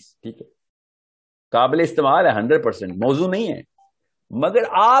حدیث ٹھیک ہے، قابل استعمال ہے 100%، موضوع نہیں ہے. مگر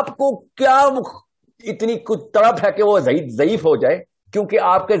آپ کو کیا اتنی کچھ تڑپ ہے کہ وہ ضعیف ہو جائے کیونکہ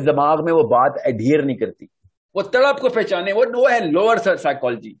آپ کے دماغ میں وہ بات ایڈھیر نہیں کرتی. وہ تڑپ کو پہچانے, وہ ہے لوور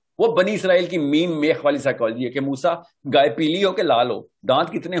سائیکالوجی. وہ بنی اسرائیل کی میم میخ والی سائیکالوجی ہے کہ موسیٰ گائے پیلی ہو کہ لال ہو,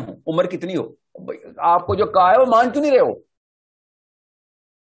 دانت کتنے ہوں, عمر کتنی ہو, آپ کو جو کہا ہے وہ مان کیوں نہیں رہے ہو؟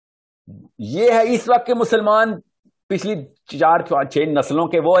 یہ ہے اس وقت کے مسلمان, پچھلی 4-6 نسلوں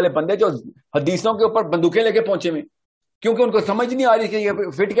کے وہ والے بندے جو حدیثوں کے اوپر بندوقیں لے کے پہنچے میں, کیونکہ ان کو سمجھ نہیں آ رہی کہ یہ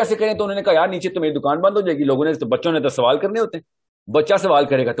فٹ کیسے کریں. تو انہوں نے کہا یار نیچے تو میری دکان بند ہو جائے گی. لوگوں نے تو, بچوں نے تو سوال کرنے ہوتے ہیں, بچہ سوال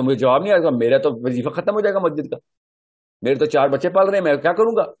کرے گا تو مجھے جواب نہیں آئے گا, میرا تو وظیفہ ختم ہو جائے گا مسجد کا, میرے تو 4 بچے پال رہے ہیں, میں کیا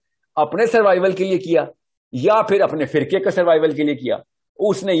کروں گا؟ اپنے سروائیول کے لیے کیا یا پھر اپنے فرقے کا سروائیول کے لیے کیا؟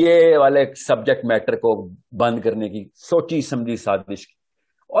 اس نے یہ والے سبجیکٹ میٹر کو بند کرنے کی سوچی سمجھی سازش کی.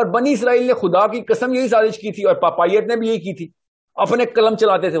 اور بنی اسرائیل نے خدا کی قسم یہی سازش کی تھی, اور پاپائیت نے بھی یہی کی تھی. اپنے قلم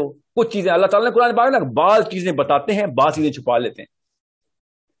چلاتے تھے وہ. کچھ چیزیں اللہ تعالیٰ نے قرآن پاک میں بعض چیزیں بتاتے ہیں, بعض چیزیں چھپا لیتے ہیں.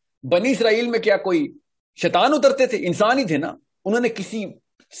 بنی اسرائیل میں کیا کوئی شیطان اترتے تھے؟ انسان ہی تھے نا. انہوں نے کسی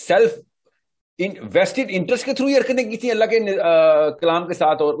سیلف ویسٹڈ انٹرسٹ کے تھرو یہ حرکتیں کی تھی اللہ کے کلام کے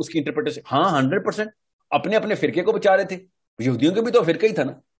ساتھ اور اس کی انٹرپریٹیشن. ہاں 100% اپنے اپنے فرقے کو بچا رہے تھے. یہودیوں کے بھی تو فرقہ ہی تھا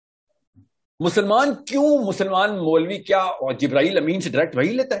نا. مسلمان کیوں, مسلمان مولوی کیا جبرائیل امین سے ڈائریکٹ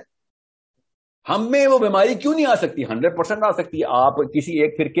وہی لیتا ہے؟ ہم میں وہ بیماری کیوں نہیں آ سکتی؟ 100% آ سکتی ہے. آپ کسی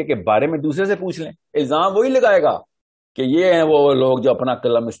ایک فرقے کے بارے میں دوسرے سے پوچھ لیں, الزام وہی لگائے گا کہ یہ ہیں وہ لوگ جو اپنا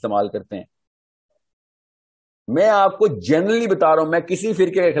قلم استعمال کرتے ہیں. میں آپ کو جنرلی بتا رہا ہوں, میں کسی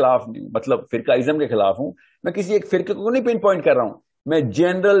فرقے کے خلاف نہیں ہوں, مطلب فرقہ ازم کے خلاف ہوں. میں کسی ایک فرقے کو نہیں پن پوائنٹ کر رہا ہوں, میں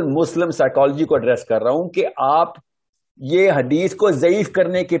جنرل مسلم سائیکالوجی کو ایڈریس کر رہا ہوں کہ آپ یہ حدیث کو ضعیف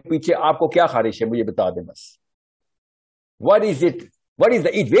کرنے کے پیچھے آپ کو کیا خواہش ہے, مجھے بتا دیں بس. What is it, what is the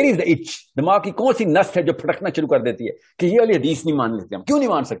H, where is the H? دماغ کی کون سی نس ہے جو پھٹکنا شروع کر دیتی ہے کہ یہ والی حدیث نہیں مان لیتے ہم؟ کیوں نہیں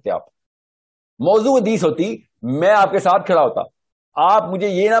مان سکتے آپ؟ موضوع حدیث ہوتی, میں آپ کے ساتھ کھڑا ہوتا. آپ مجھے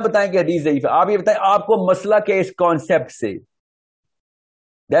یہ نہ بتائیں کہ حدیث ضعیف ہے, آپ یہ بتائیں آپ کو مسئلہ کیا اس کانسیپٹ سے.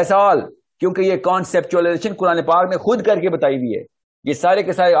 That's all. کیونکہ یہ کانسیپچوائزیشن قرآن پاک میں خود کر کے بتائی ہوئی ہے. یہ سارے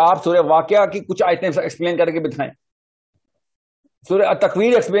کے سارے آپ سورہ واقعہ کی کچھ آیتیں ایکسپلین کر کے بتائیں, سورہ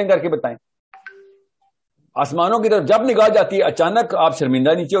تکویر ایکسپلین کر کے بتائیں. آسمانوں کی طرف جب نگاہ جاتی ہے اچانک آپ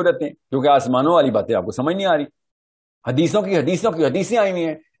شرمندہ نیچے ہو جاتے ہیں, کیونکہ آسمانوں والی باتیں آپ کو سمجھ نہیں آ رہی. حدیثیں آئی ہوئی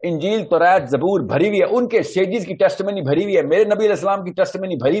ہیں, انجیل تورات زبور بھری ہوئی ہے, ان کے سیجز کی ٹیسٹمنی بھری ہوئی ہے, میرے نبی علیہ السلام کی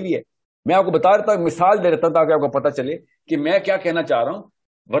ٹیسٹمنی بھری ہوئی ہے. میں آپ کو بتا دیتا ہوں, مثال دے دیتا ہوں تاکہ آپ کو پتہ چلے کہ میں کیا کہنا چاہ رہا ہوں,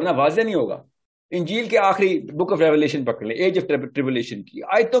 ورنہ واضح نہیں ہوگا. انجیل کے آخری بک آف ریولیشن پکڑ لیں, ایج آف ٹریبولیشن کی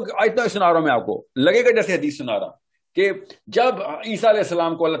آیتوں سنا رہا ہوں. میں آپ کو لگے گا جیسے حدیث سنا رہا ہوں کہ جب عیسیٰ علیہ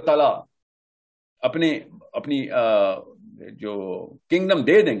السلام کو اللہ تعالیٰ اپنی جو کنگڈم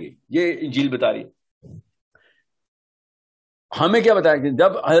دے دیں گے, یہ انجیل بتا رہی ہے. ہمیں کیا بتایا کہ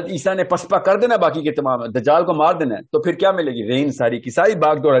جب حضرت عیسیٰ نے پسپا کر دینا باقی کے تمام, دجال کو مار دینا ہے, تو پھر کیا ملے گی؟ رین ساری کی ساری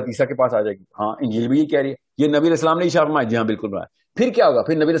باغ دوڑ حضرت عیسیٰ کے پاس آ جائے گی. ہاں انجیل بھی یہ کہہ رہی ہے, یہ نبی علیہ السلام نے اشارہ فرمایا. جی ہاں بالکل فرمایا. پھر کیا ہوگا؟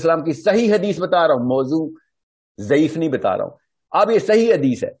 پھر نبی علیہ السلام کی صحیح حدیث بتا رہا ہوں, موضوع ضعیف نہیں بتا رہا ہوں. اب یہ صحیح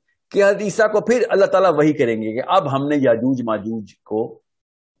حدیث ہے کہ حضرت عیسیٰ کو پھر اللہ تعالیٰ وہی کریں گے کہ اب ہم نے یاجوج ماجوج کو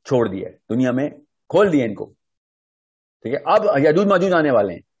چھوڑ دیا ہے, دنیا میں کھول دیا ان کو, ٹھیک ہے. اب یاجوج ماجوج آنے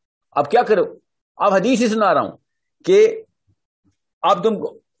والے ہیں, اب کیا کرو؟ اب حدیث ہی سنا رہا ہوں کہ اب تم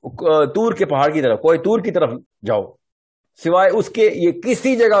تور کے پہاڑ کی طرف, کوئی تور کی طرف جاؤ, سوائے اس کے یہ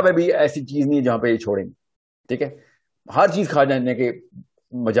کسی جگہ پہ بھی ایسی چیز نہیں ہے جہاں پہ یہ چھوڑیں گے, ٹھیک ہے. ہر چیز کھا جانے کے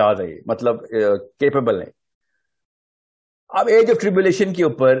مجاز ہے, مطلب کیپیبل ہے. اب ایج آف ٹریبولیشن کے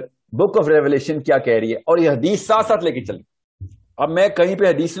اوپر بک آف ریولیشن کیا کہہ رہی ہے, اور یہ حدیث ساتھ ساتھ لے کے چلیں. اب میں کہیں پہ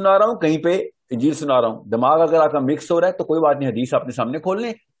حدیث سنا رہا ہوں, کہیں پہ انجیل سنا رہا ہوں. دماغ اگر آپ کا مکس ہو رہا ہے تو کوئی بات نہیں, حدیث اپنے سامنے کھول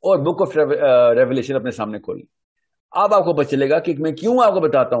لیں اور بک آف ریولیشن اپنے سامنے کھول لیں. اب آپ کو پتہ چلے گا کہ میں کیوں آپ کو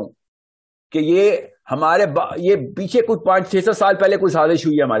بتاتا ہوں کہ یہ ہمارے یہ پیچھے کچھ 500-600 سال پہلے کوئی سازش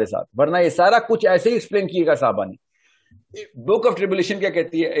ہوئی ہے ہمارے ساتھ, ورنہ یہ سارا کچھ ایسے ہی ایکسپلین کیے گا صحابہ نے. بک آف ٹریبولیشن کیا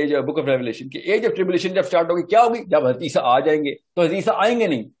کہتی ہے؟ بک آف ریولیشن کی ایج آف ٹریبولیشن جب سٹارٹ ہوگی, کیا ہوگی؟ جب حدیث آ جائیں گے. تو حدیث آئیں گے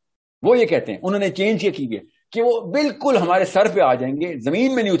نہیں, وہ یہ کہتے ہیں, انہوں نے چینج یہ کی ہے کہ وہ بالکل ہمارے سر پہ آ جائیں گے,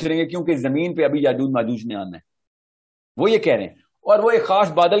 زمین میں نہیں اتریں گے, کیونکہ زمین پہ ابھی یاجوج ماجوج نے آنا ہے. وہ یہ کہہ رہے ہیں, اور وہ ایک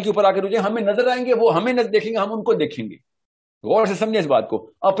خاص بادل کے اوپر آ کے رکیں, ہمیں نظر آئیں گے, وہ ہمیں نظر دیکھیں گے, ہم ان کو دیکھیں گے. غور سے سمجھیں اس بات کو,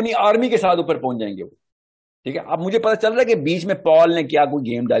 اپنی آرمی کے ساتھ اوپر پہنچ جائیں گے وہ, ٹھیک ہے. اب مجھے پتا چل رہا ہے کہ بیچ میں پال نے کیا کوئی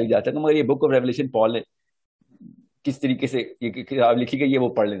گیم ڈالی جاتا ہے, مگر یہ بک آف ریولیشن پال نے کس طریقے سے یہ کتاب لکھی گئی ہے وہ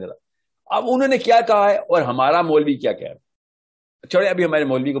پڑھ لیں ذرا. اب انہوں نے کیا کہا ہے اور ہمارا مولوی کیا کہہ رہا ہے. چھوڑے, ابھی ہمارے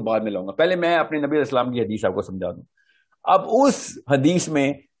مولوی کو بعد میں لاؤں گا, پہلے میں اپنے نبی علیہ السلام کی حدیث آپ کو سمجھا دوں. اب اس حدیث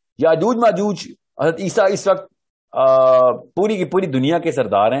میں یاجوج ماجوج, حضرت عیسیٰ اس وقت پوری کی پوری دنیا کے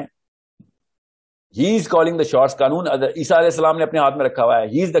سردار ہیں. He is calling the shots. قانون عیسیٰ علیہ السلام نے اپنے ہاتھ میں رکھا ہوا ہے.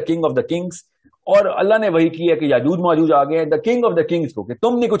 He is the king of the kings, اور اللہ نے وہی کی ہے کہ یاجوج ماجوج آ گئے the king of the kings کو, کہ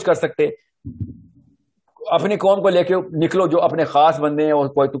تم نہیں کچھ کر سکتے. اپنی قوم کو لے کے نکلو جو اپنے خاص بندے ہیں, اور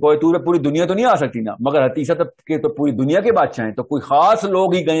کوئی طور پہ پوری دنیا تو نہیں آ سکتی نا, مگر حتیثہ کے تو پوری دنیا کے بادشاہ ہیں, تو کوئی خاص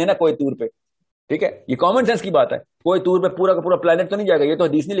لوگ ہی گئے ہیں نا کوئی طور پہ. ٹھیک ہے, یہ کامن سینس کی بات ہے. کوئی طور پہ پورا کا پورا پلانٹ تو نہیں جائے گا, یہ تو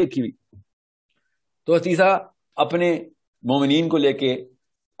حدیث نہیں لکھی ہوئی. تو حتیثہ اپنے مومنین کو لے کے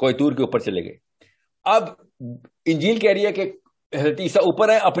کوئی طور کے اوپر چلے گئے. اب انجیل کہہ رہی ہے کہ حتیثہ اوپر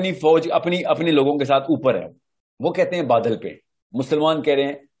ہے, اپنی فوج اپنے لوگوں کے ساتھ اوپر ہے, وہ کہتے ہیں بادل پہ. مسلمان کہہ رہے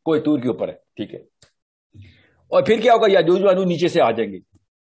ہیں کوئی طور کے اوپر ہے. ٹھیک ہے, اور پھر کیا ہوگا, یاجوج ماجوج نیچے سے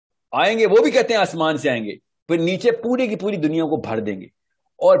آئیں گے, وہ بھی کہتے ہیں آسمان سے آئیں گے, پھر نیچے پوری کی پوری دنیا کو بھر دیں گے.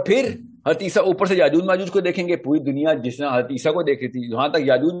 اور پھر حتیثہ اوپر سے یاجوج ماجوج کو دیکھیں گے, پوری دنیا جس طرح حتیثہ کو دیکھی تھی وہاں تک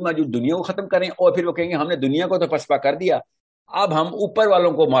یاجوج ماجوج دنیا کو ختم کریں, اور پھر وہ کہیں گے ہم نے دنیا کو تو پسپا کر دیا, اب ہم اوپر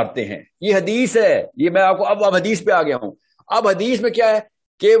والوں کو مارتے ہیں. یہ حدیث ہے, یہ میں آپ کو اب حدیث پہ آ گیا ہوں. اب حدیث میں کیا ہے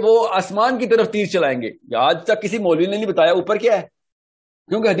کہ وہ آسمان کی طرف تیر چلائیں گے. آج تک کسی مولوی نے نہیں بتایا اوپر کیا ہے,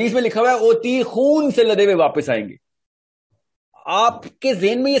 کیونکہ حدیث میں لکھا ہوا ہے وہ تیر خون سے لدے ہوئے واپس آئیں گے. آپ کے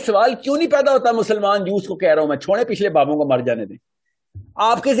ذہن میں یہ سوال کیوں نہیں پیدا ہوتا, مسلمان جوس کو کہہ رہا ہوں میں, چھوڑے پچھلے بابوں کو مر جانے دیں.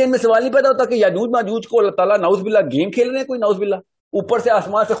 آپ کے ذہن میں سوال نہیں پیدا ہوتا کہ یاجوج ماجوج کو اللہ تعالیٰ نعوذ باللہ گیم کھیل رہے ہیں, کوئی نعوذ باللہ اوپر سے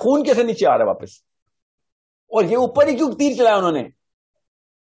آسمان سے خون کیسے نیچے آ رہا ہے واپس, اور یہ اوپر ہی کیوں تیر چلایا انہوں نے؟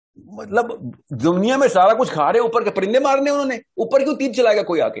 مطلب دنیا میں سارا کچھ کھا رہے, اوپر کے پرندے مارنے انہوں نے, اوپر کیوں تیر چلائے گا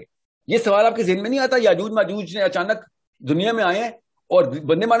کوئی آ کے؟ یہ سوال آپ کے ذہن میں نہیں آتا؟ یاجوج ماجوج نے اچانک دنیا میں آئے ہیں اور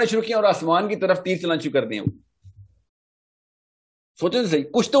بندے مارنے شروع کیے اور آسمان کی طرف تیر چلانا شروع کر دیے. سوچیں تو صحیح,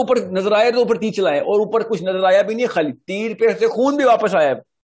 کچھ تو اوپر نظر آیا تو اوپر تیر چلائے, اور اوپر کچھ نظر آیا بھی نہیں, خالی تیر پہ سے خون بھی واپس آیا.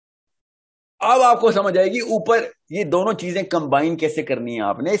 اب آپ کو سمجھ آئے گی اوپر یہ دونوں چیزیں کمبائن کیسے کرنی ہیں,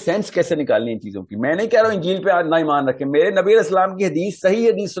 آپ نے سینس کیسے نکالنی ہے چیزوں کی. میں نہیں کہہ رہا ہوں انجیل پہ نہ ایمان رکھیں, میرے نبی علیہ السلام کی حدیث, صحیح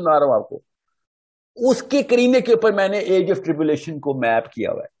حدیث سنا رہا ہوں آپ کو, اس کے کرینے کے اوپر میں نے ایج آف ٹریبولیشن کو میپ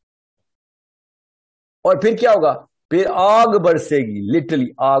کیا ہوا ہے. اور پھر کیا ہوگا, پھر آگ برسے گی, لٹرلی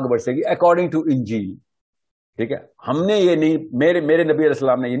آگ برسے گی اکارڈنگ ٹو انجیل. ٹھیک ہے, ہم نے یہ نہیں, میرے نبی علیہ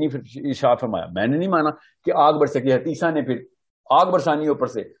السلام نے یہ نہیں ارشاد فرمایا, میں نے نہیں مانا کہ آگ برسے گی. حتیثہ نے پھر آگ برسانی اوپر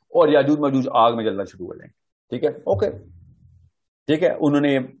سے, اور یاجوج ماجوج آگ میں جلنا شروع ہو جائیں گے. ٹھیک ہے, اوکے, ٹھیک ہے, انہوں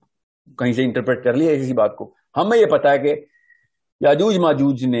نے کہیں سے انٹرپریٹ کر لیا اسی بات کو. ہمیں یہ پتا ہے کہ یاجوج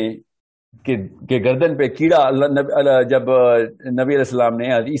ماجوج نے کہ گردن پہ کیڑا, جب نبی علیہ السلام نے,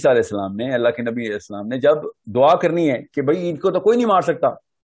 عیسیٰ علیہ السلام نے, اللہ کے نبی علیہ السلام نے جب دعا کرنی ہے کہ بھائی ان کو تو کوئی نہیں مار سکتا,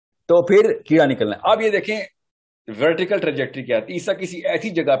 تو پھر کیڑا نکلنا ہے. اب یہ دیکھیں ورٹیکل ٹریجیکٹری کیا ہے. عیسیٰ کسی ایسی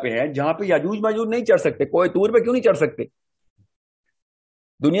جگہ پہ ہے جہاں پہ یاجوج ماجوج نہیں چڑھ سکتے. کوئی طور پہ کیوں نہیں چڑھ سکتے؟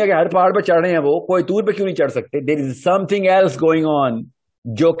 دنیا کے ہر پہاڑ پہ چڑھ رہے ہیں وہ, کوئی طور پہ کیوں نہیں چڑھ سکتے؟ There is something else going on,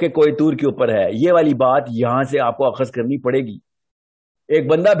 جو کہ کوئی طور کے اوپر ہے. یہ والی بات یہاں سے آپ کو اخذ کرنی پڑے گی. ایک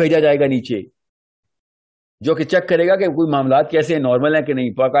بندہ بھیجا جائے گا نیچے جو کہ چیک کرے گا کہ کوئی معاملات کیسے ہیں, نارمل ہیں کہ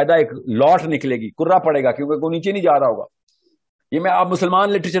نہیں. باقاعدہ ایک لاٹ نکلے گی, کرا پڑے گا, کیونکہ کوئی نیچے نہیں جا رہا ہوگا. یہ میں آپ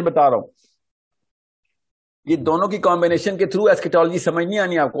مسلمان لٹریچر بتا رہا ہوں. یہ دونوں کی کمبینیشن کے تھرو ایسکیٹالوجی سمجھ نہیں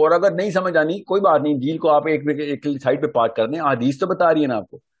آنی آپ کو, اور اگر نہیں سمجھ آنی کوئی بات نہیں, جیل کو آپ ایک سائڈ پہ پارک کر دیں. حدیث تو بتا رہی ہے نا آپ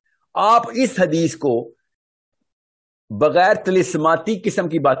کو. آپ اس حدیث کو بغیر طلسماتی قسم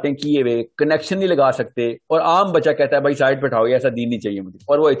کی باتیں کیے ہوئے کنیکشن نہیں لگا سکتے, اور عام بچہ کہتا ہے بھائی سائڈ پہ اٹھاؤ, ایسا دین نہیں چاہیے مجھے,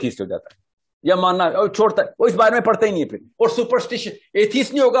 اور وہ ایتھیسٹ ہو جاتا ہے یا ماننا اور چھوڑتا ہے, وہ اس بارے میں پڑھتا ہی نہیں ہے پھر. اور سپرسٹیشن,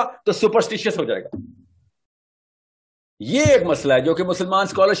 ایتھیسٹ نہیں ہوگا تو سپرسٹیشس ہو جائے گا. یہ ایک مسئلہ ہے جو کہ مسلمان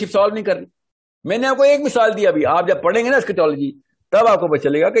اسکالرشپ سالو نہیں کر رہی. میں نے آپ کو ایک مثال دی ابھی, آپ جب پڑھیں گے نا اسکیٹالوجی تب آپ کو پتہ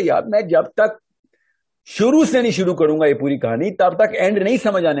چلے گا کہ یار میں جب تک شروع سے نہیں شروع کروں گا یہ پوری کہانی تب تک اینڈ نہیں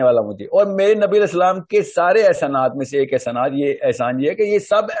سمجھ آنے والا مجھے. اور میرے نبی علیہ السلام کے سارے احسانات میں سے ایک احسان یہ ہے کہ یہ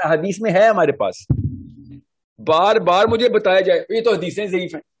سب حدیث میں ہے ہمارے پاس. بار بار مجھے بتایا جائے یہ تو حدیثیں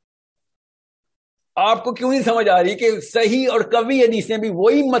ضعیف ہیں. آپ کو کیوں نہیں سمجھ آ رہی کہ صحیح اور قوی حدیثیں بھی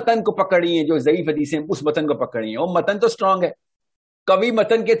وہی متن کو پکڑی ہیں جو ضعیف حدیثیں اس متن کو پکڑی ہیں. اور متن تو اسٹرانگ ہے, قوی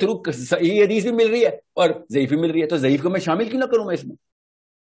متن کے تھرو صحیح حدیث بھی مل رہی ہے اور ضعیف بھی مل رہی ہے, تو ضعیف کو میں شامل کیوں نہ کروں میں اس میں.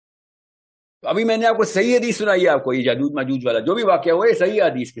 ابھی میں نے آپ کو صحیح حدیث سنائی ہے, آپ کو یہ یاجوج ماجوج والا جو بھی واقعہ ہوا ہے صحیح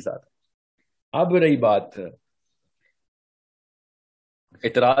حدیث کے ساتھ. اب رہی بات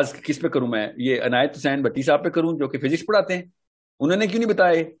اعتراض کس پہ کروں میں, یہ عنایت حسین بٹی صاحب پہ کروں جو کہ فزکس پڑھاتے ہیں, انہوں نے کیوں نہیں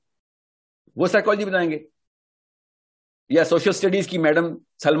بتایا, وہ سائیکالوجی بتائیں گے, یا سوشل سٹڈیز کی میڈم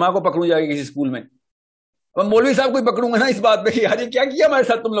سلما کو پکڑوں جائے گی کسی اسکول میں. اب مولوی صاحب کو پکڑوں گا نا اس بات پہ کہ یار یہ کیا کیا ہمارے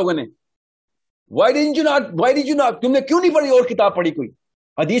ساتھ تم لوگوں نے, وائی ڈڈ یو ناٹ, تم نے کیوں نہیں پڑھی اور کتاب پڑھی, کوئی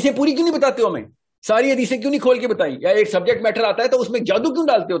حدیثیں پوری کیوں نہیں بتاتے ہو ہمیں, ساری حدیثیں کیوں نہیں کھول کے بتائیں, یا ایک سبجیکٹ میٹر آتا ہے تو اس میں جادو کیوں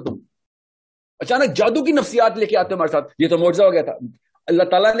ڈالتے ہو تم, اچانک جادو کی نفسیات لے کے آتے ہو ہمارے ساتھ. یہ تو معجزہ ہو گیا تھا. اللہ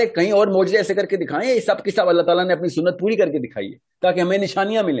تعالیٰ نے کہیں اور معجزے ایسے کر کے دکھائے ہیں, یہ سب کے سب اللہ تعالیٰ نے اپنی سنت پوری کر کے دکھائی ہے تاکہ ہمیں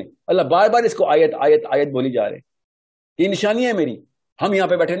نشانیاں ملیں. اللہ بار بار اس کو آیت آیت آیت بولی جا رہے ہیں, یہ نشانیاں ہیں میری. ہم یہاں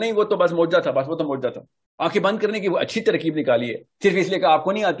پہ بیٹھے نہیں, وہ تو بس معجزہ تھا, بس وہ تو معجزہ تھا. آنکھیں بند کرنے کی وہ اچھی ترکیب نکالی ہے صرف اس لیے کہ آپ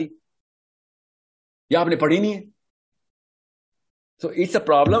کو نہیں آتی. یہ آپ نے پڑھی نہیں ہے. So it's a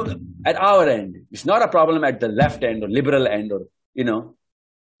problem at our end. It's not a problem at the left end or liberal end or, you know,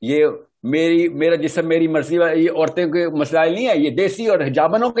 یہ میرا جسم میری مرضی، یہ عورتوں کے مسائل نہیں ہے، یہ دیسی اور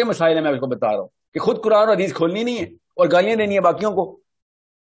حجابنوں کے مسائل ہیں. میں آپ کو بتا رہا ہوں کہ خود قرآن اور حدیث کھولنی نہیں ہے اور گالیاں دینی ہیں باقیوں کو.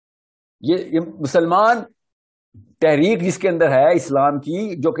 یہ مسلمان تحریک جس کے اندر ہے اسلام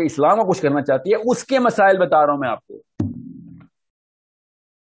کی، جو کہ اسلام کو کچھ کرنا چاہتی ہے، اس کے مسائل بتا رہا ہوں میں آپ کو.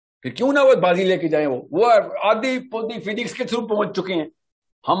 کہ کیوں نہ وہ بازی لے کے جائیں، وہ آدھی پودی فزکس کے تھرو پہنچ چکے ہیں.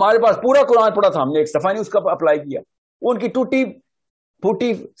 ہمارے پاس پورا قرآن پڑھا تھا، ہم نے ایک صفحہ نہیں اس کا اپلائی کیا. ان کی ٹوٹی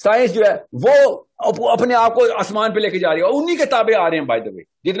پھوٹی سائنس جو ہے وہ اپنے آپ کو آسمان پہ لے کے جا رہی ہے، اور انہی کے تابع آ رہے ہیں. بائی دا وے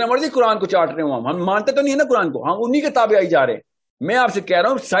جتنا مرضی قرآن کو چاٹ رہے ہوں، ہم مانتے تو نہیں ہے نا قرآن کو، ہم انہی کے تابع آئی جا رہے ہیں. میں آپ سے کہہ رہا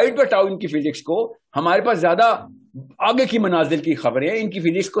ہوں سائڈ پہ ہٹاؤ ان کی فزکس کو. ہمارے پاس زیادہ آگے کی منازل کی خبریں ہیں. ان کی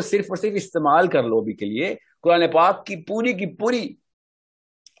فزکس کو صرف اور صرف استعمال کر لو بھی کے لیے. قرآن پاک کی پوری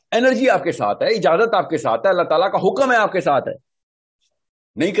انرجی آپ کے ساتھ ہے، اجازت آپ کے ساتھ ہے، اللہ تعالیٰ کا حکم ہے آپ کے ساتھ ہے.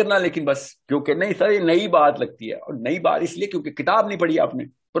 نہیں کرنا لیکن بس کیونکہ نہیں سر، یہ نئی بات لگتی ہے. اور نئی بات اس لیے کیونکہ کتاب نہیں پڑھی آپ نے،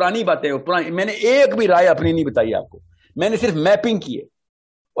 پرانی باتیں میں نے ایک بھی رائے اپنی نہیں بتائی آپ کو. میں نے صرف میپنگ کی ہے،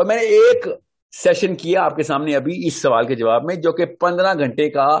 اور میں نے ایک سیشن کیا آپ کے سامنے ابھی اس سوال کے جواب میں، جو کہ 15 گھنٹے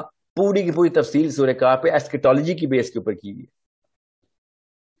کا پوری کی پوری تفصیل سورہ کہف پہ ایسکیٹالوجی کی بیس کے اوپر کی ہوئی ہے.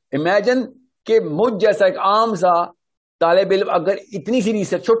 امیجن کہ مجھ جیسا ایک عام سا طالب علم اگر اتنی سی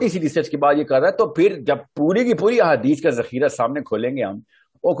ریسرچ، چھوٹی سی ریسرچ کے بعد یہ کر رہا ہے، تو پھر جب پوری کی پوری احادیث کا ذخیرہ سامنے کھولیں گے ہم،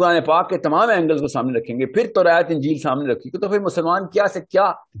 اور قرآن پاک کے تمام اینگلز کو سامنے رکھیں گے، پھر تورات انجیل سامنے رکھیں گے، تو پھر مسلمان کیا سے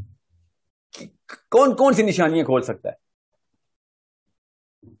کیا کون سی نشانیاں کھول سکتا ہے.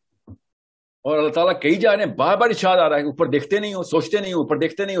 اور اللہ تعالیٰ کئی جا رہے ہیں، بار بار ارشاد آ رہا ہے، اوپر دیکھتے نہیں ہو سوچتے نہیں ہو، اوپر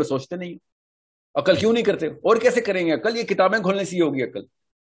دیکھتے نہیں ہو سوچتے نہیں ہو. عقل کیوں نہیں کرتے؟ اور کیسے کریں گے عقل؟ یہ کتابیں کھولنے سے ہی ہوگی عقل.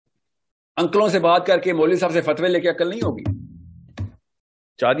 انکلوں سے بات کر کے، مولوی صاحب سے فتوے لے کے عقل نہیں ہوگی.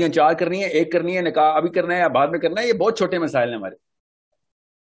 شادیاں 4 کرنی ہے، 1 کرنی ہے، نکاح ابھی کرنا ہے یا بعد میں کرنا ہے، یہ بہت چھوٹے مسائل ہیں ہمارے.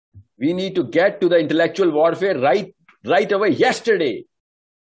 We need to get to the intellectual warfare right away yesterday.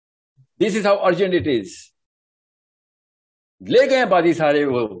 This is how urgent it is. لے گئے ہیں بازی سارے،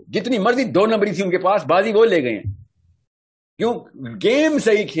 وہ جتنی مرضی 2 نمبری تھی ان کے پاس، بازی وہ لے گئے ہیں. کیوں؟ گیم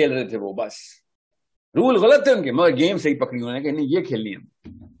صحیح کھیل رہے تھے وہ، بس رول غلط تھے ان کے، مگر گیم صحیح پکڑی انہوں نے کہ نہیں یہ کھیلنی ہے.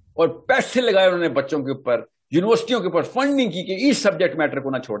 اور پیسے لگائے انہوں نے بچوں کے اوپر، یونیورسٹیوں کے اوپر فنڈنگ کی کہ اس سبجیکٹ میٹر کو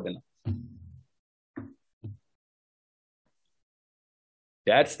نہ چھوڑ دینا.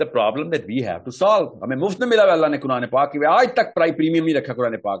 That's the problem that we have to solve. ہمیں مفت میں ملا ہوا اللہ نے قرآن پاک کی، آج تک پریمیم نہیں رکھا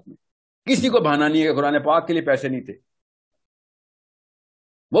قرآن پاک میں. کسی کو بہانا نہیں ہے کہ قرآن پاک کے لیے پیسے نہیں تھے.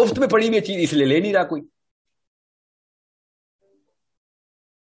 مفت میں پڑھی ہوئی چیز اس لیے لے نہیں رہا کوئی.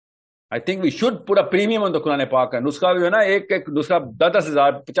 I think we should put a premium on the قرآن پاک کا. نسخہ بھی ہے نا، ایک نسخہ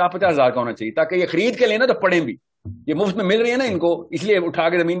 10,000 50,000 کا ہونا چاہیے، تاکہ یہ خرید کے لینا تو پڑھیں بھی. یہ مفت میں مل رہی ہے نا ان کو، اس لیے اٹھا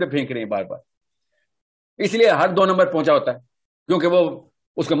کے زمین پہ پھینک رہے ہیں بار بار. اس لیے ہر 2 نمبر پہنچا ہوتا ہے، کیونکہ وہ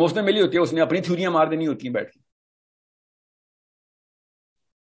اس کو مفت میں ملی ہوتی ہے، اس نے اپنی تھیوریاں مار دینی ہوتی ہیں بیٹھ کے.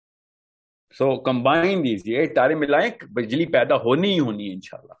 سو کمبائن دیز، یہ تارے ملائیں، بجلی پیدا ہونی ہی ہونی ہے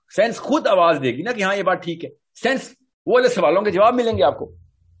انشاءاللہ. سینس خود آواز دے گی نا کہ ہاں یہ بات ٹھیک ہے. سینس وہ والے سوالوں کے جواب ملیں گے آپ کو.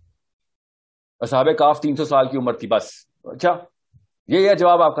 اصحاب کہف 300 سال کی عمر تھی بس. اچھا یہ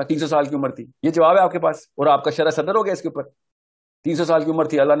جواب آپ کا، 300 سال کی عمر تھی، یہ جواب ہے آپ کے پاس، اور آپ کا شرح صدر ہو گیا اس کے اوپر. 300 سال کی عمر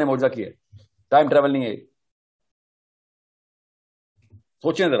تھی، اللہ نے معجزہ کیا، ٹائم ٹریول نہیں ہے.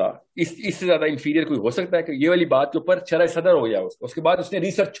 سوچیں ذرا، اس سے زیادہ انفیریئر کوئی ہو سکتا ہے کہ یہ والی بات کے اوپر شرح صدر ہو گیا اس کے بعد اس نے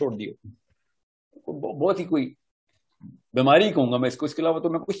ریسرچ چھوڑ دی. بہت ہی کوئی بیماری کہوں گا میں اس کو، اس کے علاوہ تو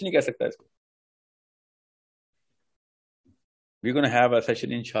میں کچھ نہیں کہہ سکتا اس کو. We're going to have a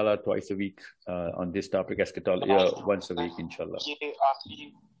session inshallah twice a week on this topic, eschatology, once a week inshallah. یہ آخری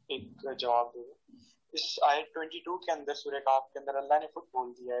ایک جواب دے دو. اس آیت 22 کے اندر سورہ کہف کے اندر اللہ نے خود بول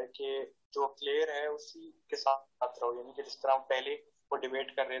دیا ہے کہ جو کلیئر ہے اسی کے ساتھ رہو. یعنی کہ جس طرح پہلے وہ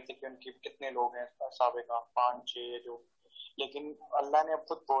ڈیبیٹ کر رہے تھے کہ ان کے کتنے لوگ ہیں سابقہ 5-6 جو، لیکن اللہ نے اب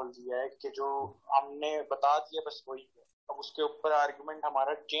خود بول دیا ہے کہ جو ہم نے بتا دیا بس وہی ہے. اب اس کے اوپر آرگومنٹ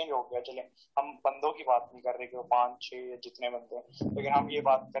ہمارا چینج ہو گیا. چلیں ہم بندوں کی بات نہیں کر رہے کہ وہ 5-6 یا جتنے بندے ہیں، لیکن ہم یہ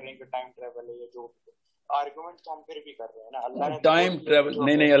بات کر رہے ہیں کہ ٹائم ٹریول ہے یا جو آرگومنٹ تو ہم پھر بھی کر رہے ہیں نا. اللہ نے ٹائم ٹریول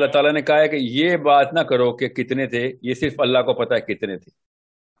نہیں، اللہ تعالیٰ نے کہا ہے کہ یہ بات نہ کرو کہ کتنے تھے، یہ صرف اللہ کو پتا ہے کتنے تھے.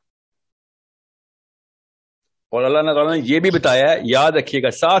 اور اللہ تعالیٰ نے یہ بھی بتایا ہے، یاد رکھیے گا،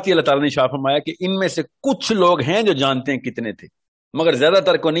 ساتھ ہی اللہ تعالیٰ نے شاہ فرمایا کہ ان میں سے کچھ لوگ ہیں جو جانتے ہیں کتنے تھے، مگر زیادہ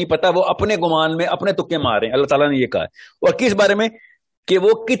تر کو نہیں پتا، وہ اپنے گمان میں اپنے تکے مارے ہیں. اللہ تعالیٰ نے یہ کہا ہے. اور کس بارے میں؟ کہ وہ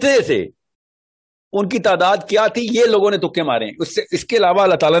کتنے تھے، ان کی تعداد کیا تھی، یہ لوگوں نے تکے مارے ہیں. اس کے علاوہ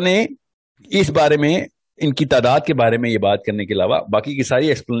اللہ تعالیٰ نے اس بارے میں، ان کی تعداد کے بارے میں یہ بات کرنے کے علاوہ باقی کی ساری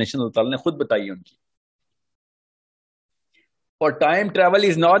ایکسپلینیشن اللہ تعالیٰ نے خود بتائی ہے ان کی. اور time travel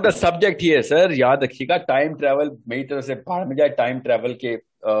is not the subject hair سر. یاد رکھیے گا, ٹائم ٹریول میری طرف سے پڑھ میں جائے. ٹائم ٹریول کے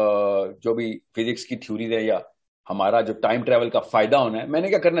جو بھی فزکس کی تھیوریز ہے یا ہمارا جو ٹائم ٹریول کا فائدہ ہونا ہے, میں نے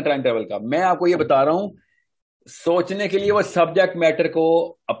کیا کرنا ٹائم ٹریول کا, میں آپ کو یہ بتا رہا ہوں سوچنے کے لیے وہ سبجیکٹ میٹر کو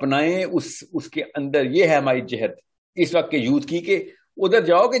اپنائیں. اس کے اندر یہ ہے ہماری جہت اس وقت کے یوتھ کی کہ ادھر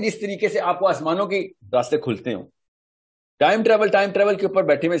جاؤ کہ جس طریقے سے آپ کو آسمانوں کے راستے کھلتے ہوں. ٹائم ٹریول کے اوپر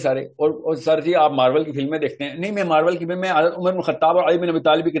بیٹھے ہوئے سارے. اور سر جی آپ مارول کی فلمیں دیکھتے ہیں؟ نہیں, میں مارول کی میں عمر بن خطاب اور علی بن ابی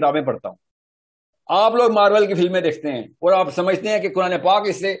طالب کی کتابیں پڑھتا ہوں. آپ لوگ مارول کی فلمیں دیکھتے ہیں اور آپ سمجھتے ہیں کہ قرآن پاک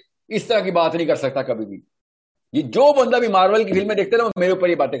اس طرح کی بات نہیں کر سکتا کبھی بھی. یہ جو بندہ بھی مارول کی فلمیں دیکھتا ہے وہ میرے اوپر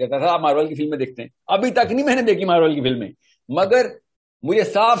یہ باتیں کرتا تھا آپ مارول کی فلمیں دیکھتے ہیں. ابھی تک نہیں میں نے دیکھی مارول کی فلمیں, مگر مجھے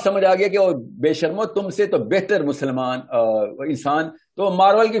صاف سمجھ آ گیا کہ وہ بے شرمو تم سے تو بہتر مسلمان انسان تو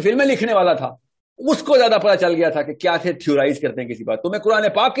مارول کی فلمیں لکھنے والا تھا. اس کو زیادہ پتا چل گیا تھا کہ کیا سے تھیورائز کرتے ہیں کسی بات. تمہیں قرآن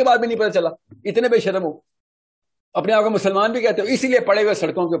پاک کے بعد بھی نہیں پتا چلا, اتنے بے شرم ہو. اپنے آپ کو مسلمان بھی کہتے ہو, اسی لیے پڑے ہوئے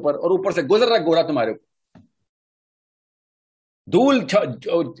سڑکوں کے اوپر اور اوپر سے گزر رہا گورا تمہارے اوپر. دھول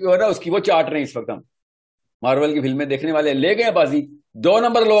اس کی وہ چاٹ رہے ہیں اس وقت. ہم مارول کی فلمیں دیکھنے والے لے گئے بازی, 2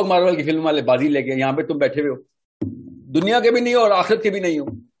 نمبر لوگ مارول کی فلم والے بازی لے گئے. یہاں پہ تم بیٹھے ہوئے ہو, دنیا کے بھی نہیں ہو اور آخرت کے بھی نہیں ہو.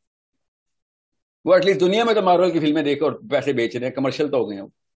 وہ ایٹ لیسٹ دنیا میں تو مارول کی فلمیں دیکھ اور پیسے بیچ رہے ہیں, کمرشل تو ہو گئے ہو.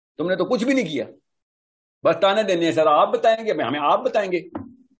 تم نے تو کچھ بھی نہیں کیا, بس تانے دینے ہیں. سر آپ بتائیں گے, ہمیں آپ بتائیں گے,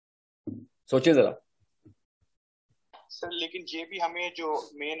 سوچیں ذرا. سر لیکن یہ بھی ہمیں جو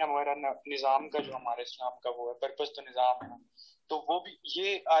مین ہمارا نظام کا جو ہمارے اسلام کا وہ ہے پرپس تو نظام ہے, تو وہ بھی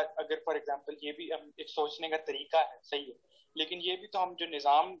یہ اگر فار ایگزامپل یہ بھی ایک سوچنے کا طریقہ ہے, صحیح ہے, لیکن یہ بھی تو ہم جو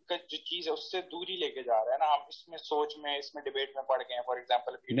نظام کا جو چیز ہے اس سے دور ہی لے کے جا رہے ہیں نا. ہم اس میں سوچ میں اس میں ڈبیٹ میں پڑ گئے ہیں. فار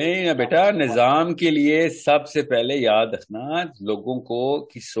ایگزامپل نہیں نا بیٹا, نظام کے لیے سب سے پہلے یاد رکھنا لوگوں کو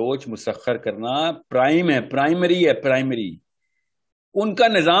کی سوچ مسخر کرنا پرائم ہے, پرائمری ہے, پرائمری. ان کا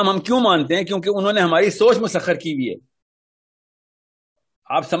نظام ہم کیوں مانتے ہیں؟ کیونکہ انہوں نے ہماری سوچ مسخر کی ہوئی ہے.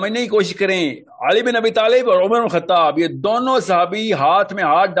 آپ سمجھنے کی کوشش کریں, علی بن ابی طالب اور عمر بن خطاب یہ دونوں صحابی ہاتھ میں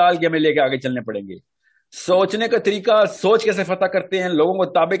ہاتھ ڈال کے ہمیں لے کے آگے چلنے پڑیں گے. سوچنے کا طریقہ, سوچ کیسے فتح کرتے ہیں, لوگوں کو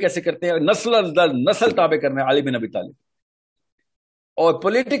تابع کیسے کرتے ہیں, نسل تابع کرنا ہے علی بن ابی طالب. اور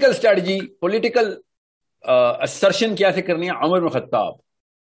پولیٹیکل اسٹریٹجی, پولیٹیکل اسرشن کیسے کرنی ہے عمر بن خطاب.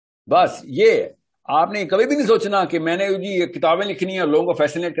 بس یہ آپ نے کبھی بھی نہیں سوچنا کہ میں نے جی یہ کتابیں لکھنی ہے اور لوگوں کو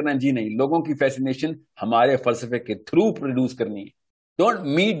فیسنیٹ کرنا ہے. جی نہیں, لوگوں کی فیسنیشن ہمارے فلسفے کے تھرو پروڈیوس کرنی ہے. Don't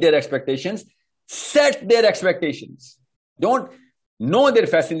meet their expectations, set their expectations. Don't know their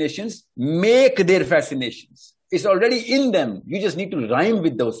fascinations, make their fascinations. It's already in them. You just need to rhyme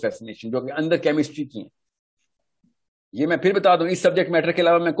with those fascinations, جو کہ اندر کیمسٹری کی ہیں. یہ میں پھر بتا دوں, اس سبجیکٹ میٹر کے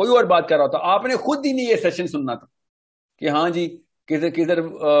علاوہ میں کوئی اور بات کر رہا تھا. آپ نے خود ہی نہیں یہ سیشن سننا تھا کہ ہاں جی کدھر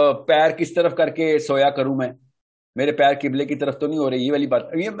پیر کس طرف کر کے سویا کروں میں, میرے پیر قبلے کی طرف تو نہیں ہو رہے, یہ والی بات.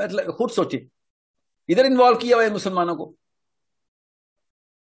 یہ مطلب خود سوچے, ادھر انوالو کیا ہوا ہے مسلمانوں کو.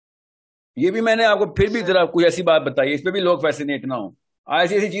 یہ بھی میں نے آپ کو پھر بھی ذرا کوئی ایسی بات بتائی, اس پہ بھی لوگ فیسینیٹ نہ ہوں.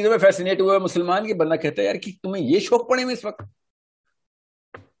 ایسی ایسی چیزوں میں فیسینیٹ ہوئے مسلمان کی بندہ کہتا ہے یار کہ تمہیں یہ شوق پڑے میں اس وقت.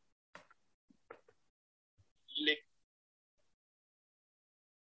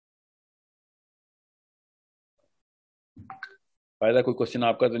 فائدہ کوئی کوشچن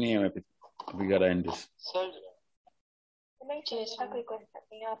آپ کا تو نہیں ہے؟ میں سر نہیں چاہیے کوئی کوشچن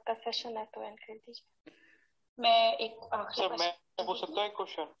نہیں, آپ کا سیشن ہے تو اینڈ کر دیجیے. میں ایک آخری میں پوچھ سکتا ہوں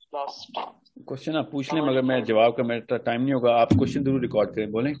لاسٹ کوشچن آپ پوچھ لیں, مگر میں جواب کا میرا ٹائم نہیں ہوگا. آپ کوشچن ضرور ریکارڈ کریں,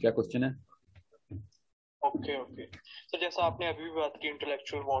 بولیں کیا کوشچن ہے. اوکے سر, جیسا آپ نے ابھی بھی بات کی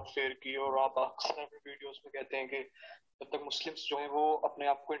انٹلیکچوئل وارفیئر کی, اور آپ اکثر ویڈیوز میں کہتے ہیں کہ جب تک مسلمس جو ہیں وہ اپنے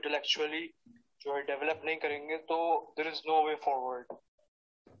آپ کو انٹلیکچولی جو ہے ڈیولپ نہیں کریں گے تو there is no way forward.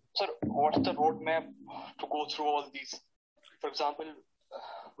 Sir what is the road map to go through all these? For example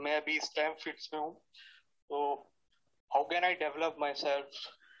میں ابھی اس ٹائم فیلڈس میں ہوں, تو how can I develop myself?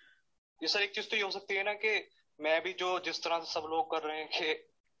 یہ سر ایک چیز تو یہ ہو سکتی ہے نا کہ میں بھی جو جس طرح سے سب لوگ کر رہے ہیں کہ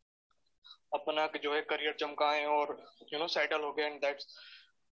اپنا جو ہے کریئر چمکائیں اور سیٹل ہو گئے and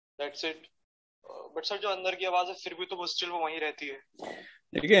that's it, but sir جو اندر کی آواز ہے پھر بھی تو وہ اسٹل وہیں رہتی ہے.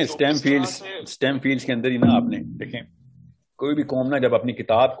 دیکھیں اسٹیم فیلڈس کے اندر ہی نا, آپ نے دیکھیں کوئی بھی قوم نا جب اپنی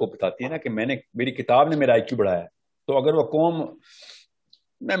کتاب کو بتاتی ہے نا کہ میری کتاب نے میرا IQ بڑھایا ہے, تو اگر وہ قوم,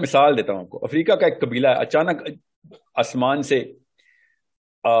 میں مثال دیتا ہوں آپ کو, افریقہ کا ایک قبیلہ ہے, اچانک آسمان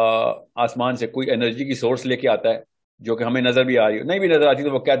سے کوئی انرجی کی سورس لے کے آتا ہے جو کہ ہمیں نظر بھی آ رہی ہے, نہیں بھی نظر آتی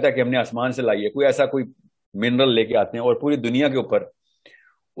تو وہ کہتا ہے کہ ہم نے آسمان سے لائی ہے. کوئی ایسا کوئی منرل لے کے آتے ہیں اور پوری دنیا کے اوپر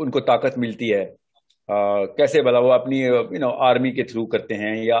ان کو طاقت ملتی ہے. کیسے بلا, وہ اپنی آرمی کے تھرو کرتے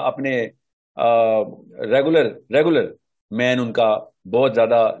ہیں, یا اپنے ریگولر مین ان کا بہت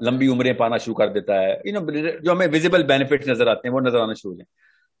زیادہ لمبی عمریں پانا شروع کر دیتا ہے. جو ہمیں ویزیبل بینیفٹس نظر آتے ہیں وہ نظر آنا شروع ہو جائیں.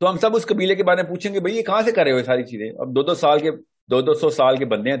 تو ہم سب اس قبیلے کے بارے میں پوچھیں گے بھائی یہ کہاں سے کر رہے ہو یہ ساری چیزیں؟ اب 2 سال کے 200 سال کے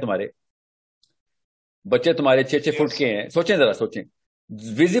بندے ہیں تمہارے, بچے تمہارے 6 فٹ کے ہیں. سوچیں ذرا, سوچیں.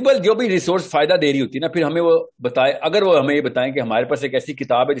 ویزیبل جو بھی ریسورس فائدہ دے رہی ہوتی ہے نا, پھر ہمیں وہ بتائے, اگر وہ ہمیں یہ بتائیں کہ ہمارے پاس ایک ایسی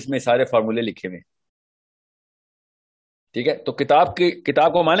کتاب ہے جس میں سارے فارمولے لکھے ہوئے ہیں, ٹھیک ہے, تو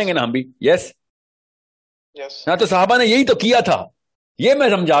کتاب کو مانیں گے نا ہم بھی. یس ہاں, تو صحابہ نے یہی تو کیا تھا. یہ میں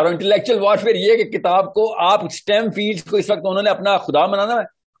سمجھا رہا ہوں انٹلیکچوئل وارفیئر, یہ کہ کتاب کو آپ اسٹیم فیلڈز کو اس وقت انہوں نے اپنا خدا بنانا ہے,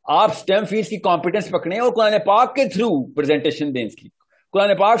 آپ اسٹیم فیلڈز کی کمپیٹنس پکڑیں اور قرآن پاک کے تھرو پریزنٹیشن دیں اس کی.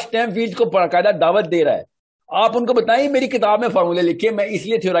 قرآن پاک اسٹیم فیلڈز کو باقاعدہ دعوت دے رہا ہے. آپ ان کو بتائیں میری کتاب میں فارمولے لکھے, میں اس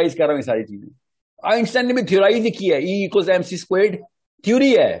لیے تھیورائز کر رہا ہوں یہ ساری چیزیں. آئنسٹائن نے بھی تھیورائز ہی کی ہے, E=mc²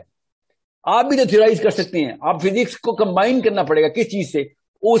 تھیوری ہے. آپ بھی تو تھیورائز کر سکتے ہیں. آپ فزکس کو کمبائن کرنا پڑے گا کس چیز سے,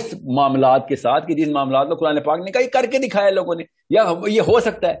 اس معاملات کے ساتھ کہ جس معاملات میں قرآن پاک نے کہا کر کے دکھایا لوگوں نے, یا یہ ہو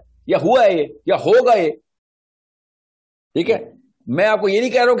سکتا ہے, یا ہوا ہے یہ, یا ہوگا یہ. ٹھیک ہے, میں آپ کو یہ نہیں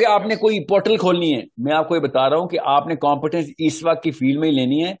کہہ رہا ہوں کہ آپ نے کوئی پورٹل کھولنی ہے, میں آپ کو یہ بتا رہا ہوں کہ آپ نے کمپیٹنس اس وقت کی فیلڈ میں ہی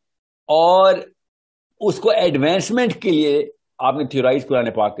لینی ہے, اور اس کو ایڈوانسمنٹ کے لیے آپ نے تھیورائز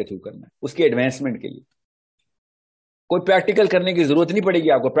قرآن پاک کے تھرو کرنا ہے, اس کے ایڈوانسمنٹ کے لیے. کوئی پریکٹیکل کرنے کی ضرورت نہیں پڑے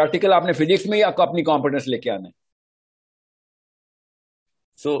گی آپ کو. پریکٹیکل آپ نے فزکس میں ہی آپ کو اپنی کمپیٹنس لے کے آنا ہے.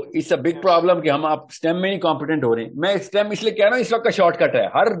 So it's a big problem کہ ہم آپ اسٹیم میں نہیں کمپیٹنٹ ہو رہے ہیں. میں اسٹیم اس لیے کہہ رہا ہوں اس وقت کا شارٹ کٹ ہے,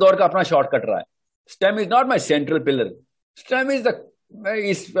 ہر دور کا اپنا شارٹ کٹ رہا ہے. STEM is not my central pillar. STEM is the,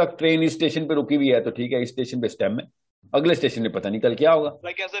 اس وقت ٹرین اس اسٹیشن پہ رکی ہوئی ہے تو ٹھیک ہے, اس اسٹیشن پہ اسٹیم ہے, اگلے اسٹیشن میں پتہ نہیں کل کیا ہوگا.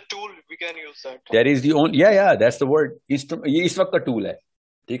 That is the only, yeah, that's the word. یہ اس وقت کا ٹول ہے.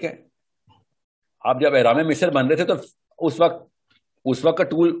 ٹھیک ہے, آپ جب احرام مصر بن رہے تھے تو اس وقت کا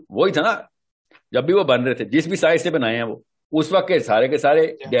ٹول وہی تھا نا, جب بھی وہ بن رہے تھے, جس بھی سائنس سے بنائے ہیں وہ اس وقت کے سارے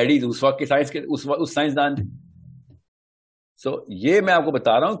ڈیڈیز اس وقت کے سائنس کے اس سائنسدان تھے. سو یہ میں آپ کو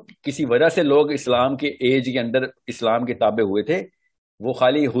بتا رہا ہوں, کسی وجہ سے لوگ اسلام کے ایج کے اندر اسلام کے تابع ہوئے تھے. وہ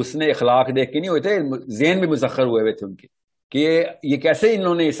خالی حسن اخلاق دیکھ کے نہیں ہوئے تھے, ذہن بھی مسخر ہوئے تھے ان کے, کہ یہ کیسے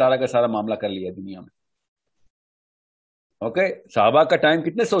انہوں نے سارا کا سارا معاملہ کر لیا دنیا میں. اوکے, صحابہ کا ٹائم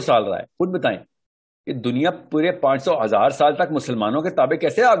کتنے 100 سال رہا ہے, خود بتائیں کہ دنیا پورے 500,000 سال تک مسلمانوں کے تابع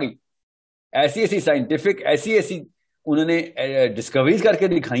کیسے آ گئی. ایسی سائنٹیفک ایسی انہوں نے ڈسکوریز کر کے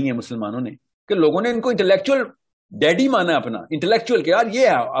دکھائی ہیں مسلمانوں نے, کہ لوگوں نے ان کو انٹلیکچوئل ڈیڈی مانا اپنا, انٹلیکچوئل, کہ یار یہ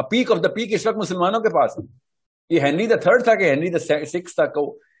ہے پیک آف دا پیک اس وقت مسلمانوں کے پاس. یہ ہنری III تھا کہ ہنری VI تھا,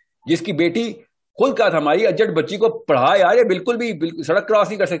 جس کی بیٹی خود کہا تھا ہماری اجڑ بچی کو پڑھا یار, یہ بالکل بھی سڑک کراس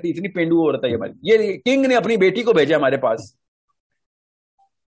نہیں کر سکتی, اتنی پینڈو ہو رہتا ہے ہماری. یہ کنگ نے اپنی بیٹی کو بھیجا ہمارے پاس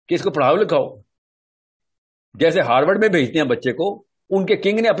کہ اس کو پڑھاؤ لکھاؤ, جیسے ہارورڈ میں بھیجتے ہیں بچے کو, ان کے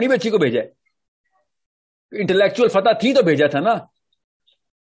کنگ نے اپنی بچی کو بھیجا. انٹلیکچوئل فتح تھی تو بھیجا تھا نا.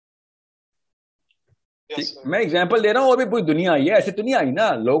 میں اگزامپل دے رہا ہوں, اور بھی پوری دنیا آئی ہے, ایسے تو نہیں آئی نا.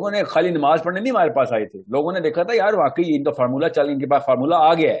 لوگوں نے خالی نماز پڑھنے نہیں ہمارے پاس آئے تھے, لوگوں نے دیکھا تھا یار واقعی ان کا فارمولا ان کے پاس فارمولا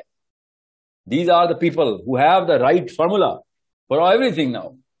آ گیا ہے. These are the people who have the right formula for everything now.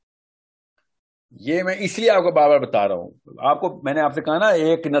 یہ میں اس لیے آپ کو بار بار بتا رہا ہوں. آپ کو میں نے آپ سے کہا نا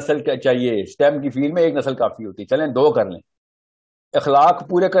ایک نسل چاہیے اسٹیم کی فیلڈ میں, ایک نسل کافی ہوتی ہے. چلیں 2 کر لیں. اخلاق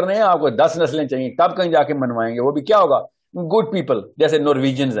پورے کرنے ہیں آپ کو 10 نسلیں چاہیے, تب کہیں جا کے منوائیں گے. وہ بھی کیا ہوگا, گڈ پیپل, جیسے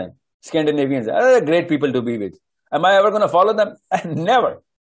نارویجنز ہیں, اسکینڈینیوینز ہیں, great people to be with. Am I ever going to follow them? Never.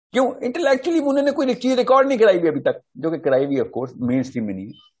 کیوں, انٹلیکچولی انہوں نے کوئی چیز ریکارڈ نہیں کرائی ہوئی ابھی تک, جو کہ کرائی ہوئی آف کورس مین اسٹریم میں نہیں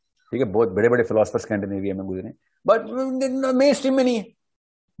ہے. ٹھیک ہے, بہت بڑے بڑے فلاسفر اسکینڈینیویا میں گزرے, بٹ مین اسٹریم میں نہیں ہے.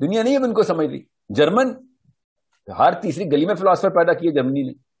 دنیا نہیں ہے ان کو سمجھ لی. جرمن ہر تیسری گلی میں فلاسفر پیدا کیے جرمنی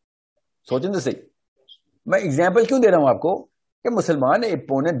نے. سوچیں تو صحیح. میں اگزامپل کیوں دے رہا ہوں آپ کو, کہ مسلمان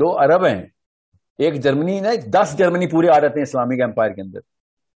 1.25 ارب ہیں. ایک جرمنی نے 10 جرمنی پورے آ جاتے ہیں اسلامک امپائر کے اندر.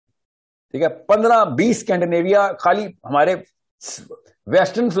 ٹھیک ہے, 15-20 اسکینڈینیویا خالی ہمارے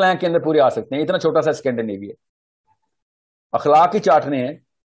ویسٹرن فلینک کے اندر پورے آ سکتے ہیں. اتنا چھوٹا سا اسکینڈینیویا. اخلاق ہی چاٹنے ہیں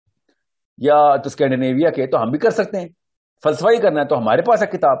یا تو اسکینڈینیویا کے, تو ہم بھی کر سکتے ہیں. فلسفہ ہی کرنا ہے تو ہمارے پاس ہے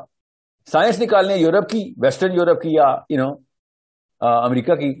کتاب. سائنس نکالنے یورپ کی, ویسٹرن یورپ کی, یا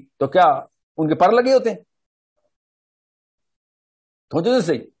امریکہ کی, تو کیا ان کے پر لگے ہوتے ہیں؟ تو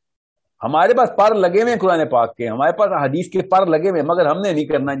صحیح, ہمارے پاس پر لگے ہوئے ہیں قرآن پاک کے, ہمارے پاس حدیث کے پر لگے ہوئے ہیں, مگر ہم نے نہیں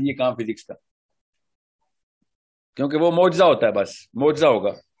کرنا جی یہ کام فزکس کا, کیونکہ وہ معجزہ ہوتا ہے. بس معجزہ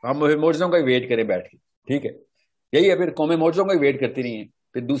ہوگا, ہم معجزوں کا ہی ویٹ کریں بیٹھ کے. ٹھیک ہے, یہی ہے. پھر قومیں معجزوں کا ہی ویٹ کرتی رہی ہیں,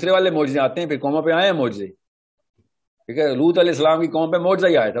 پھر دوسرے والے معجزے آتے ہیں, پھر قوموں پہ آئے ہیں معجزے. ٹھیک ہے, لوط علیہ السلام کی قوم پہ معجزہ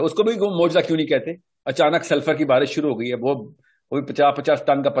ہی آیا تھا, اس کو بھی معجزہ کیوں نہیں کہتے؟ اچانک سلفر کی بارش شروع ہو گئی ہے, وہ بھی 50-50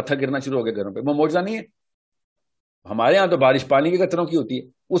 ٹن کا پتھر گرنا شروع ہو گیا گھروں پہ, وہ معجزہ نہیں ہے؟ ہمارے ہاں تو بارش پانی کے قطروں کی ہوتی ہے,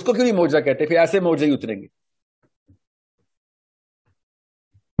 اس کو کیوں نہیں معجزہ کہتے؟ پھر ایسے معجزے ہی اتریں گے.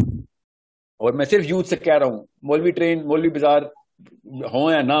 اور میں صرف یوتھ سے کہہ رہا ہوں, مولوی ٹرین, مولوی بازار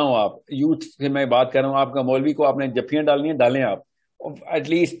ہوں یا نہ ہوں, آپ یوتھ سے میں بات کر رہا ہوں. آپ کا مولوی کو آپ نے جفیاں ڈالنی ہیں, ڈالیں آپ, ایٹ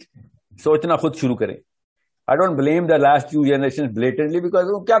لیسٹ سوچنا خود شروع کریں. I don't blame the last few generations blatantly because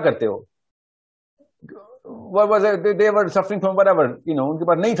وہ کیا کرتے ہو, what was it? They were suffering from whatever, ان کے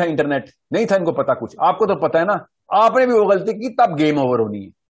پاس نہیں تھا انٹرنیٹ, نہیں تھا ان کو پتا کچھ. آپ کو تو پتا ہے نا, آپ نے بھی وہ غلطی کی تب گیم اوور ہونی ہے.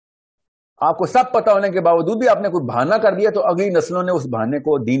 آپ کو سب پتا ہونے کے باوجود بھی آپ نے کوئی بہانہ کر دیا تو اگلی نسلوں نے اس بہانے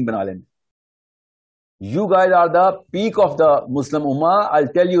کو دین بنا لینا. You guys are the peak of the Muslim Ummah. I'll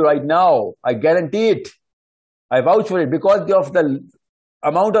tell you right now. I guarantee it. I vouch for it because of the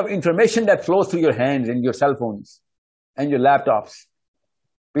amount of information that flows through your hands and your cell phones and your laptops.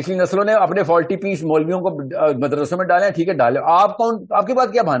 پچھلی نسلوں نے اپنے 40 پیس مولویوں کو مدرسوں میں ڈالے ہیں, ٹھیک ہے ڈالے. آپ کے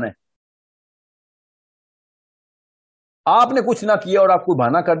پاس کیا بہانہ ہے؟ آپ نے کچھ نہ کیا اور آپ کو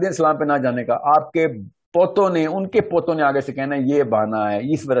بہانہ کر دیا اسلام پہ نہ جانے کا. آپ کے پوتوں نے, ان کے پوتوں نے آگے سے کہنا ہے یہ بہانہ ہے,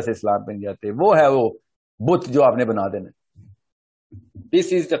 اس وجہ سے اسلام پہ نہیں جاتے. وہ ہے وہ بت جو آپ نے بنا دینا.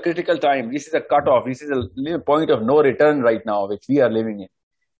 This is the critical time. This is a cut off. This is a point of no return right now which we are living in.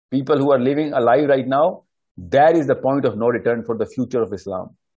 People who are living alive right now, that is the point of no return for the future of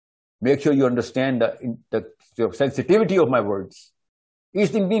Islam. Make sure you understand the sensitivity of my words.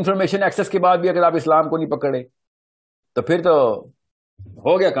 Us information Axis کے بعد بھی اگر آپ اسلام کو نہیں پکڑے تو پھر تو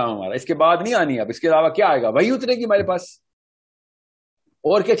ہو گیا کام ہمارا. اس کے بعد نہیں آنی. اب اس کے علاوہ کیا آئے گا؟ وہی اترے گی ہمارے پاس.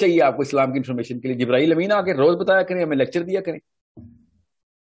 اور کیا چاہیے آپ کو اسلام کی انفارمیشن کے لیے؟ جبرائیل امین آ کے روز بتایا کریں, ہمیں لیکچر دیا کریں.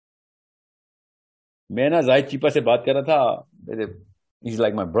 میں نا زاہد چیپا سے بات کر رہا تھا. He's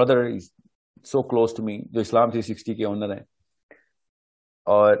like my brother. He's so close to me. جو اسلام 360 کے اونر ہیں.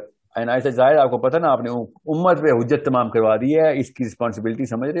 اور ایسے زاہد آپ کو پتہ نا, آپ نے امت پہ حجت تمام کروا دی ہے. اس کی رسپانسبلٹی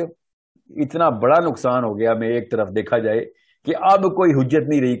سمجھ رہے ہو؟ اتنا بڑا نقصان ہو گیا. میں ایک طرف دیکھا جائے کہ اب کوئی حجت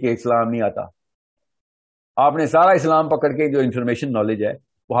نہیں رہی کہ اسلام نہیں آتا. آپ نے سارا اسلام پکڑ کے جو انفارمیشن نالج ہے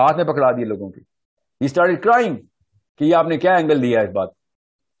وہ ہاتھ میں پکڑا دی لوگوں کی. He started crying کہ یہ آپ نے کیا اینگل دیا ہے اس بات.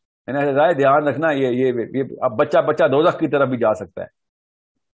 ظاہر دھیان رکھنا, یہ اب بچہ دوزخ کی طرف بھی جا سکتا ہے.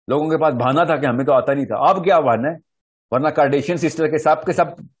 لوگوں کے پاس بہانہ تھا کہ ہمیں تو آتا نہیں تھا. اب کیا بہانہ ہے؟ ورنہ کارڈیشین سسٹر کے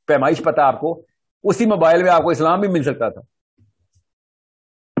سب پیمائش پتا آپ کو, اسی موبائل میں آپ کو اسلام بھی مل سکتا تھا.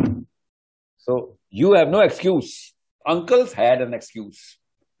 So you have no excuse. Uncles had an excuse.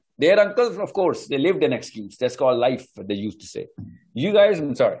 Their uncles, of course, they lived an excuse. That's called life, they used to say. You guys,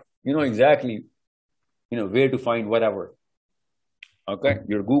 I'm sorry, you know exactly, where to find whatever. Okay?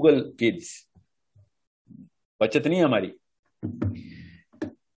 Your Google kids. Bachat nahi hamari.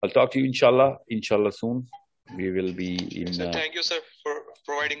 I'll talk to you inshallah soon. We will be in... thank you, sir, for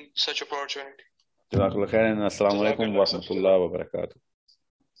providing such opportunity. Jazakallah khairan. Assalamu alaikum wa rahmatullahi wa barakatuh.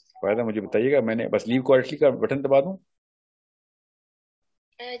 فائدہ مجھے بتائیے گا. میں نے بس لیو quality کا button دبا دوں؟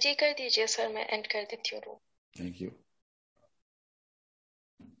 جی کر دیجیے سر, میں اینڈ کر دیتی ہوں. Thank you.